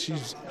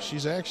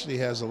 She's actually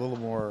has a little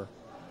more,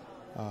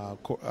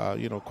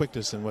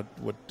 quickness than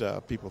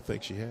what people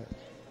think she has.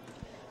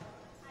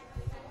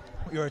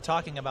 We were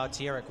talking about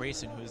Tiara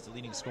Grayson, who's the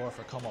leading scorer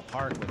for Como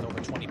Park with over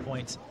 20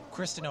 points.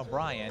 Kristen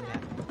O'Brien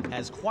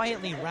has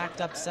quietly racked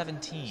up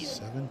 17.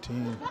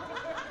 17.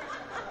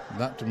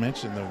 Not to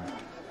mention the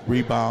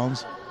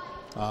rebounds,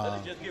 the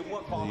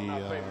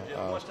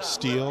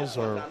steals,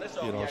 or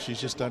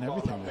she's just done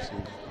everything this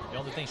season. The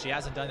only thing she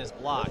hasn't done is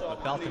block,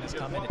 but Belkin has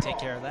come in to take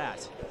care of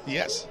that.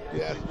 Yes.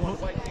 Yeah.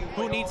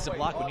 Who needs to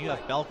block when you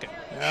have Belkin?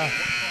 Yeah.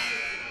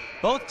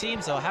 Both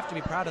teams, though, have to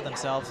be proud of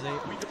themselves.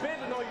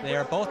 They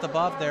are both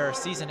above their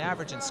season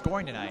average in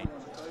scoring tonight,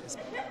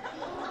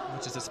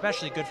 which is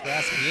especially good for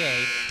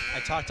SPA. I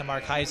talked to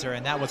Mark Heiser,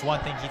 and that was one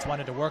thing he's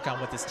wanted to work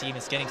on with his team,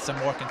 is getting some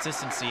more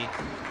consistency,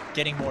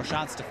 getting more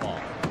shots to fall.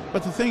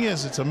 But the thing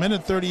is, it's a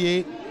minute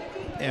 38,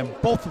 and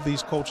both of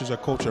these coaches are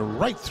coaching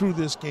right through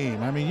this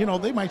game. I mean,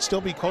 they might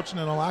still be coaching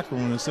in the locker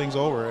room when this thing's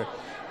over.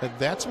 But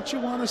that's what you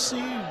want to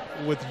see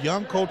with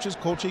young coaches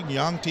coaching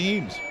young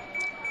teams.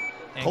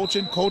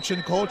 Coaching.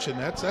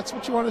 That's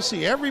what you want to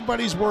see.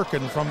 Everybody's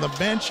working from the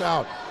bench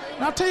out.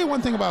 And I'll tell you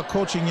one thing about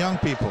coaching young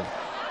people.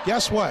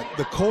 Guess what?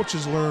 The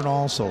coaches learn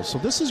also. So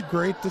this is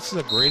great. This is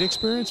a great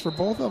experience for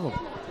both of them.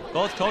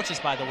 Both coaches,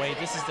 by the way,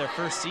 this is their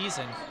first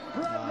season,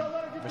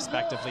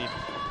 respectively.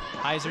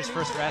 Heiser's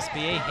first for SPA,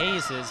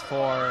 Hayes is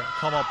for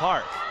Como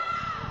Park.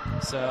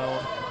 So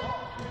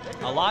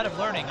A lot of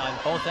learning on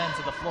both ends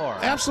of the floor.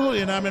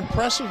 Absolutely, and I'm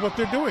impressed with what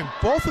they're doing.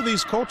 Both of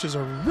these coaches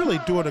are really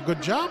doing a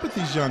good job with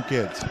these young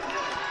kids.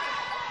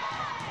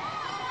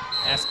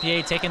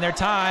 SPA taking their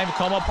time.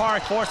 Como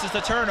Park forces the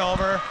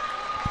turnover,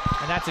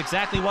 and that's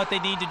exactly what they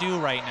need to do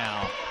right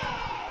now.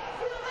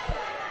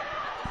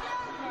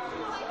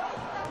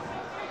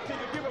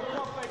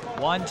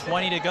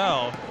 .120 to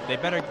go.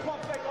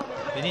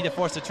 They need to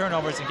force the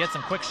turnovers and get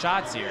some quick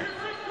shots here.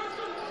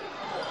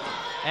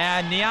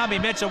 And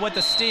Niambi Mitchell with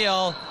the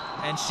steal,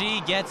 and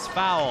she gets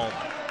fouled.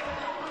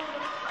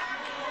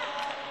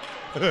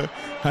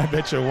 I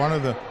bet you one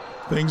of the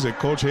things that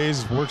Coach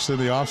Hayes works in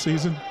the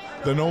offseason,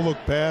 the no-look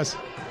pass.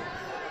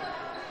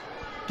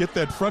 Get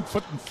that front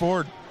foot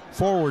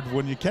forward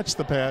when you catch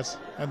the pass,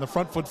 and the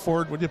front foot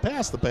forward when you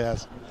pass the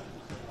pass.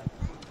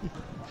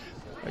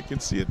 I can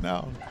see it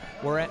now.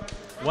 We're at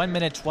 1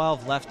 minute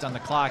 12 left on the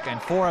clock,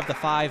 and 4 of the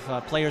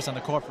 5 players on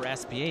the court for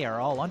SPA are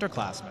all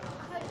underclassmen.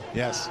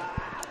 Yes.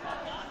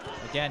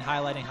 Again,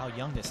 highlighting how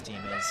young this team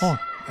is. Oh,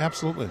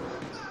 absolutely.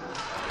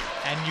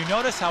 And you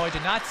notice how I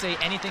did not say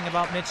anything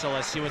about Mitchell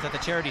as she was at the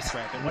charity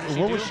stripe. And what did she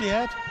do? What was she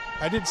at?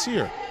 I didn't see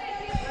her.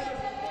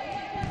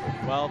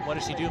 Well, what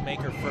did she do?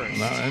 Make her first.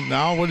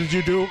 Now, what did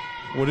you do?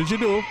 What did you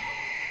do?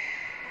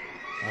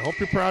 I hope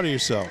you're proud of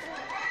yourself.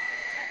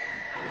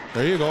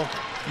 There you go.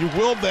 You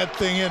willed that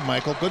thing in,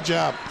 Michael. Good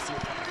job.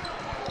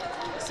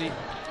 See,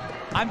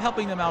 I'm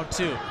helping them out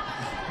too.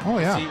 Oh,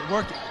 yeah. See,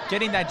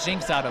 getting that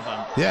jinx out of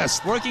them.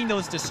 Yes. Working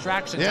those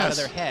distractions out of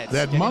their heads.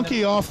 That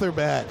monkey off their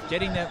back.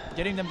 Getting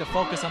them to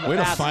focus on the Way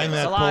basket. to find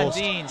that Salon post.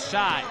 Dean's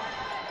shot.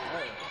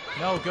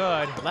 No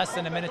good. Less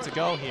than a minute to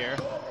go here.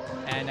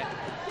 And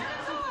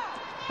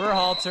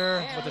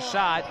Berhalter with a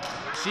shot.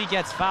 She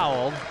gets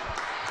fouled.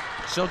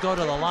 She'll go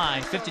to the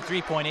line.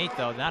 53.8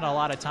 though. Not a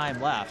lot of time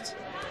left.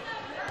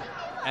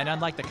 And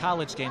unlike the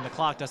college game, the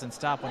clock doesn't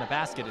stop when a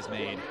basket is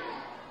made,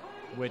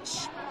 which...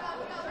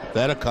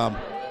 That'll come.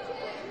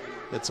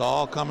 It's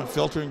all coming,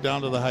 filtering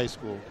down to the high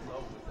school.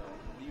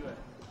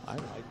 I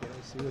like it.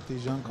 I see what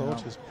these young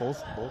coaches,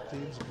 both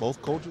teams, both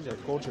coaches are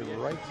coaching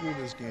right through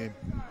this game.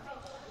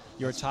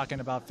 You're talking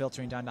about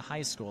filtering down to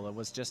high school. It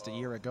was just a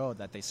year ago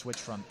that they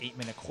switched from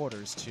 8-minute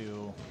quarters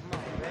to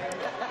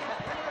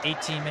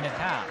 18-minute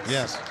halves.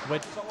 Yes.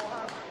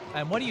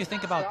 And what do you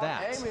think about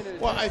that?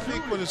 Well, I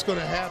think what is going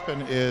to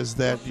happen is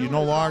that you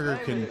no longer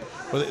can.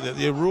 Well,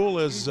 the rule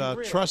is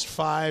trust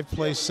 5,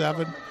 play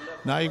 7.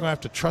 Now you're going to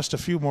have to trust a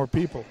few more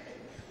people.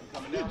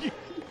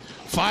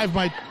 5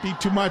 might be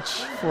too much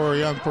for a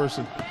young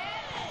person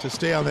to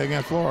stay on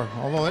the floor.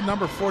 Although that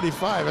number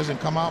 45 hasn't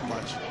come out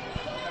much.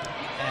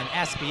 And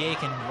SBA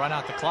can run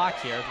out the clock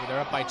here. They're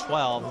up by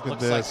 12.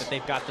 Looks like that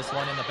they've got this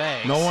one in the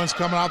bag. No one's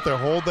coming out there.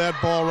 Hold that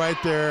ball right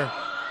there.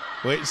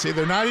 Wait, see,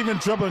 they're not even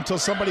dribbling until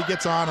somebody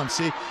gets on them.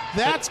 See,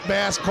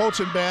 that's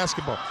coaching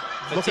basketball.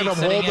 Look at them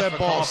hold that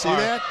ball. See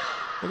that?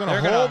 They're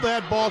going to hold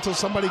that ball until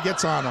somebody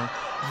gets on them.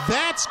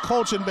 That's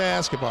coaching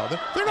basketball.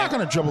 They're not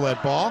going to dribble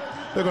that ball.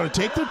 They're going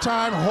to take their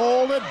time,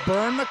 hold it,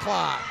 burn the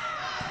clock.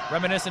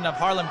 Reminiscent of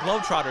Harlem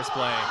Globetrotters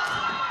play.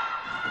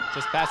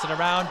 Just pass it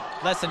around.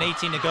 Less than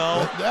 18 to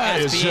go.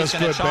 That is just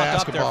good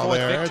basketball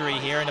their 4th there. victory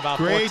here in about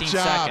Great 14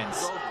 job.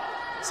 seconds.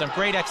 Some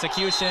great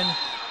execution,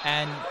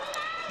 and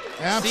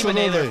Absolutely. Stephen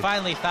Naylor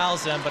finally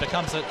fouls him, but it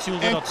comes too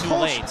little, too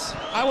late.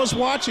 I was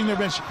watching their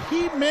bench.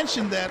 He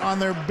mentioned that on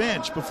their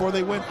bench before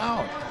they went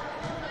out.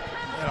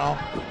 You know,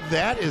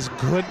 that is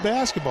good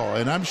basketball,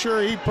 and I'm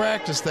sure he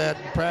practiced that.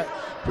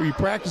 He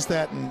practiced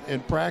that in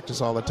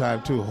practice all the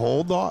time too.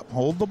 Hold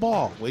the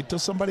ball. Wait till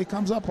somebody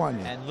comes up on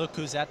you. And look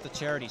who's at the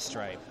charity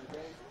stripe.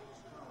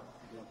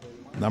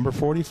 Number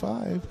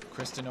 45.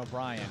 Kristen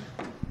O'Brien.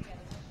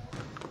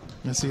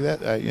 And see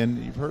that,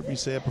 and you've heard me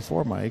say it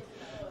before, Mike.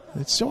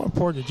 It's so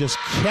important to just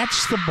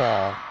catch the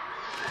ball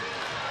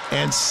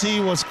and see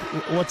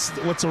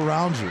what's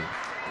around you.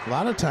 A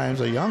lot of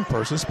times, a young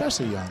person,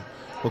 especially young,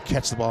 will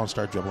catch the ball and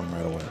start dribbling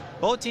right away.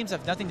 Both teams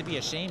have nothing to be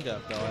ashamed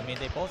of, though. I mean,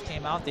 they both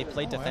came out, they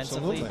played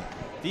defensively. Absolutely.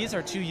 These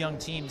are 2 young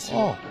teams who...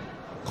 Oh,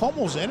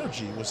 Como's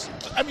energy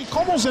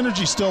Como's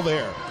energy's still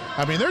there.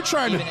 I mean, they're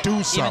trying to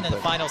do something. Even in the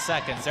final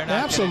seconds, they're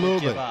not going to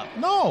give up.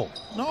 No.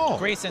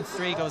 Grayson's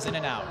 3 goes in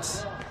and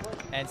out.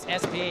 And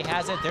SPA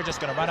has it. They're just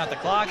going to run out the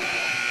clock.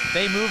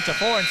 They move to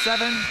 4 and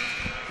 7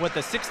 with the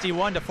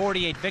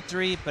 61-48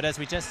 victory. But as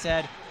we just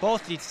said,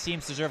 both these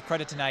teams deserve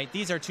credit tonight.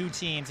 These are 2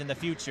 teams in the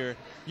future.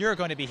 You're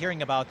going to be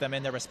hearing about them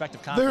in their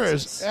respective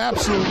conferences. There is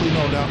absolutely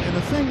no doubt. And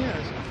the thing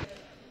is,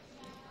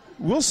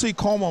 we'll see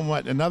Como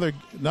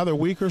another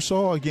week or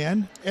so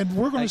again, and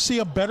we're going to see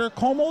a better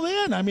Como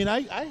then. I mean,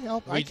 I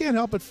can't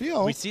help but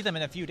feel. We see them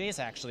in a few days,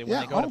 actually, when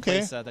they go to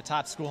place the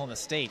top school in the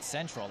state,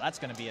 Central. That's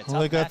going to be a tough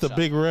Well, they got matchup. the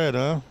Big Red,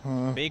 huh?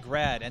 Big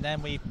Red, and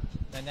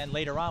then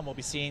later on we'll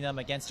be seeing them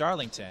against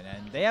Arlington,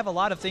 and they have a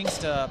lot of things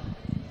to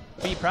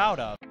be proud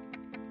of.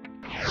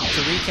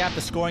 To recap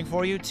the scoring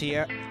for you,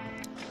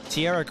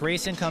 Tiara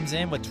Grayson comes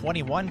in with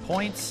 21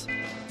 points,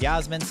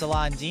 Yasmin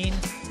Salandin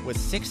with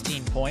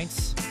 16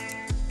 points,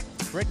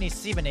 Brittany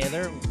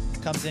Siebenahler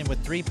comes in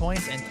with 3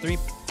 points, and 3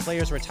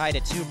 players were tied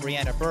at 2,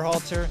 Brianna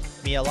Berhalter,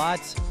 Mia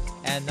Lotz,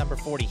 and number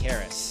 40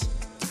 Harris.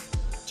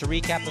 To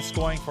recap the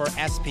scoring for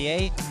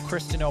SPA,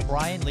 Kristen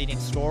O'Brien leading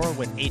scorer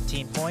with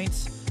 18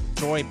 points.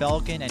 Joy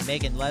Belkin and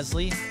Megan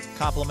Leslie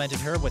complemented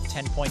her with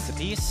 10 points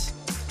apiece.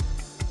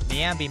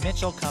 Niambi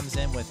Mitchell comes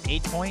in with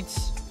 8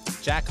 points.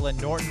 Jacqueline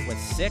Norton with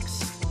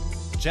 6.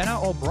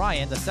 Jenna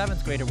O'Brien, the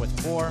 7th grader, with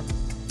 4.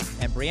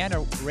 And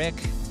Brianna Rick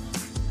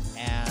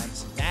and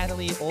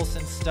Natalie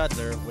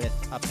Olsen-Studler with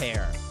a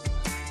pair.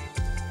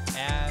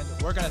 And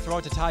we're going to throw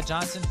it to Todd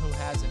Johnson, who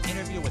has an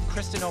interview with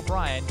Kristen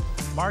O'Brien,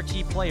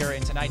 marquee player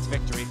in tonight's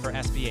victory for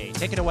SBA.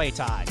 Take it away,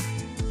 Todd.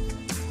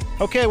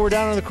 Okay, we're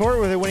down on the court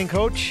with the winning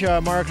coach,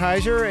 Mark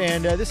Heiser,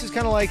 and this is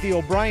kind of like the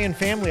O'Brien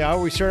family hour.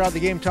 We start out the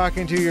game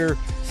talking to your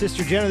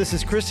sister Jenna. This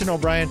is Kristen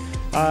O'Brien.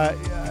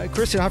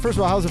 Kristen, first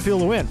of all, how's it feel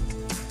to win?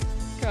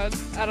 Good.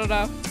 I don't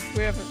know.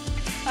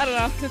 I don't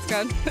know. It's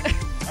good.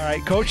 All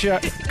right, Coach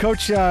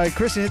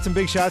Kristen hit some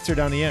big shots there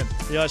down the end.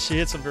 Yeah, she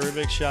hit some very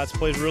big shots,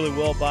 played really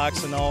well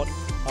boxing out,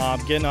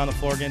 getting on the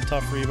floor, getting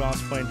tough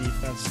rebounds, playing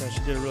defense, so she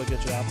did a really good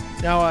job.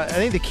 Now, I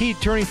think the key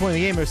turning point of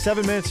the game, there's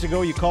 7 minutes to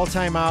go, you call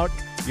timeout,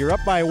 you're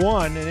up by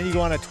 1, and then you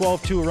go on a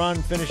 12-2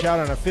 run, finish out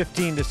on a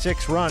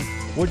 15-6 run.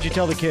 What did you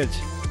tell the kids?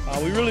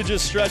 We really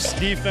just stretched the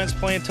defense,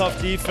 playing tough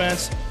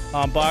defense,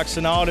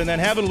 boxing out, and then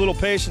having a little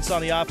patience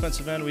on the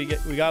offensive end. We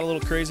got a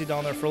little crazy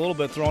down there for a little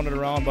bit, throwing it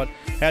around, but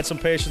had some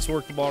patience,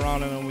 worked the ball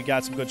around, and then we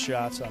got some good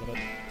shots out of it.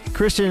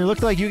 Kristen, it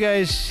looked like you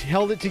guys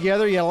held it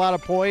together. You had a lot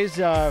of poise.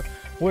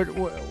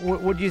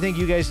 What do you think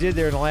you guys did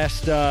there in the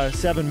last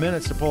 7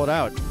 minutes to pull it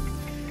out?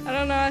 I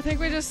don't know. I think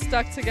we just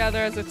stuck together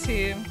as a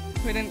team.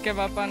 We didn't give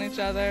up on each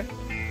other.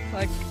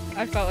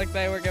 I felt like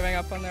they were giving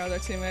up on their other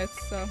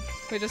teammates, so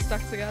we just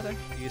stuck together.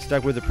 You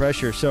stuck with the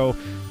pressure. So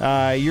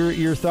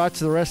your thoughts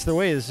the rest of the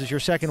way. This is your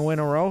second win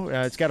in a row.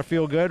 It's got to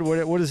feel good.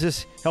 What does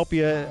this help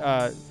you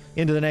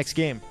into the next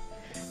game?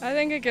 I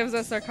think it gives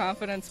us our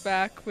confidence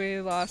back.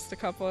 We lost a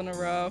couple in a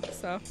row,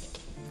 so.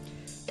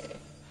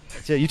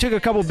 That's it. You took a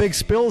couple big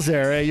spills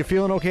there. You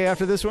feeling okay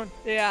after this one?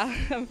 Yeah,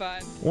 I'm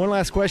fine. One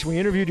last question. We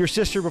interviewed your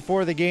sister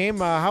before the game.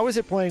 How was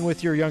it playing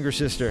with your younger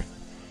sister?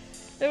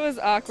 It was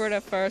awkward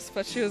at first,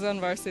 but she was on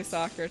varsity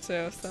soccer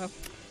too, so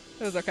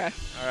it was okay.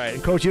 All right.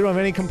 And Coach, you don't have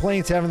any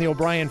complaints having the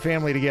O'Brien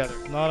family together?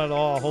 Not at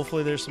all.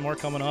 Hopefully there's some more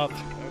coming up.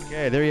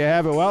 Okay, there you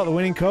have it. Well, the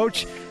winning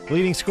coach,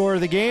 leading scorer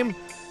of the game,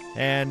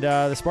 and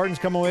the Spartans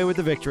come away with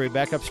the victory.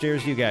 Back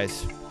upstairs to you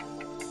guys.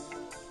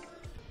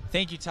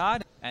 Thank you,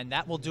 Todd. And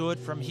that will do it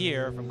from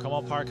here from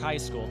Como Park High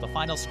School. The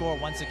final score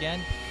once again,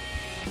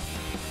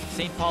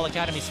 St. Paul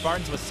Academy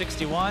Spartans with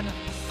 61,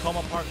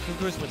 Como Park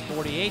Cougars with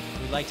 48.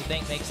 We'd like to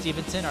thank Meg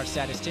Stevenson, our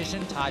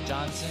statistician, Todd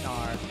Johnson,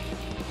 our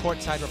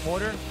courtside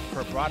reporter,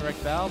 for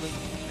Broderick Bell,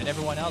 and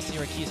everyone else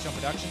here at Keystone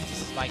Productions.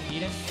 This is Mike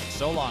Peden.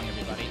 So long,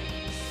 everybody.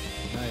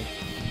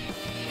 Nice.